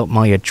 I felt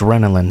my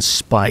adrenaline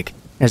spike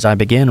as I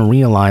began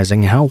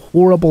realizing how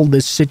horrible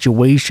this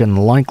situation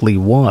likely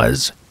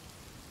was.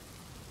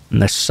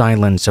 The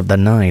silence of the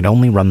night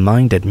only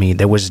reminded me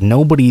there was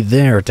nobody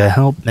there to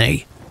help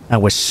me. I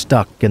was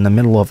stuck in the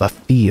middle of a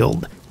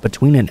field,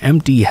 between an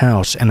empty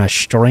house and a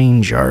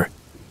stranger.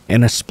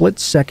 In a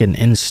split-second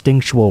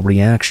instinctual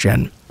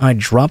reaction, I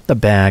dropped the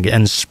bag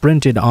and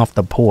sprinted off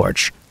the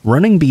porch,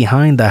 running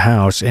behind the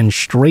house and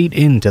straight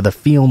into the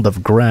field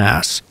of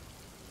grass.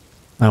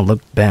 I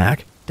looked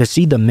back to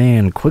see the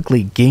man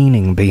quickly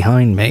gaining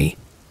behind me.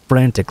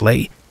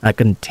 Frantically, I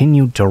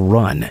continued to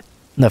run.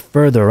 The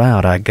further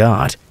out I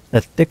got,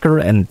 the thicker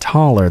and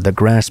taller the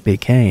grass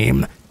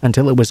became,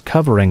 until it was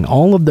covering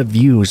all of the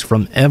views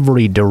from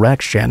every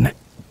direction.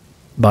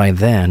 By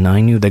then, I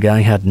knew the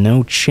guy had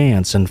no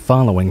chance in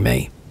following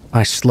me.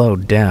 I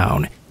slowed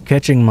down,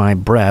 catching my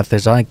breath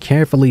as I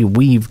carefully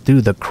weaved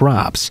through the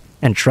crops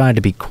and tried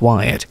to be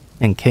quiet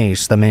in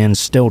case the man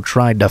still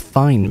tried to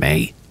find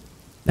me.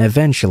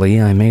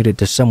 Eventually, I made it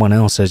to someone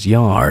else's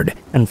yard,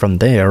 and from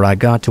there I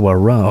got to a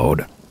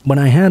road. When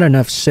I had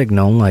enough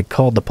signal, I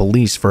called the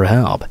police for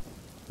help.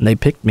 They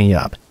picked me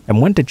up and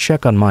went to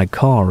check on my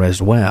car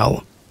as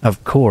well.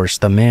 Of course,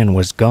 the man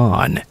was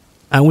gone.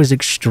 I was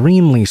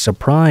extremely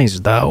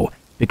surprised, though,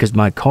 because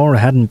my car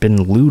hadn't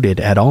been looted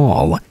at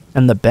all,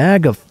 and the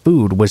bag of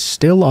food was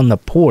still on the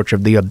porch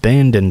of the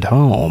abandoned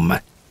home.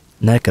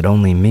 That could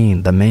only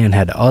mean the man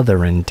had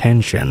other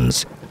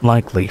intentions,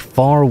 likely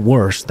far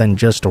worse than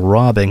just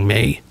robbing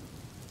me.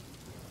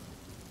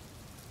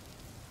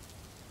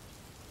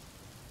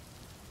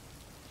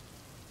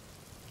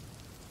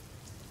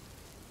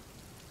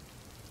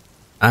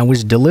 I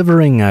was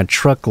delivering a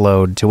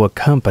truckload to a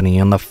company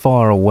on the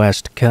far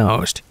west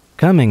coast,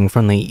 coming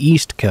from the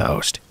east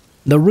coast.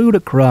 The route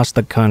across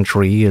the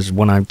country is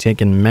one I've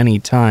taken many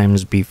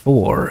times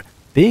before,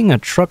 being a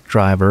truck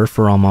driver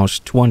for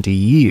almost 20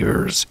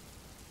 years.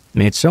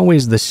 It's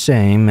always the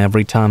same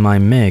every time I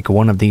make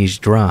one of these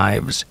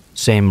drives.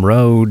 Same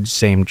road,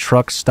 same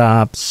truck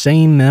stop,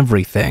 same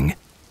everything.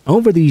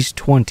 Over these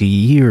 20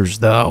 years,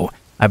 though,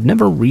 I've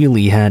never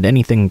really had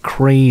anything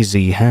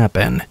crazy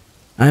happen.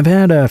 I've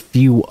had a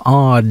few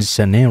odd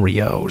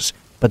scenarios,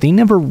 but they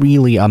never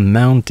really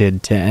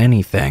amounted to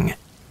anything.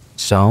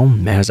 So,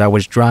 as I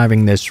was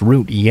driving this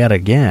route yet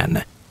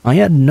again, I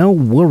had no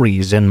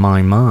worries in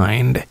my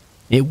mind.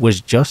 It was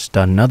just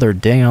another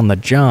day on the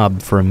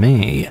job for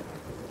me.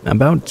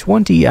 About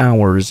 20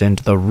 hours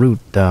into the route,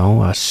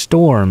 though, a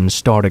storm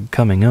started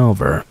coming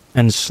over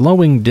and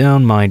slowing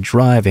down my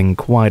driving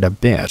quite a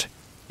bit.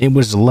 It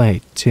was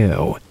late,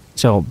 too,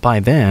 so by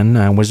then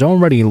I was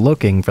already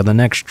looking for the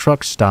next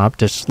truck stop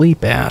to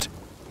sleep at.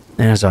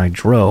 As I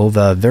drove,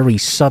 a very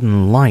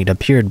sudden light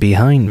appeared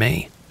behind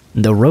me.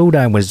 The road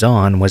I was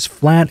on was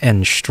flat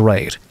and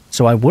straight,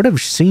 so I would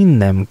have seen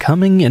them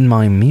coming in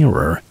my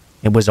mirror.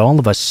 It was all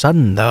of a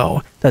sudden,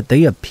 though, that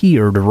they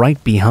appeared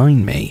right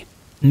behind me.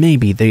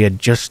 Maybe they had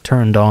just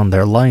turned on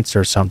their lights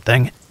or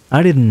something.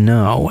 I didn't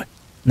know.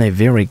 They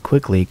very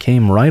quickly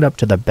came right up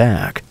to the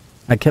back.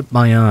 I kept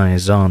my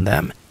eyes on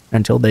them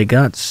until they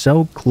got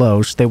so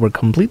close they were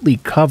completely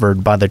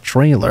covered by the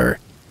trailer.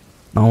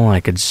 All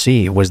I could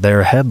see was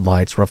their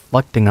headlights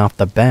reflecting off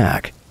the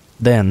back.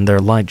 Then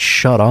their lights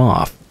shut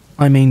off.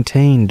 I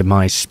maintained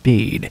my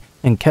speed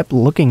and kept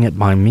looking at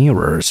my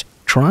mirrors,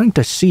 trying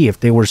to see if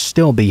they were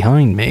still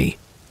behind me.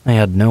 I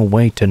had no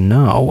way to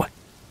know.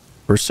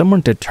 For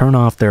someone to turn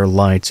off their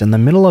lights in the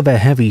middle of a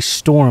heavy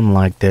storm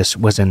like this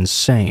was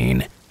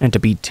insane, and to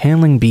be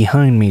tailing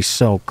behind me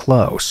so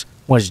close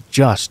was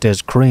just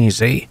as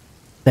crazy.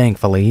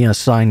 Thankfully, a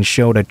sign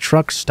showed a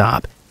truck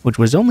stop, which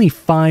was only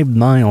 5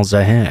 miles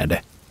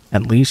ahead.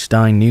 At least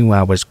I knew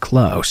I was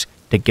close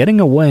to getting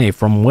away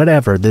from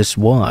whatever this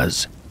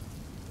was.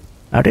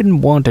 I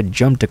didn't want to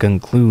jump to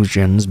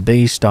conclusions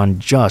based on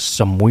just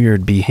some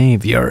weird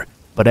behavior,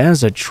 but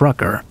as a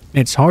trucker,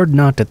 it's hard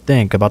not to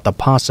think about the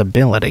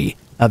possibility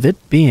of it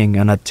being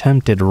an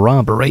attempted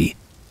robbery,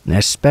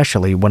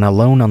 especially when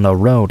alone on the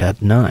road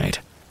at night.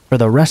 For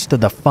the rest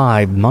of the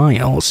 5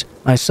 miles,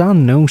 I saw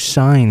no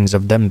signs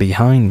of them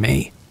behind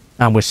me.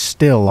 I was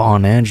still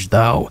on edge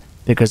though,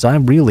 because I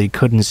really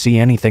couldn't see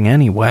anything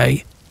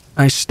anyway.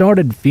 I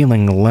started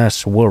feeling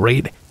less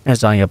worried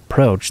as I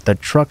approached the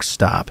truck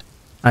stop.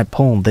 I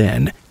pulled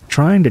in,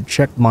 trying to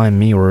check my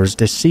mirrors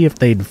to see if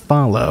they'd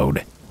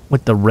followed.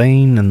 With the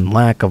rain and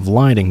lack of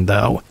lighting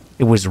though,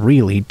 it was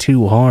really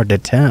too hard to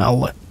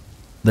tell.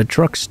 The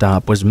truck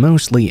stop was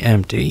mostly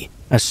empty,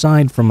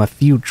 aside from a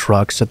few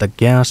trucks at the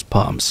gas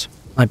pumps.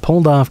 I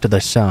pulled off to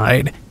the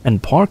side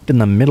and parked in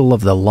the middle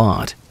of the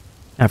lot.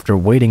 After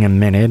waiting a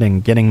minute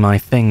and getting my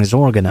things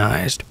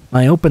organized,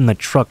 I opened the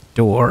truck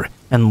door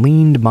and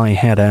leaned my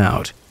head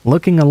out,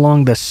 looking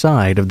along the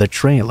side of the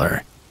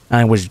trailer.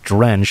 I was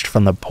drenched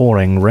from the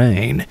pouring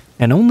rain,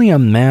 and only a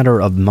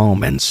matter of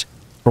moments.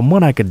 From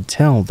what I could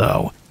tell,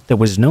 though, there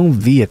was no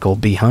vehicle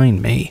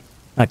behind me.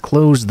 I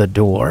closed the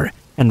door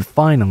and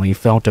finally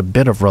felt a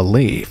bit of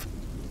relief.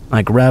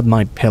 I grabbed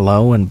my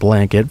pillow and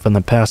blanket from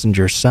the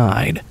passenger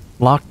side,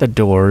 locked the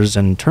doors,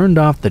 and turned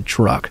off the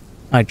truck.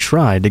 I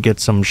tried to get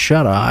some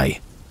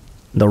shut-eye.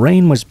 The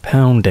rain was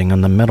pounding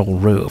on the metal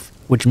roof,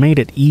 which made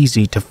it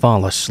easy to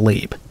fall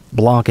asleep,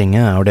 blocking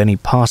out any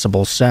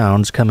possible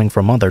sounds coming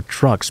from other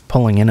trucks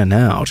pulling in and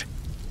out.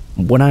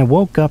 When I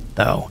woke up,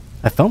 though,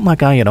 I felt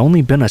like I had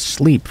only been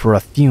asleep for a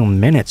few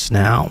minutes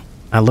now.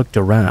 I looked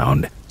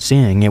around,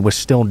 seeing it was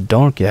still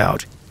dark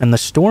out, and the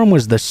storm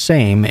was the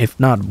same, if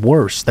not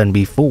worse, than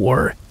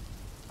before.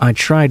 I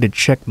tried to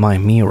check my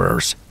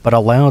mirrors, but a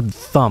loud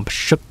thump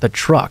shook the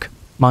truck.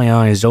 My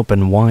eyes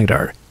opened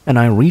wider, and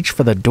I reached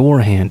for the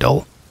door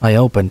handle. I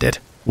opened it,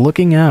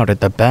 looking out at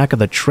the back of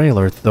the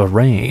trailer through the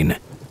rain.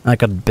 I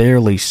could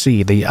barely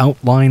see the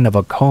outline of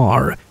a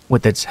car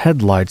with its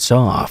headlights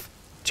off.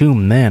 2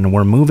 men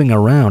were moving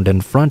around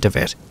in front of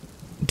it.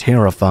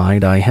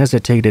 Terrified, I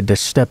hesitated to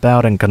step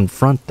out and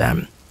confront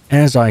them.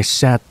 As I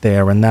sat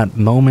there in that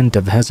moment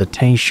of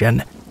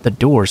hesitation, the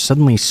door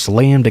suddenly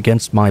slammed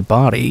against my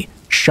body,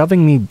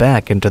 shoving me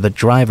back into the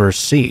driver's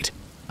seat.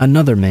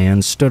 Another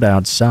man stood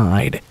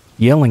outside,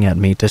 yelling at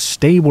me to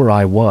stay where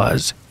I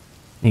was.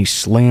 He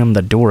slammed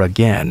the door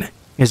again.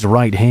 His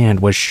right hand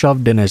was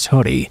shoved in his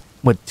hoodie,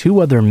 with 2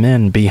 other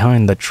men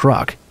behind the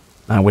truck.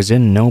 I was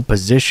in no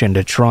position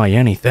to try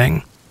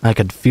anything. I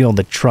could feel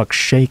the truck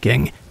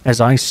shaking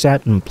as I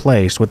sat in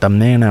place with the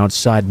man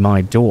outside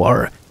my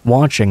door,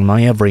 watching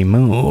my every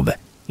move.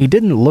 He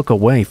didn't look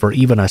away for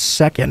even a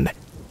second.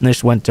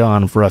 This went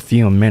on for a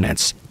few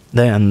minutes.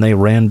 Then they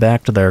ran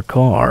back to their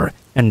car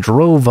and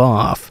drove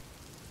off.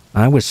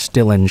 I was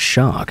still in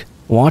shock,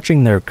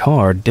 watching their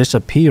car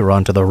disappear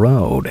onto the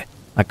road.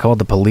 I called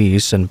the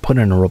police and put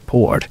in a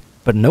report,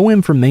 but no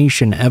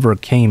information ever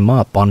came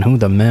up on who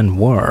the men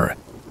were.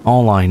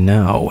 All I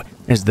know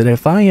is that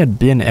if I had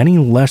been any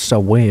less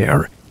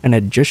aware and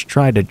had just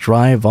tried to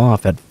drive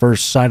off at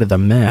first sight of the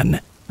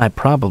men, I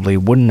probably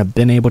wouldn't have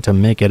been able to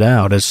make it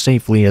out as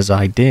safely as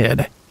I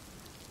did.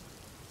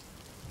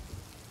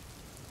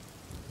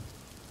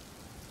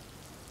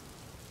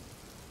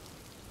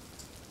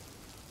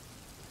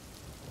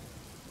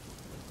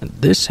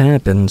 This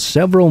happened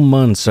several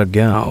months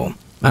ago.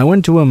 I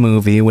went to a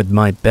movie with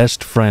my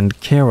best friend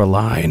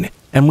Caroline,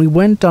 and we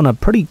went on a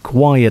pretty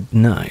quiet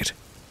night.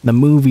 The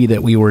movie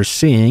that we were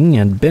seeing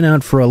had been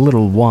out for a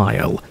little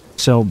while,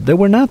 so there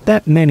were not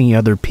that many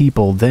other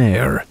people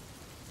there.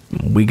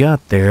 We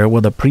got there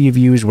while the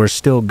previews were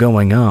still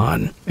going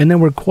on, and there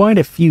were quite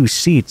a few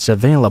seats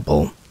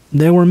available.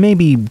 There were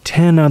maybe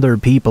 10 other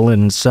people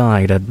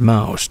inside at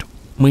most.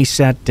 We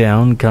sat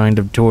down kind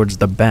of towards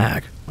the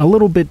back, a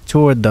little bit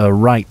toward the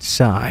right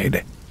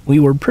side. We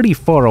were pretty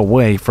far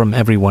away from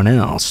everyone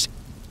else.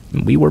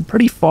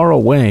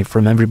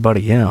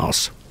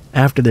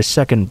 After the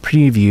second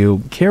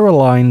preview,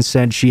 Caroline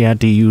said she had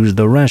to use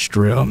the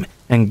restroom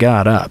and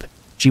got up.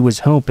 She was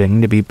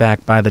hoping to be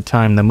back by the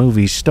time the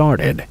movie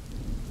started.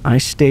 I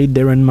stayed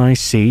there in my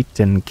seat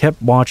and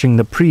kept watching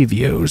the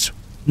previews.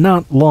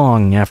 Not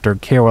long after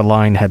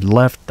Caroline had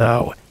left,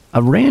 though,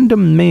 a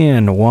random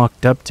man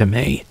walked up to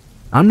me.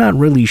 I'm not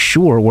really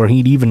sure where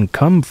he'd even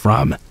come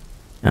from.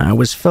 I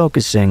was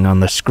focusing on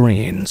the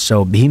screen,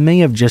 so he may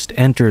have just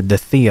entered the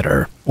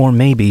theater, or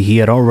maybe he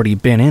had already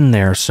been in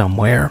there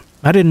somewhere.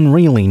 I didn't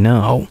really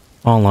know.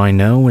 All I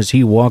know is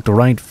he walked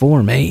right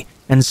for me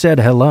and said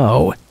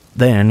hello.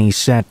 Then he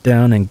sat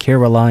down in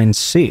Caroline's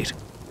seat.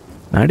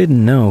 I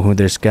didn't know who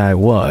this guy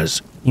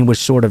was. He was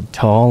sort of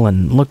tall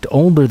and looked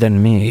older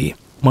than me.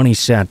 When he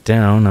sat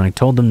down, I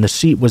told him the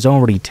seat was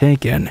already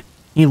taken.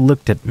 He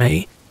looked at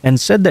me and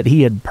said that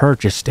he had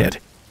purchased it.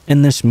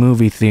 In this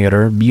movie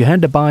theater, you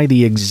had to buy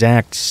the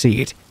exact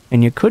seat,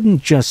 and you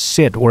couldn't just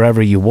sit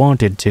wherever you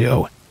wanted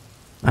to.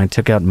 I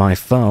took out my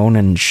phone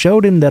and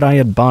showed him that I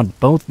had bought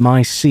both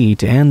my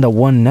seat and the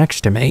one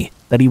next to me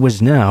that he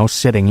was now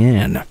sitting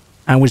in.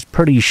 I was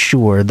pretty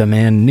sure the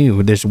man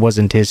knew this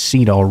wasn't his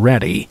seat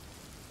already.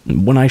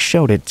 When I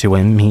showed it to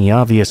him, he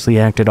obviously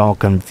acted all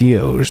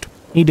confused.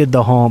 He did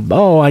the whole,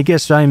 "Oh, I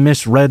guess I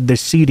misread the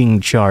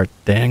seating chart"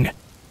 thing.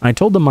 I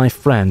told him my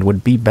friend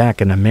would be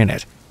back in a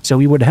minute, so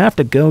he would have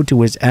to go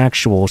to his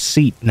actual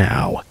seat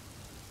now.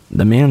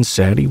 The man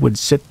said he would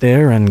sit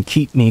there and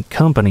keep me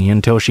company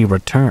until she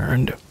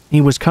returned.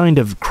 He was kind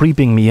of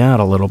creeping me out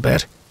a little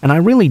bit, and I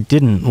really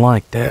didn't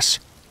like this.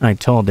 I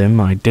told him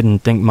I didn't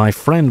think my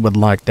friend would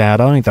like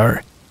that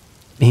either.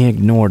 He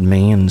ignored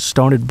me and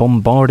started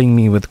bombarding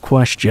me with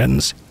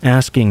questions,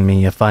 asking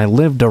me if I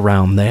lived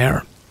around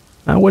there.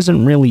 I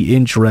wasn't really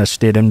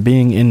interested in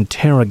being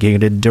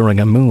interrogated during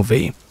a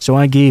movie, so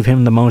I gave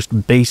him the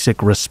most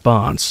basic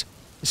response,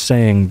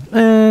 saying,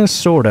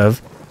 sort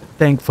of.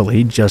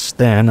 Thankfully, just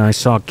then I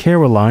saw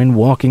Caroline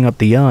walking up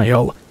the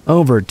aisle,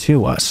 over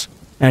to us.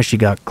 As she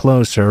got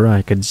closer,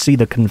 I could see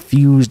the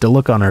confused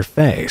look on her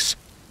face.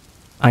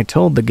 I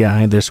told the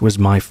guy this was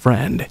my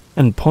friend,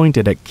 and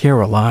pointed at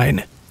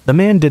Caroline. The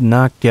man did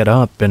not get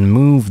up and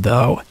move,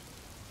 though.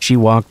 She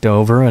walked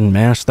over and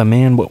asked the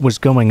man what was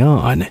going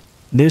on.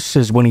 This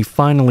is when he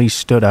finally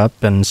stood up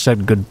and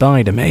said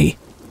goodbye to me.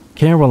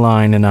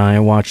 Caroline and I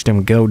watched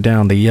him go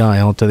down the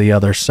aisle to the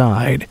other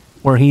side,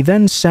 where he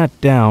then sat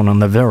down on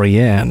the very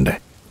end.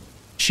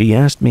 She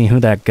asked me who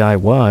that guy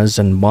was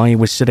and why he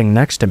was sitting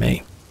next to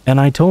me, and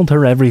I told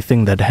her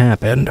everything that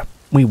happened.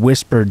 We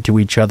whispered to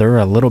each other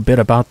a little bit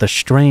about the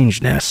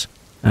strangeness.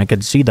 I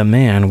could see the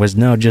man was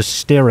now just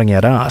staring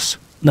at us.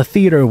 The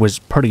theater was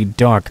pretty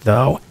dark,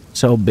 though,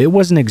 so it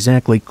wasn't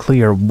exactly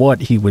clear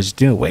what he was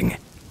doing.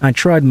 I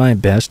tried my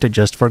best to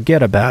just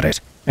forget about it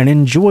and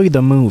enjoy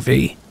the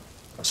movie.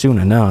 Soon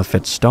enough,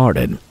 it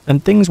started,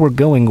 and things were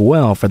going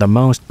well for the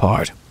most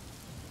part.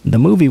 The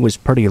movie was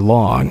pretty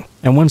long,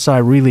 and once I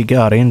really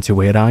got into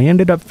it, I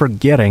ended up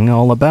forgetting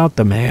all about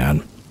the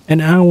man.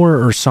 An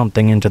hour or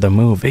something into the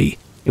movie,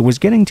 it was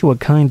getting to a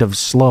kind of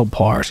slow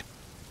part.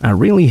 I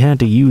really had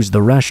to use the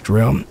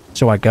restroom,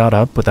 so I got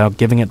up without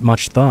giving it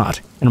much thought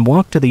and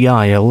walked to the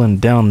aisle and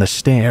down the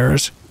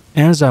stairs.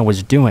 As I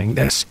was doing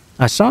this,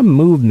 I saw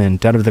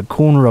movement out of the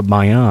corner of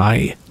my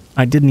eye.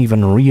 I didn't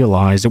even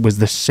realize it was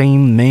the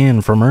same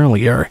man from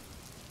earlier.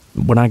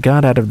 When I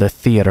got out of the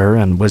theater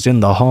and was in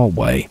the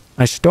hallway,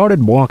 I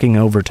started walking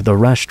over to the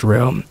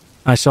restroom.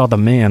 I saw the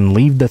man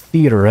leave the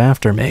theater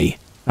after me.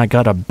 I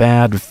got a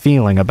bad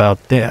feeling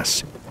about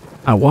this.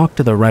 I walked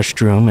to the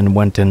restroom and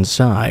went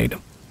inside.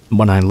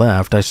 When I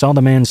left, I saw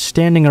the man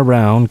standing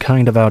around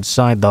kind of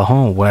outside the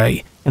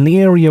hallway, in the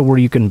area where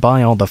you can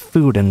buy all the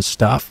food and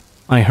stuff.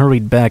 I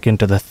hurried back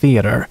into the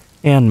theater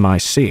and my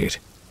seat.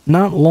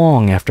 Not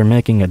long after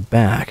making it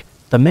back,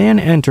 the man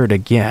entered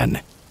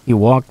again. He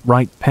walked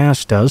right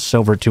past us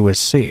over to his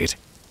seat.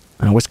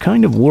 I was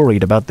kind of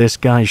worried about this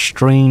guy's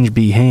strange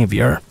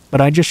behavior,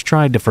 but I just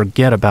tried to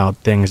forget about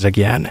things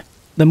again.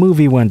 The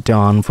movie went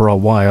on for a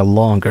while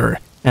longer,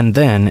 and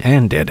then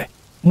ended.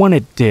 When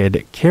it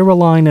did,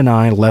 Caroline and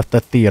I left the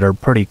theater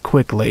pretty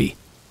quickly.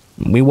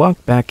 We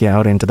walked back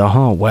out into the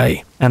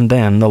hallway, and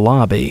then the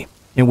lobby.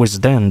 It was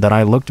then that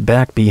I looked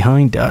back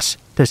behind us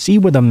to see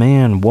where the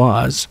man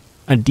was.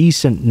 A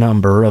decent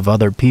number of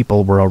other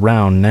people were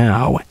around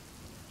now.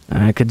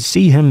 I could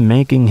see him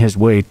making his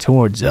way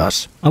towards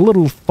us. A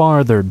little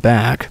farther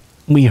back,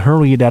 we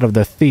hurried out of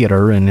the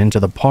theater and into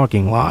the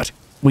parking lot.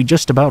 We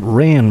just about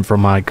ran for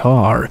my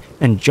car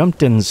and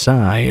jumped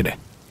inside.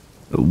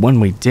 When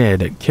we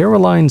did,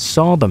 Caroline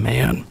saw the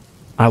man.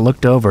 I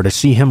looked over to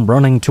see him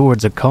running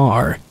towards a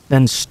car,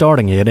 then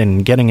starting it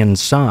and getting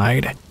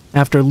inside.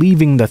 After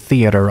leaving the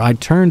theater, I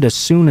turned as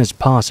soon as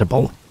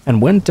possible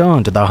and went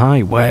on to the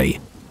highway.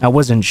 I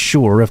wasn't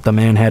sure if the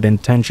man had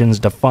intentions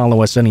to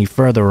follow us any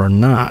further or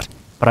not,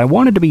 but I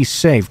wanted to be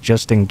safe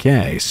just in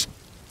case.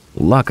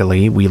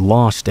 Luckily, we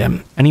lost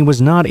him, and he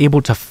was not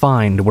able to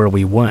find where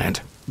we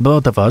went.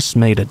 Both of us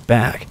made it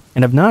back,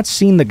 and have not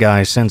seen the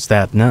guy since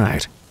that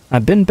night.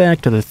 I've been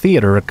back to the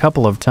theater a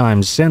couple of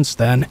times since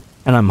then,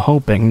 and I'm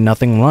hoping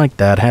nothing like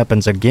that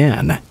happens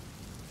again.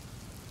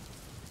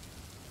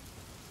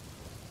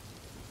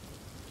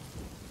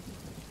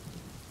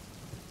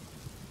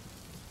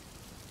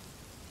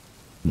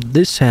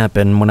 This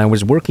happened when I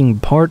was working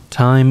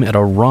part-time at a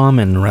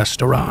ramen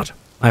restaurant.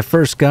 I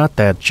first got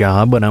that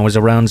job when I was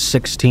around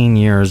 16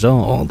 years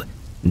old,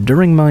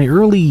 during my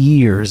early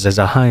years as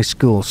a high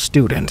school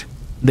student.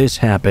 This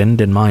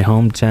happened in my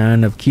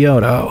hometown of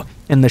Kyoto,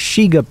 in the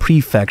Shiga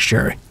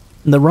Prefecture.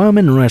 The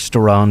ramen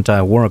restaurant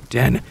I worked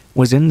in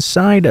was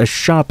inside a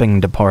shopping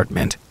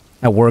department.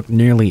 I worked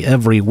nearly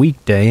every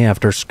weekday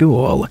after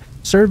school,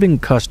 serving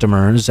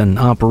customers and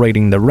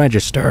operating the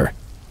register.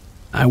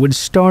 I would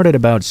start at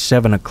about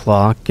 7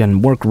 o'clock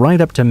and work right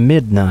up to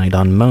midnight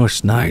on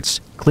most nights,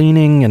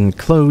 cleaning and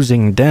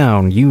closing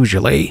down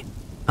usually.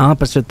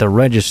 Opposite the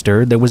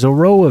register, there was a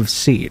row of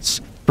seats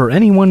for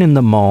anyone in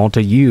the mall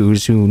to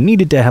use who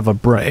needed to have a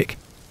break.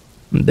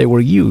 They were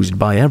used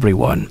by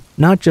everyone,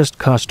 not just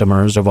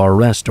customers of our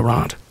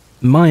restaurant.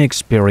 My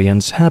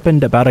experience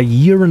happened about a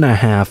year and a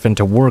half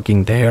into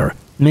working there,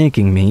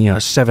 making me a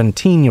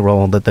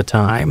 17-year-old at the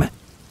time.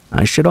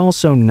 I should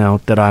also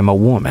note that I'm a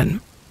woman.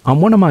 On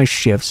one of my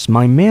shifts,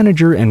 my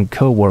manager and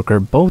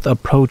coworker both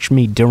approached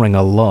me during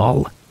a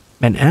lull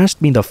and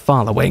asked me the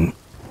following.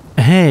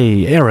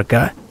 "Hey,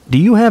 Erica, do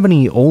you have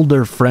any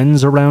older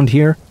friends around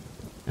here?"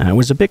 I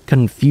was a bit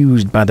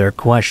confused by their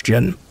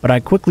question, but I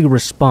quickly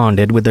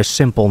responded with a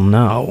simple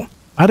no.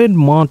 I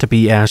didn't want to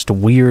be asked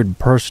weird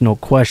personal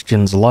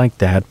questions like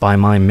that by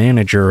my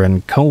manager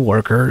and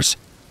coworkers.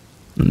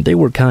 They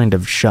were kind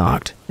of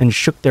shocked and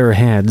shook their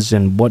heads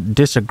in what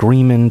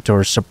disagreement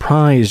or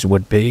surprise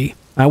would be.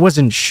 I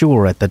wasn't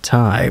sure at the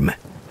time.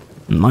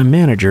 My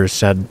manager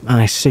said,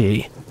 "I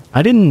see."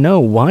 I didn't know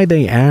why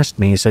they asked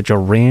me such a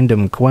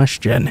random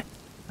question.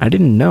 I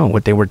didn't know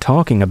what they were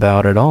talking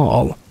about at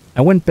all.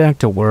 I went back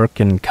to work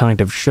and kind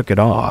of shook it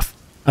off.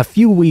 A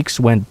few weeks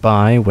went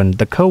by when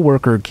the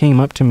coworker came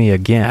up to me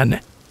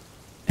again.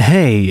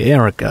 "Hey,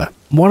 Erica,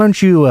 why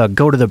don't you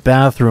go to the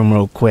bathroom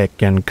real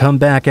quick and come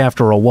back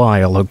after a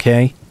while,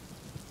 okay?"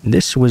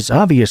 This was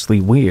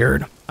obviously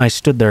weird. I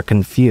stood there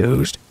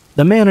confused.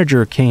 The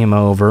manager came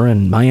over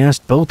and I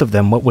asked both of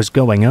them what was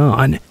going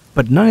on,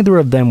 but neither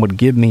of them would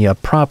give me a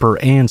proper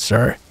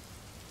answer.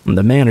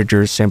 The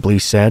manager simply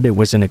said it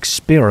was an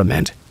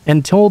experiment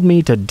and told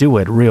me to do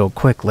it real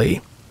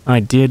quickly.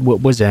 I did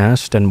what was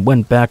asked and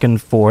went back and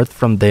forth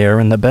from there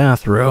in the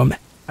bathroom.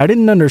 I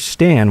didn't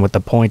understand what the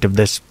point of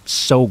this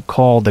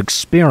so-called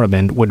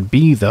experiment would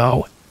be,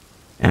 though.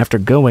 After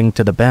going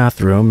to the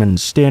bathroom and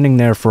standing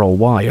there for a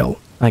while,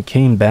 I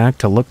came back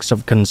to looks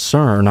of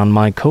concern on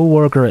my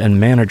coworker and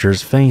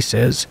manager's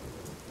faces.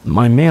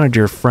 My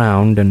manager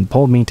frowned and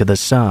pulled me to the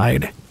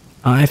side.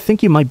 "I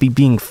think you might be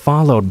being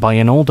followed by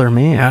an older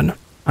man."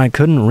 I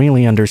couldn't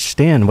really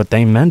understand what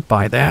they meant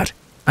by that.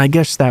 I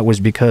guess that was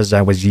because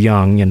I was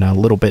young and a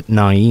little bit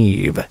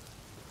naive.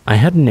 I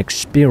hadn't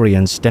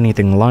experienced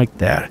anything like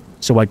that,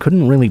 so I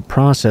couldn't really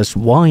process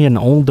why an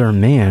older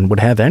man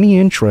would have any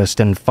interest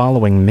in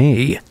following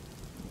me.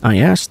 I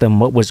asked them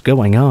what was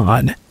going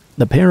on.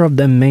 The pair of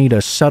them made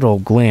a subtle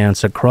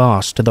glance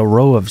across to the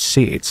row of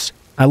seats.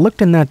 I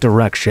looked in that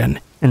direction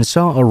and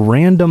saw a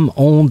random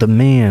old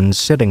man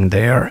sitting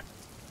there.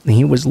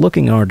 He was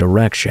looking our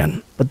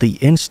direction, but the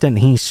instant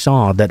he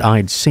saw that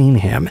I'd seen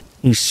him,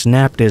 he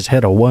snapped his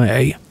head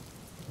away.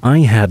 I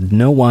had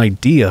no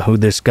idea who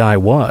this guy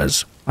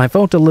was. I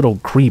felt a little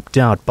creeped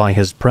out by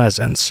his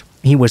presence.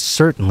 He was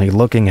certainly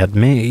looking at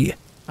me.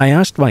 I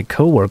asked my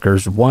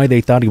coworkers why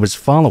they thought he was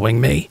following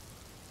me.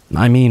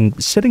 I mean,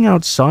 sitting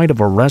outside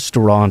of a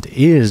restaurant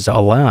is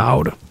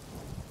allowed.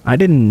 I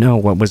didn't know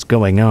what was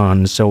going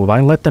on, so I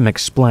let them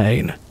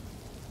explain.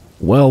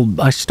 Well,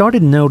 I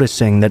started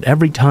noticing that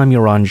every time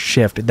you're on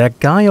shift,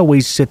 that guy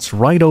always sits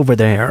right over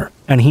there,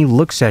 and he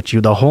looks at you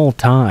the whole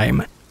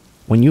time.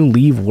 When you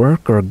leave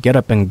work or get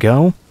up and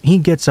go, he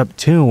gets up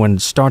too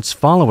and starts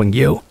following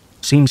you.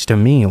 Seems to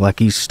me like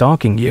he's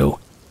stalking you.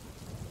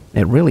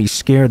 It really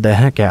scared the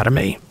heck out of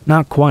me.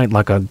 Not quite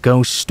like a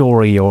ghost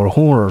story or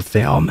horror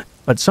film,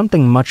 but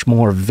something much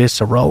more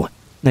visceral.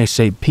 They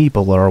say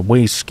people are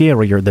way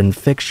scarier than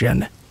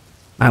fiction.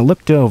 I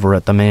looked over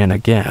at the man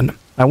again.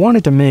 I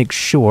wanted to make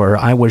sure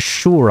I was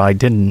sure I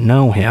didn't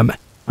know him.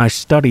 I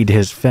studied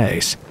his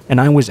face, and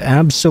I was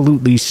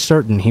absolutely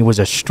certain he was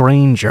a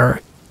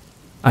stranger.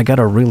 I got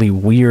a really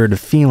weird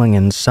feeling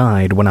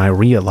inside when I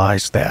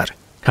realized that.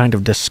 Kind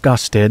of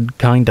disgusted,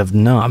 kind of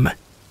numb.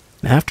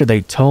 After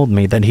they told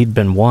me that he'd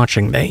been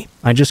watching me,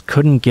 I just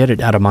couldn't get it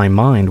out of my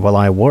mind while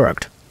I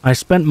worked. I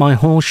spent my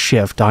whole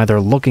shift either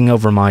looking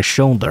over my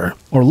shoulder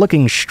or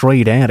looking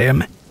straight at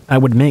him. I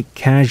would make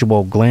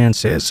casual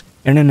glances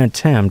in an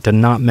attempt to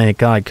not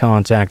make eye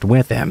contact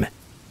with him.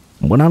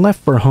 When I left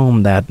for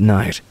home that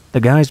night,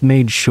 the guys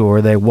made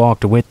sure they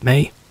walked with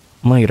me.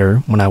 Later,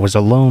 when I was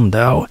alone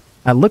though,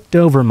 I looked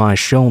over my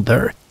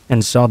shoulder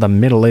and saw the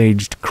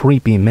middle-aged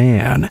creepy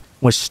man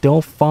was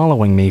still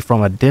following me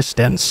from a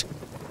distance.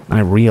 I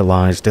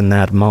realized in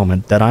that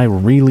moment that I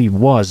really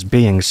was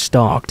being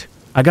stalked.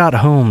 I got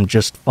home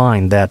just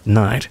fine that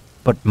night,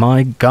 but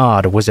my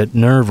God, was it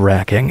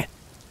nerve-wracking.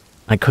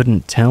 I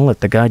couldn't tell if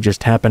the guy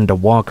just happened to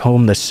walk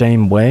home the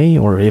same way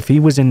or if he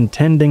was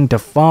intending to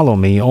follow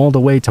me all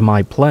the way to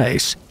my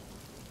place.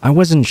 I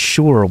wasn't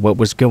sure what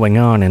was going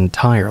on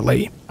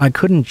entirely. I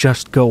couldn't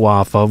just go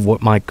off of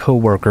what my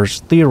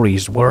coworkers'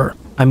 theories were.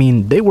 I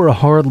mean, they were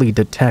hardly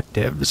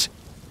detectives.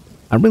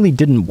 I really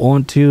didn't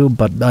want to,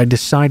 but I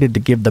decided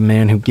to give the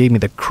man who gave me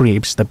the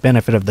creeps the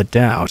benefit of the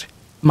doubt.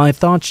 My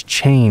thoughts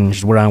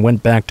changed when I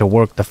went back to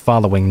work the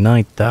following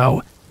night,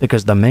 though,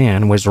 because the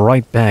man was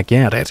right back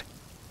at it.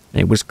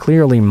 It was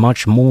clearly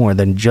much more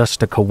than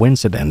just a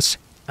coincidence.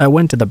 I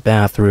went to the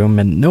bathroom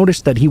and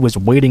noticed that he was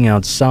waiting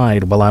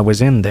outside while I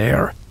was in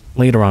there.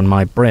 Later on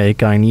my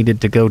break, I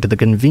needed to go to the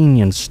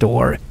convenience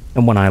store,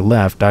 and when I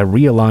left, I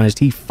realized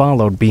he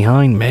followed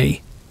behind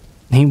me.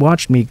 He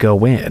watched me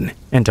go in,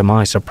 and to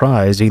my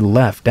surprise, he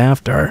left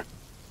after.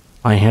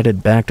 I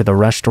headed back to the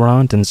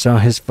restaurant and saw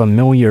his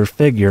familiar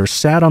figure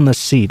sat on the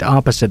seat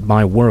opposite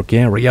my work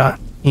area.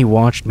 He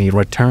watched me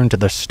return to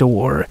the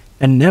store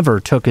and never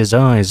took his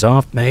eyes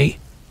off me.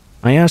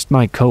 I asked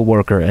my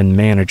coworker and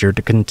manager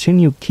to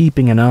continue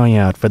keeping an eye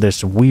out for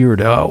this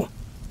weirdo.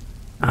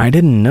 I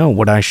didn't know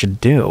what I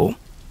should do.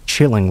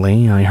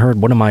 Chillingly, I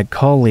heard one of my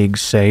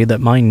colleagues say that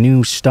my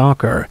new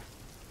stalker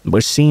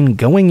was seen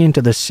going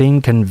into the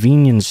same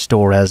convenience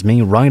store as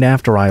me right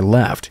after I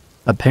left.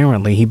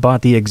 Apparently, he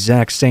bought the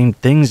exact same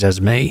things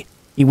as me.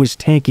 He was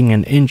taking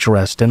an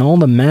interest in all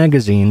the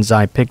magazines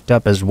I picked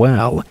up as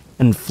well,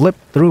 and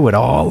flipped through it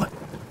all.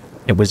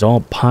 It was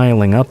all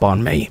piling up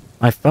on me.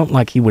 I felt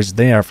like he was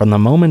there from the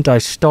moment I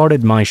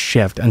started my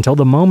shift until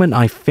the moment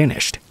I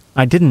finished.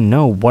 I didn't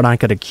know what I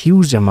could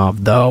accuse him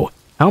of, though.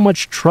 How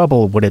much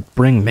trouble would it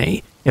bring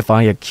me if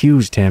I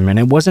accused him and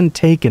it wasn't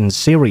taken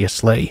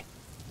seriously?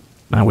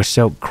 I was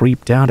so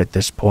creeped out at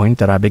this point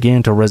that I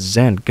began to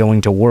resent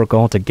going to work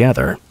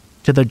altogether.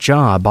 To the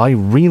job I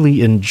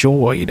really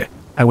enjoyed,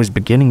 I was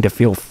beginning to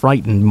feel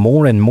frightened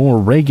more and more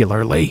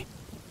regularly.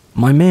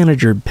 My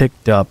manager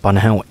picked up on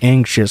how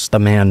anxious the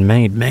man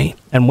made me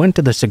and went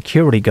to the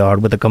security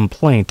guard with a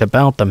complaint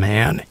about the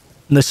man.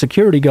 The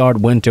security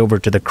guard went over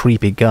to the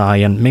creepy guy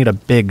and made a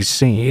big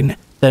scene,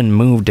 then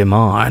moved him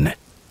on.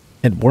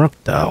 It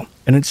worked though,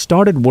 and it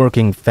started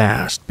working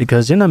fast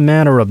because in a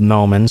matter of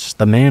moments,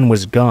 the man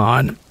was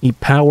gone. He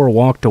power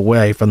walked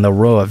away from the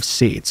row of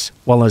seats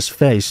while his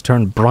face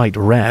turned bright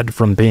red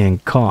from being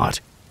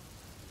caught.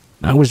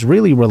 I was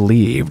really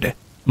relieved.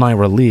 My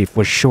relief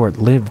was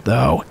short-lived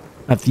though.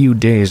 A few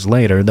days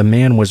later, the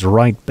man was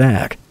right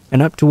back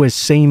and up to his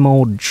same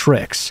old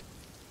tricks.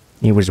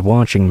 He was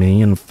watching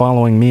me and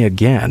following me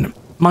again.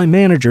 My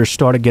manager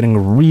started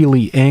getting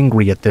really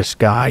angry at this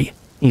guy.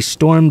 He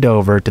stormed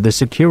over to the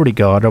security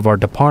guard of our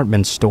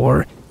department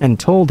store and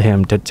told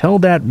him to tell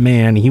that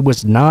man he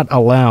was not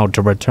allowed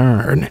to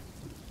return.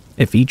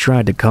 If he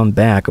tried to come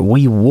back,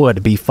 we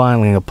would be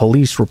filing a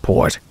police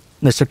report.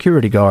 The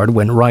security guard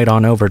went right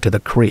on over to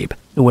the creep,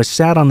 who was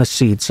sat on the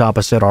seats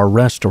opposite our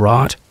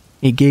restaurant.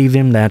 He gave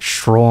him that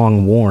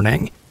strong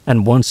warning,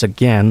 and once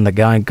again the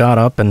guy got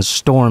up and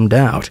stormed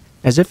out,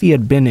 as if he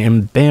had been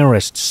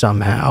embarrassed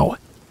somehow.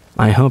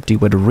 I hoped he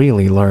would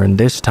really learn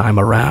this time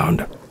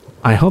around.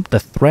 I hoped the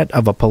threat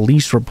of a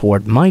police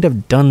report might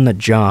have done the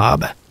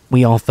job.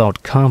 We all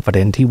felt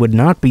confident he would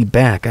not be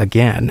back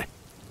again.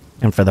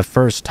 And for the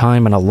first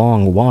time in a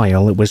long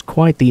while, it was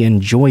quite the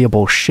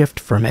enjoyable shift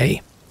for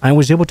me. I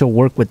was able to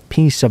work with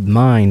peace of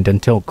mind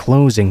until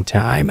closing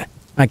time.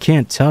 I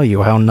can't tell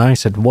you how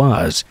nice it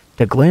was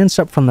to glance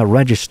up from the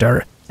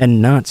register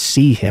and not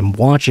see him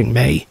watching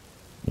me.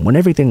 When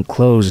everything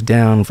closed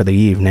down for the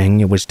evening,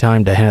 it was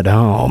time to head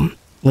home.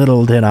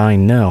 Little did I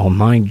know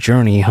my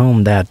journey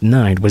home that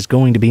night was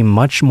going to be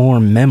much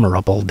more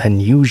memorable than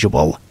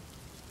usual.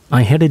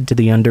 I headed to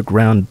the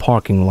underground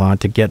parking lot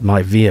to get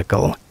my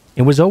vehicle.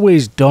 It was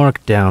always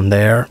dark down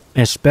there,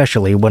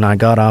 especially when I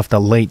got off the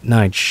late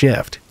night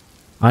shift.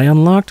 I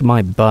unlocked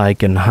my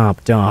bike and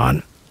hopped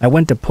on. I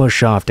went to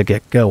push off to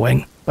get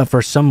going, but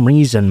for some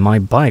reason my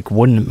bike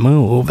wouldn't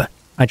move.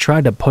 I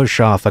tried to push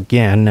off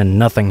again and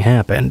nothing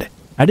happened.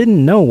 I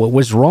didn't know what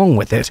was wrong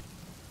with it.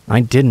 I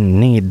didn't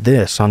need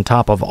this on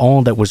top of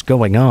all that was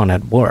going on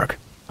at work.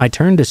 I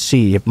turned to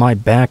see if my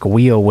back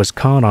wheel was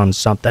caught on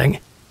something,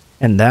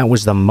 and that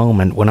was the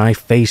moment when I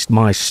faced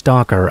my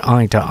stalker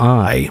eye to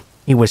eye.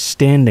 He was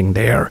standing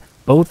there,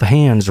 both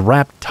hands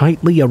wrapped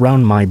tightly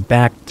around my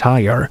back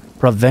tire,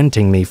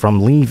 preventing me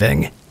from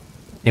leaving.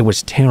 It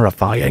was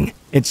terrifying.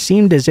 It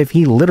seemed as if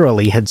he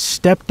literally had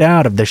stepped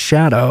out of the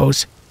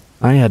shadows.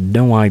 I had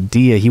no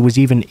idea he was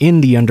even in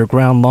the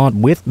underground lot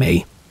with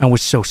me. I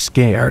was so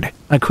scared.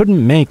 I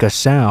couldn't make a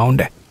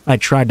sound. I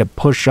tried to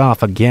push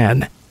off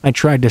again. I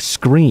tried to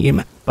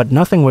scream, but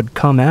nothing would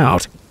come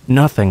out.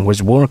 Nothing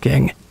was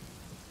working.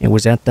 It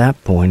was at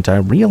that point I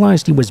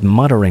realized he was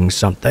muttering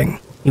something.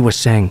 He was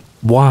saying,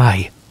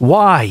 "Why?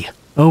 Why?"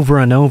 over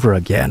and over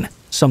again.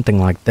 Something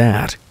like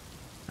that.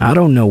 I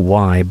don't know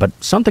why, but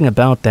something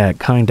about that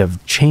kind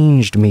of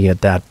changed me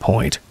at that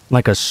point,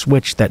 like a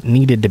switch that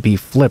needed to be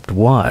flipped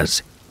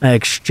was. I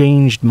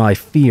exchanged my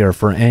fear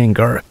for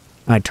anger.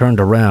 I turned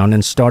around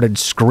and started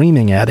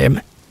screaming at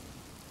him.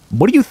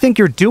 "What do you think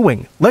you're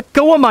doing? Let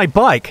go of my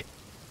bike!"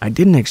 I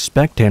didn't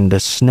expect him to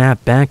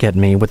snap back at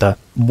me with a,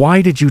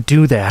 "Why did you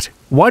do that?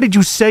 Why did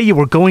you say you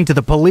were going to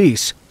the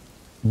police?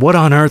 What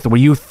on earth were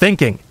you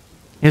thinking?"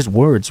 His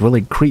words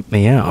really creeped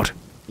me out,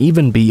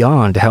 even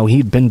beyond how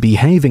he'd been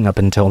behaving up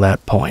until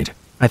that point.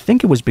 I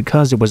think it was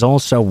because it was all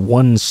so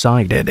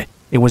one-sided.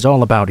 It was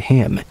all about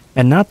him,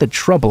 and not the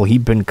trouble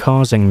he'd been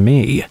causing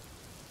me.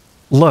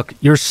 "Look,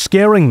 you're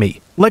scaring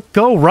me. Let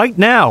go right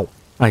now,"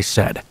 I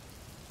said.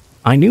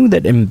 I knew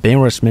that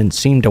embarrassment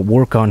seemed to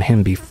work on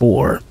him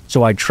before,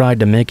 so I tried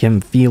to make him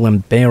feel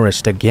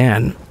embarrassed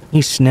again.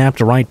 He snapped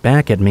right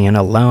back at me in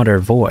a louder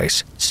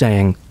voice,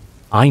 saying,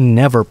 "I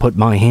never put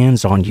my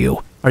hands on you.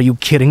 Are you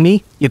kidding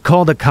me? You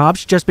called the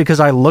cops just because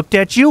I looked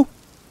at you?"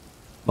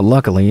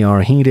 Luckily,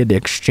 our heated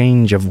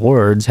exchange of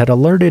words had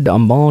alerted a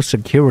mall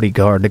security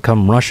guard to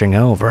come rushing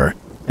over.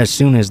 As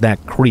soon as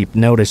that creep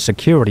noticed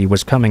security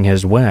was coming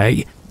his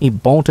way, he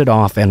bolted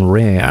off and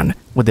ran,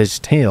 with his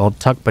tail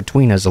tucked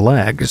between his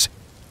legs.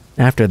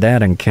 After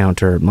that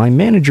encounter, my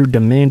manager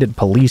demanded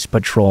police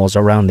patrols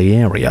around the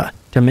area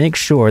to make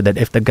sure that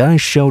if the guy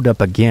showed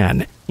up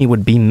again, he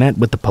would be met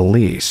with the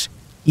police.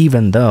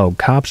 Even though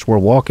cops were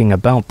walking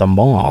about the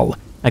mall,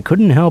 I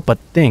couldn't help but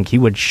think he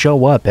would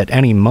show up at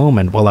any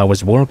moment while I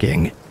was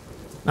working.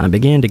 I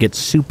began to get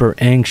super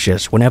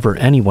anxious whenever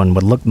anyone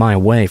would look my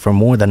way for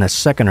more than a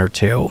second or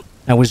two.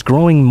 I was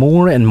growing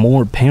more and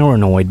more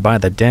paranoid by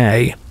the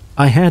day.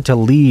 I had to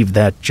leave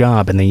that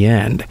job in the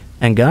end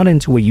and got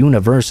into a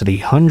university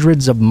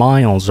hundreds of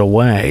miles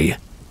away.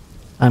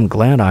 I'm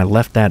glad I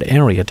left that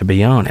area, to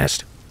be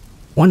honest.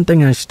 One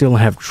thing I still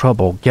have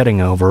trouble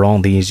getting over all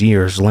these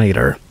years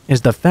later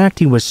is the fact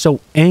he was so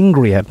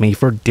angry at me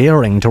for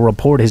daring to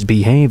report his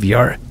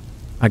behavior.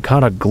 I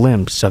caught a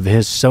glimpse of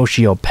his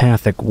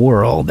sociopathic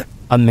world,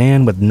 a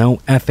man with no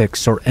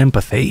ethics or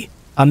empathy,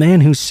 a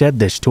man who said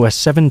this to a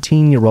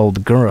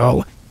 17-year-old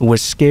girl who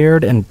was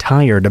scared and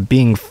tired of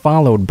being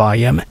followed by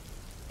him.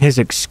 His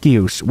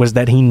excuse was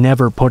that he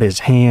never put his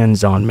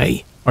hands on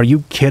me. Are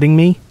you kidding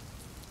me?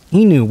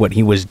 He knew what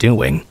he was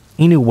doing.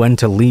 He knew when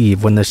to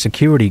leave when the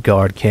security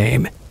guard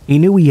came. He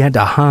knew he had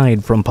to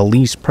hide from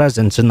police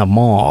presence in the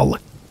mall.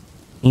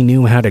 He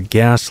knew how to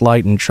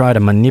gaslight and try to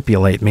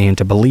manipulate me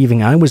into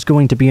believing I was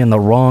going to be in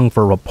the wrong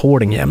for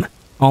reporting him.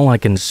 All I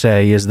can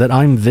say is that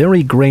I'm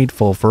very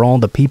grateful for all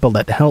the people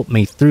that helped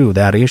me through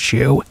that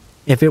issue.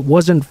 If it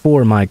wasn't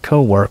for my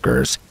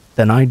coworkers,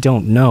 then I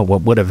don't know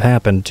what would have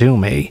happened to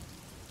me.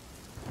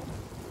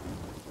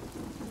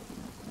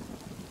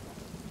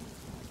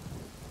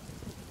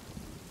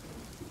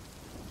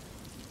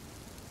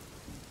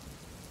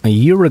 A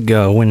year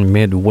ago in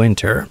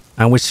midwinter,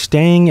 I was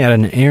staying at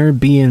an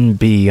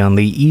Airbnb on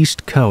the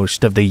east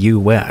coast of the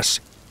US.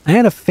 I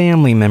had a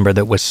family member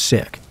that was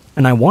sick,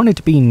 and I wanted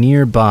to be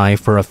nearby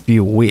for a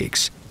few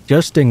weeks,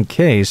 just in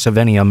case of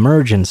any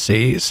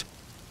emergencies.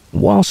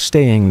 While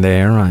staying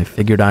there, I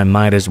figured I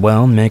might as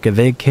well make a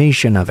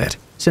vacation of it,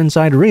 since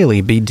I'd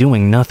really be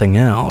doing nothing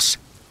else.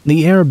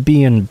 The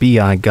Airbnb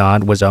I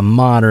got was a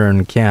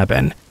modern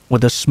cabin,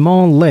 with a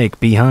small lake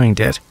behind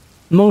it.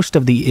 Most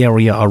of the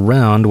area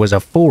around was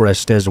a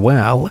forest as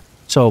well,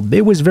 so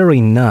it was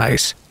very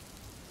nice.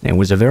 It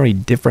was a very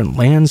different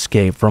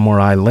landscape from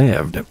where I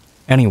lived.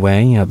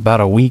 Anyway,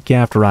 about a week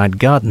after I'd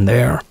gotten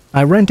there,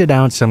 I rented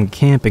out some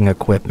camping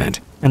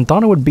equipment and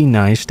thought it would be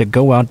nice to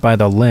go out by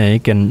the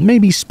lake and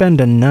maybe spend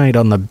a night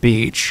on the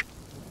beach.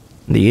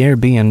 The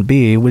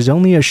Airbnb was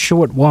only a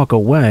short walk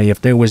away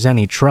if there was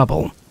any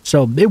trouble,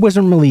 so it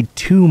wasn't really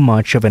too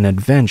much of an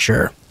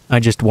adventure. I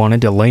just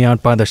wanted to lay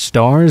out by the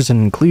stars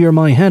and clear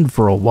my head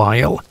for a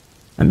while.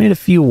 I made a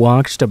few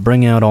walks to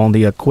bring out all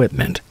the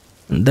equipment,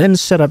 and then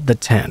set up the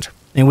tent.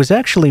 It was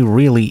actually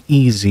really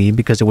easy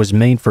because it was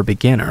made for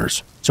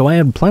beginners, so I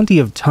had plenty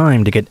of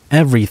time to get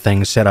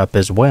everything set up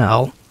as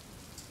well.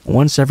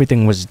 Once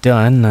everything was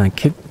done, I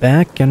kicked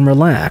back and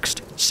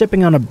relaxed,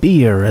 sipping on a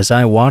beer as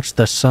I watched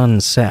the sun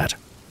set.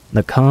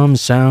 The calm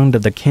sound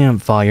of the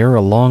campfire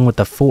along with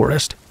the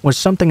forest was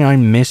something I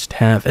missed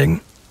having.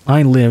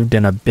 I lived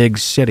in a big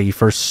city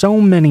for so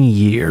many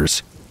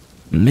years.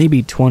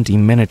 Maybe 20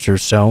 minutes or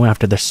so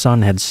after the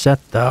sun had set,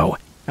 though,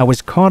 I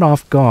was caught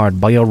off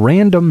guard by a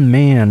random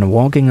man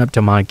walking up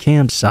to my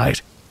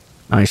campsite.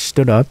 I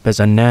stood up as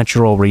a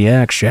natural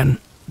reaction.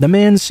 The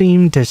man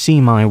seemed to see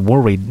my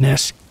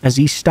worriedness as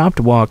he stopped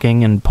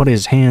walking and put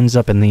his hands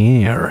up in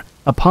the air,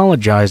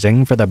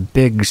 apologizing for the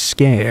big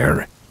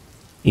scare.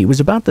 He was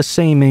about the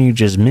same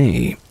age as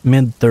me,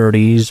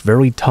 mid-30s,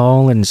 very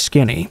tall and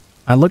skinny.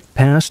 I looked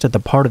past at the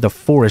part of the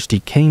forest he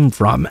came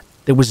from.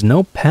 There was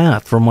no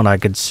path from what I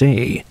could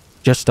see,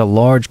 just a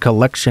large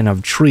collection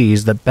of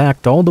trees that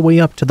backed all the way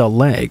up to the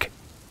lake.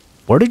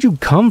 "Where did you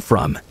come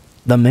from?"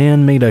 The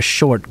man made a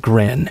short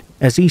grin,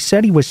 as he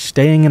said he was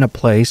staying in a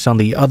place on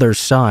the other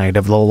side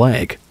of the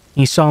lake.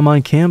 He saw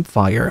my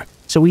campfire,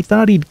 so he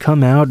thought he'd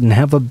come out and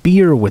have a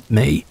beer with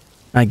me.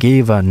 I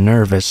gave a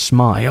nervous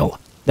smile.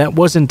 That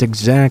wasn't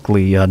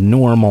exactly a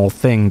normal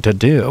thing to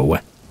do,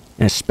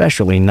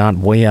 especially not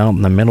way out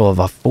in the middle of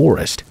a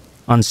forest.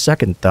 On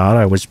second thought,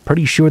 I was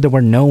pretty sure there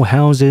were no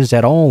houses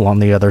at all on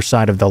the other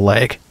side of the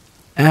lake.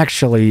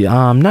 "Actually,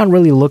 I'm not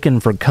really looking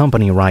for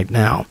company right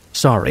now.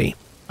 Sorry.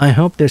 I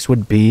hoped this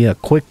would be a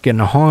quick and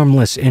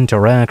harmless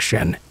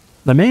interaction."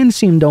 The man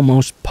seemed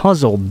almost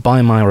puzzled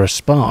by my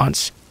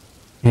response.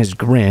 His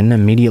grin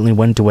immediately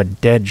went to a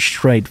dead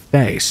straight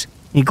face.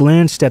 He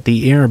glanced at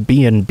the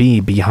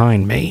Airbnb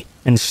behind me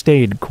and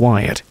stayed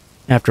quiet.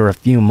 After a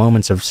few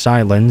moments of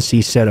silence,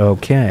 he said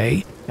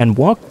okay and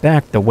walked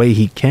back the way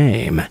he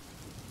came.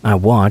 I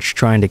watched,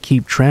 trying to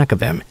keep track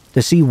of him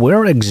to see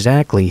where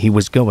exactly he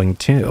was going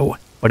to,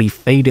 but he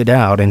faded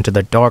out into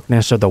the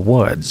darkness of the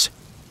woods.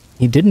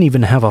 He didn't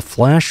even have a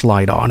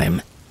flashlight on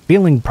him.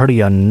 Feeling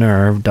pretty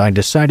unnerved, I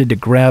decided to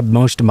grab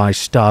most of my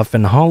stuff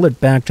and haul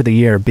it back to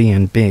the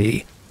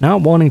Airbnb,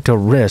 not wanting to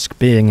risk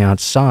being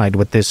outside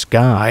with this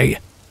guy.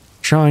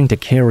 Trying to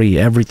carry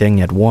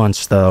everything at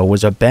once, though,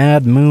 was a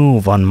bad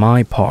move on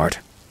my part.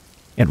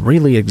 It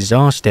really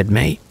exhausted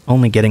me,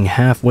 only getting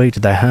halfway to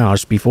the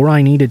house before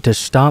I needed to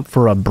stop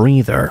for a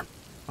breather.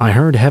 I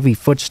heard heavy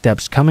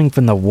footsteps coming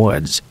from the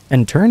woods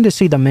and turned to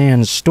see the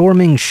man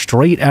storming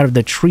straight out of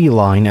the tree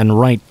line and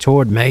right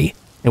toward me.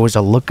 There was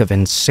a look of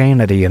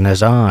insanity in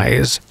his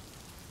eyes.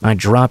 I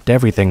dropped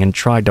everything and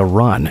tried to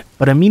run,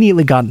 but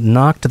immediately got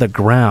knocked to the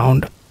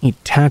ground. He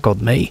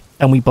tackled me,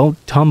 and we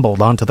both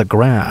tumbled onto the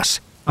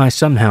grass. I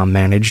somehow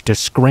managed to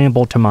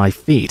scramble to my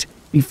feet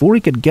before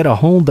he could get a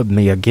hold of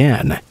me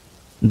again.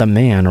 The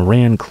man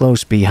ran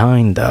close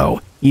behind,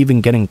 though,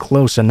 even getting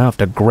close enough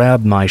to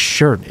grab my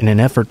shirt in an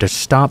effort to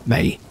stop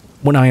me.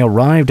 When I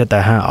arrived at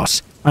the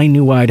house, I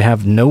knew I'd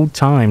have no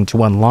time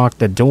to unlock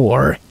the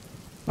door.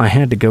 I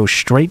had to go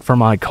straight for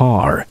my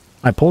car.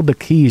 I pulled the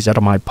keys out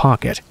of my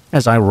pocket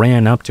as I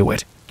ran up to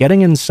it,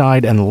 getting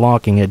inside and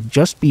locking it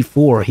just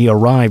before he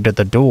arrived at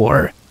the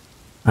door.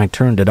 I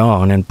turned it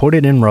on and put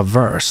it in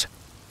reverse.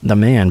 The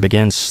man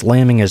began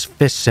slamming his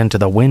fists into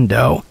the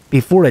window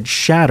before it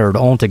shattered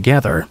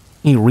altogether.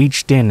 He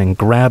reached in and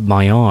grabbed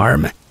my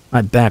arm.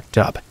 I backed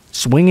up,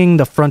 swinging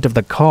the front of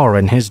the car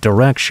in his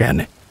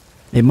direction.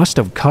 It must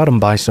have caught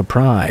him by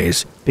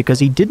surprise, because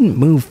he didn't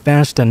move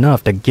fast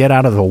enough to get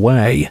out of the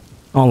way.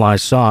 All I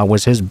saw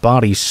was his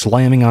body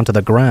slamming onto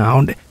the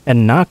ground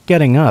and not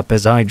getting up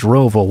as I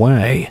drove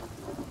away.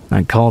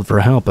 I called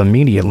for help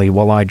immediately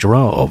while I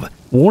drove,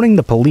 warning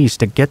the police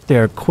to get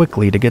there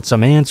quickly to get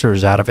some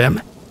answers out of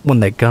him. When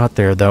they got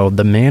there, though,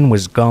 the man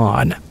was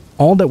gone.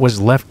 All that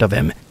was left of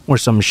him were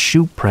some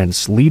shoe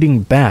prints leading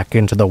back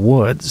into the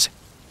woods.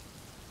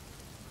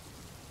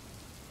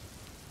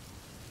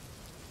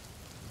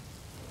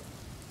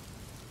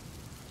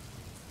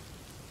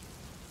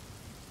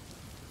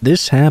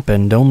 This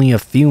happened only a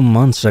few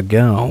months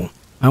ago.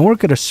 I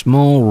work at a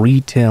small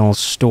retail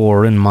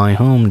store in my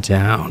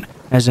hometown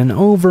as an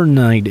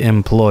overnight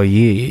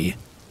employee.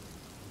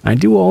 I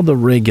do all the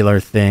regular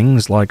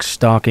things like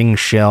stocking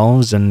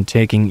shelves and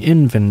taking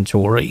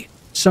inventory,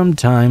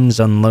 sometimes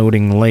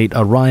unloading late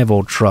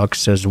arrival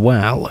trucks as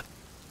well.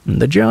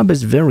 The job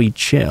is very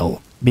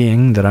chill,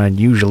 being that I'd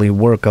usually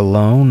work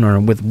alone or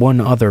with one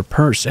other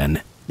person.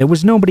 There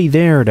was nobody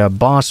there to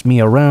boss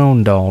me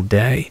around all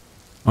day.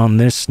 On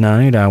this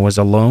night, I was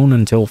alone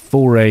until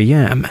 4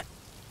 a.m.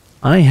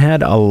 I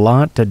had a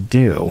lot to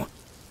do.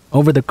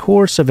 Over the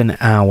course of an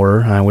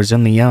hour, I was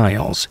in the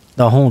aisles,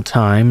 the whole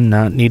time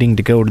not needing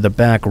to go to the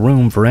back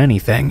room for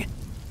anything.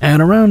 At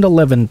around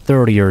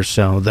 11:30 or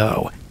so,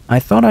 though, I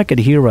thought I could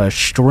hear a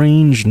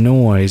strange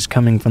noise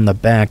coming from the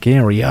back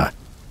area.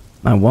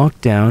 I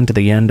walked down to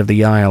the end of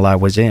the aisle I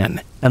was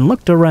in and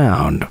looked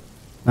around.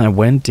 I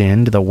went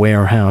into the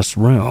warehouse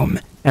room,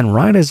 and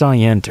right as I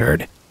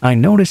entered, I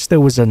noticed there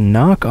was a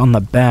knock on the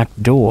back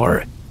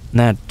door.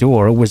 That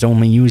door was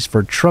only used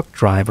for truck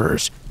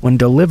drivers when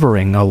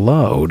delivering a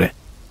load.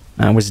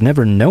 I was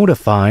never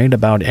notified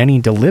about any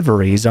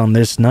deliveries on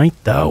this night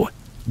though.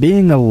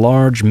 Being a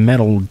large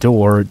metal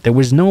door, there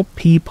was no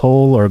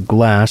peephole or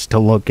glass to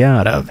look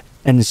out of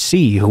and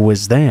see who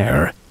was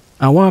there.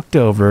 I walked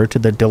over to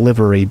the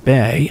delivery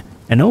bay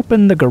and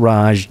opened the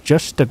garage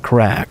just a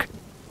crack.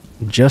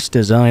 Just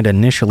as I'd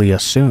initially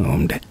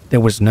assumed, there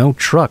was no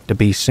truck to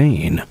be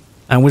seen.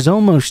 I was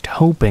almost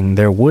hoping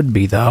there would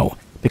be though,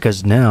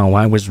 because now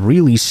I was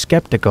really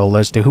skeptical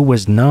as to who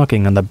was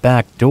knocking on the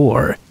back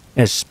door,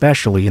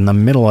 especially in the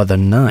middle of the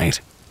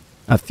night.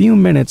 A few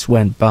minutes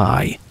went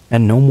by,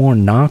 and no more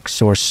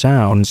knocks or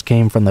sounds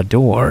came from the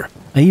door.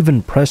 I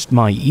even pressed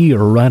my ear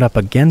right up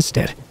against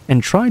it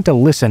and tried to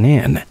listen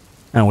in.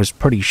 I was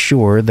pretty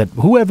sure that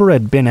whoever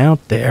had been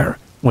out there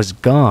was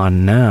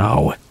gone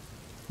now.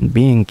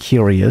 Being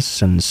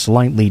curious and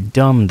slightly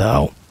dumb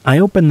though, I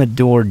opened the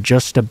door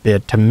just a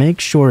bit to make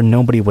sure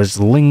nobody was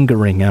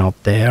lingering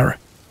out there.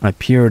 I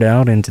peered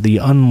out into the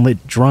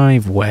unlit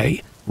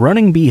driveway,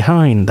 running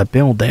behind the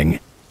building.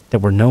 There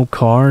were no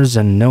cars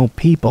and no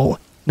people,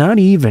 not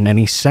even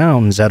any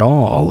sounds at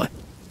all.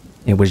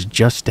 It was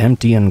just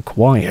empty and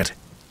quiet.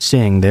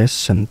 Seeing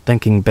this and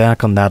thinking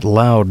back on that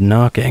loud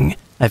knocking,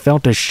 I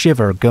felt a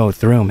shiver go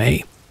through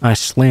me. I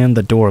slammed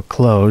the door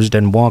closed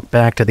and walked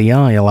back to the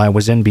aisle I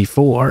was in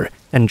before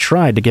and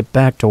tried to get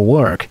back to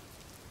work.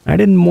 I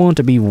didn't want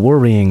to be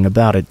worrying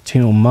about it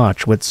too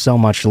much with so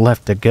much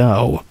left to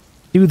go.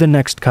 Through the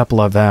next couple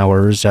of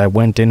hours, I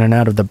went in and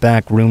out of the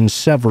back room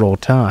several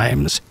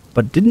times,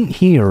 but didn't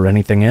hear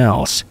anything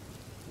else.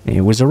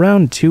 It was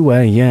around 2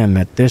 a.m.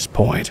 at this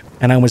point,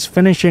 and I was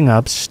finishing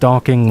up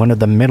stocking one of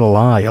the middle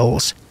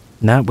aisles.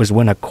 That was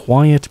when a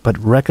quiet but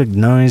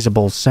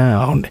recognizable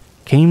sound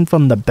came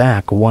from the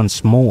back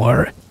once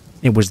more.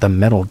 It was the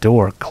metal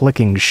door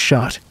clicking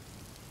shut.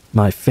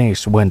 My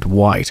face went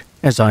white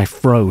as I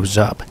froze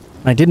up.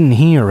 I didn't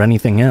hear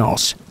anything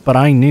else, but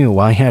I knew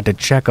I had to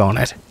check on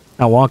it.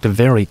 I walked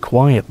very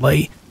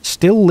quietly,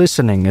 still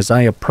listening as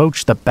I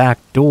approached the back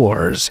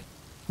doors.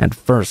 At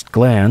first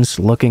glance,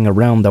 looking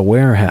around the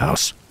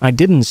warehouse, I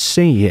didn't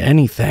see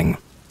anything.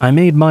 I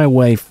made my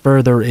way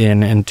further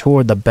in and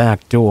toward the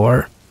back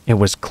door. It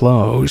was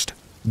closed.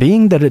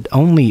 Being that it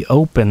only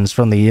opens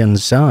from the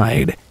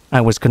inside, I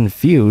was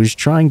confused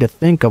trying to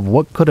think of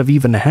what could have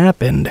even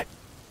happened.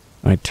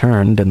 I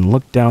turned and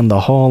looked down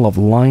the hall of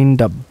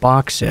lined-up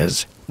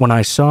boxes when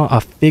I saw a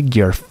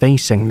figure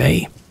facing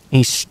me.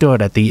 He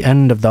stood at the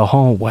end of the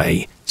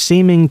hallway,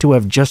 seeming to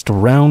have just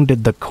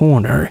rounded the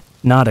corner,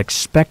 not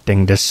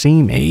expecting to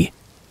see me.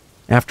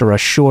 After a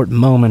short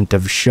moment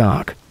of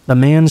shock, the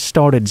man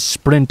started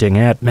sprinting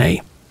at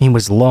me. He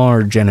was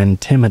large and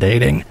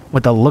intimidating,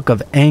 with a look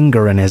of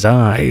anger in his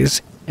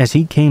eyes. As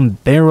he came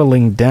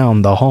barreling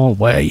down the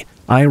hallway,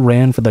 I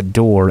ran for the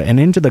door and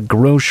into the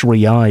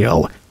grocery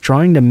aisle,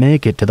 trying to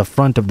make it to the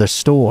front of the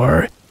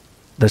store.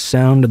 The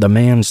sound of the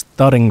man's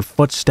thudding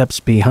footsteps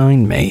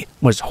behind me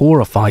was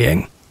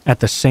horrifying.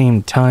 At the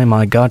same time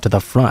I got to the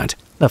front,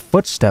 the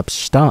footsteps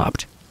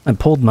stopped. I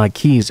pulled my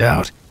keys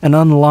out and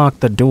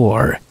unlocked the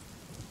door.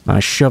 I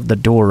shoved the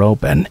door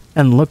open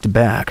and looked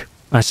back.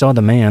 I saw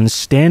the man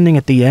standing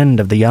at the end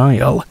of the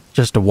aisle,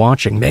 just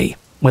watching me.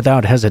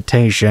 Without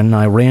hesitation,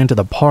 I ran to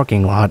the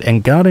parking lot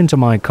and got into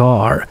my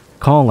car,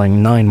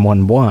 calling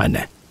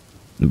 911.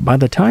 By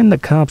the time the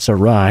cops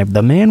arrived,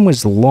 the man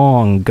was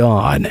long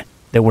gone.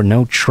 There were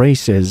no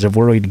traces of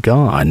where he'd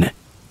gone.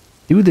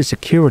 Through the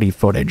security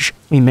footage,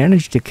 we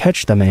managed to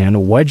catch the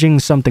man wedging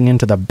something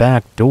into the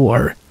back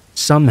door,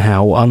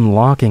 somehow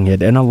unlocking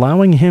it and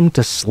allowing him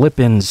to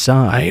slip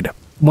inside.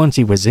 Once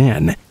he was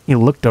in, he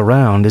looked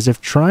around as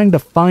if trying to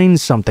find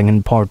something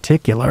in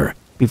particular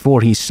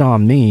before he saw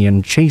me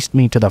and chased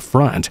me to the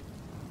front.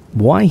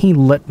 Why he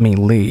let me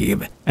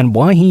leave, and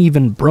why he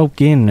even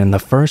broke in the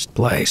first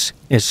place,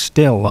 is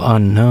still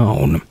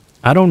unknown.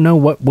 I don't know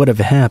what would have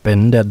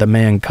happened had the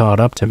man caught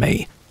up to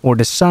me, or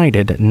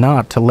decided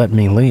not to let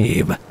me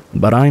leave,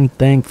 but I'm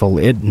thankful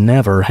it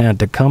never had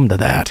to come to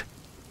that.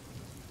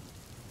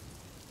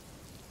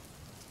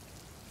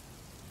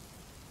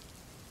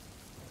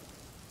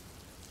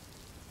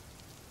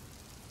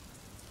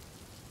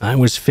 I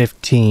was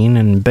 15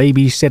 and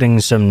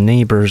babysitting some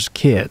neighbors'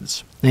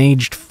 kids,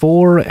 aged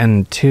 4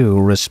 and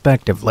 2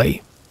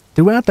 respectively.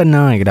 Throughout the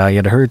night I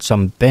had heard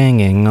some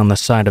banging on the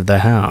side of the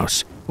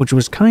house, which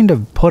was kind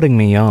of putting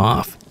me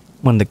off.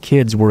 When the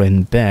kids were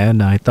in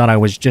bed, I thought I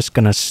was just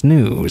gonna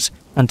snooze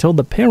until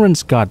the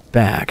parents got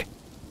back.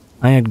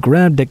 I had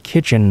grabbed a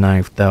kitchen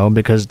knife though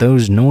because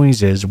those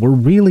noises were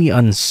really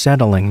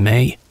unsettling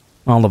me.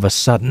 All of a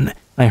sudden,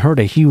 I heard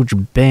a huge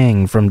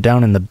bang from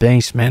down in the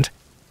basement.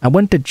 I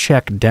went to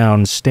check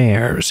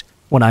downstairs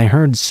when I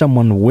heard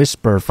someone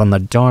whisper from the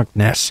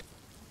darkness,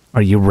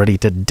 "Are you ready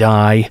to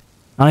die?"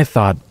 I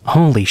thought,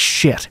 holy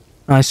shit.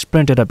 I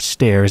sprinted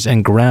upstairs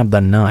and grabbed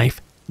the knife,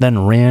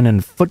 then ran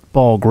and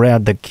football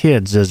grabbed the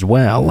kids as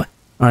well.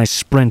 I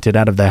sprinted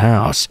out of the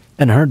house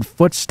and heard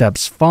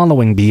footsteps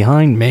following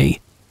behind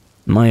me.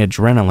 My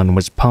adrenaline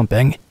was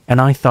pumping,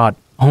 and I thought,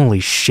 holy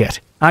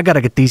shit, I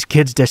gotta get these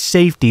kids to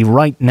safety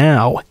right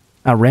now.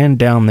 I ran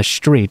down the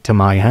street to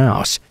my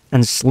house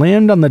and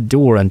slammed on the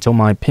door until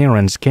my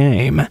parents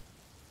came.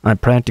 I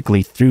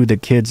practically threw the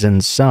kids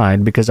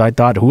inside because I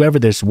thought whoever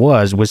this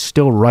was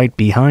still right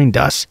behind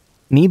us.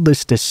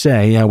 Needless to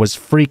say, I was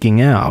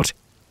freaking out.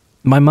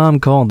 My mom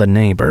called the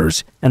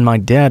neighbors, and my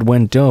dad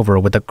went over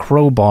with a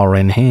crowbar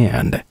in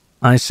hand.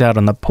 I sat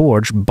on the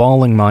porch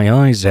bawling my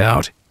eyes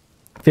out.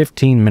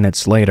 15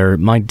 minutes later,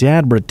 my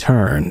dad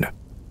returned.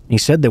 He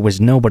said there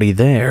was nobody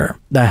there.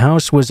 The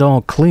house was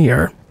all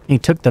clear. He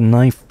took the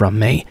knife from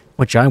me,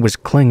 which I was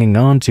clinging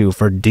onto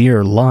for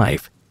dear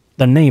life.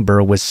 The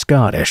neighbor was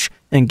Scottish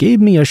and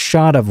gave me a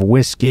shot of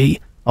whiskey,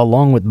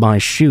 along with my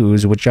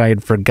shoes, which I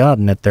had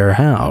forgotten at their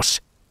house.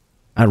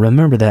 I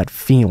remember that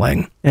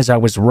feeling as I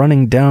was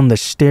running down the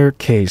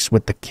staircase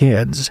with the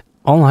kids.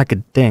 All I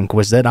could think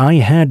was that I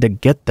had to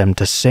get them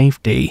to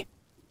safety.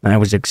 I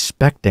was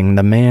expecting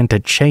the man to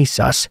chase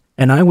us,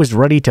 and I was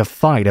ready to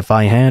fight if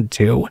I had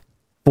to.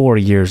 4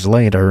 years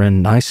later,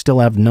 and I still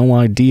have no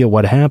idea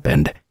what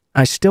happened.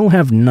 I still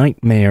have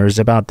nightmares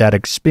about that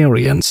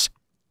experience.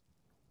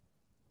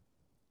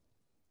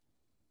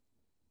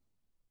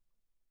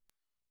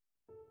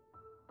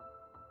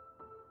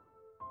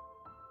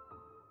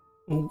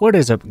 What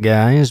is up,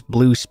 guys?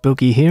 Blue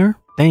Spooky here.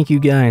 Thank you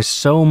guys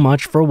so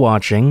much for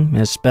watching,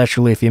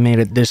 especially if you made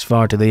it this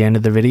far to the end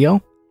of the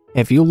video.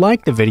 If you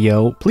liked the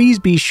video, please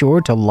be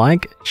sure to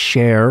like,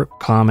 share,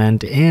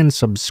 comment, and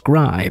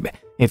subscribe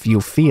if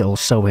you feel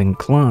so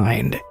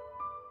inclined.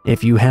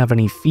 If you have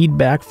any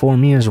feedback for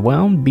me as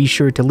well, be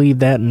sure to leave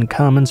that in the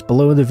comments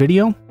below the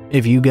video.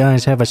 If you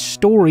guys have a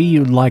story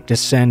you'd like to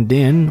send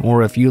in,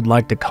 or if you'd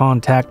like to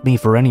contact me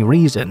for any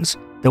reasons,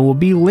 there will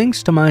be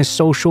links to my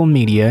social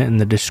media in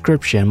the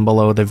description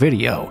below the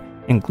video,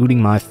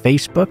 including my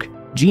Facebook,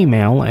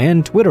 Gmail,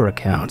 and Twitter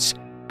accounts.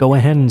 Go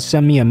ahead and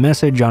send me a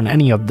message on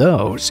any of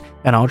those,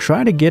 and I'll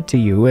try to get to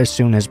you as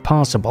soon as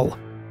possible.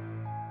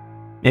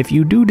 If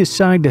you do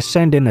decide to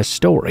send in a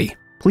story,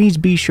 please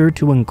be sure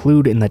to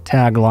include in the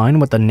tagline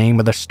what the name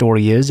of the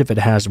story is if it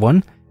has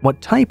one, what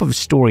type of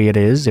story it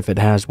is if it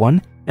has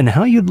one, and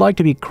how you'd like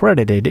to be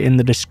credited in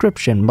the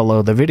description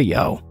below the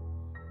video.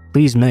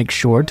 Please make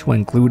sure to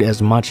include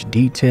as much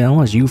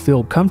detail as you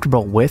feel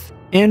comfortable with,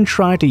 and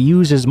try to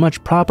use as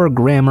much proper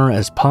grammar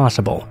as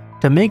possible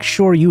to make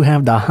sure you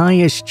have the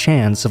highest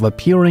chance of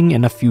appearing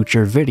in a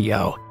future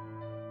video.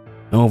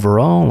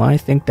 Overall, I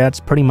think that's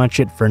pretty much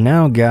it for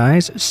now,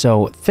 guys,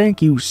 so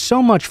thank you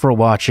so much for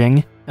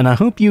watching, and I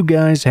hope you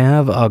guys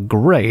have a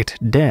great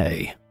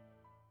day.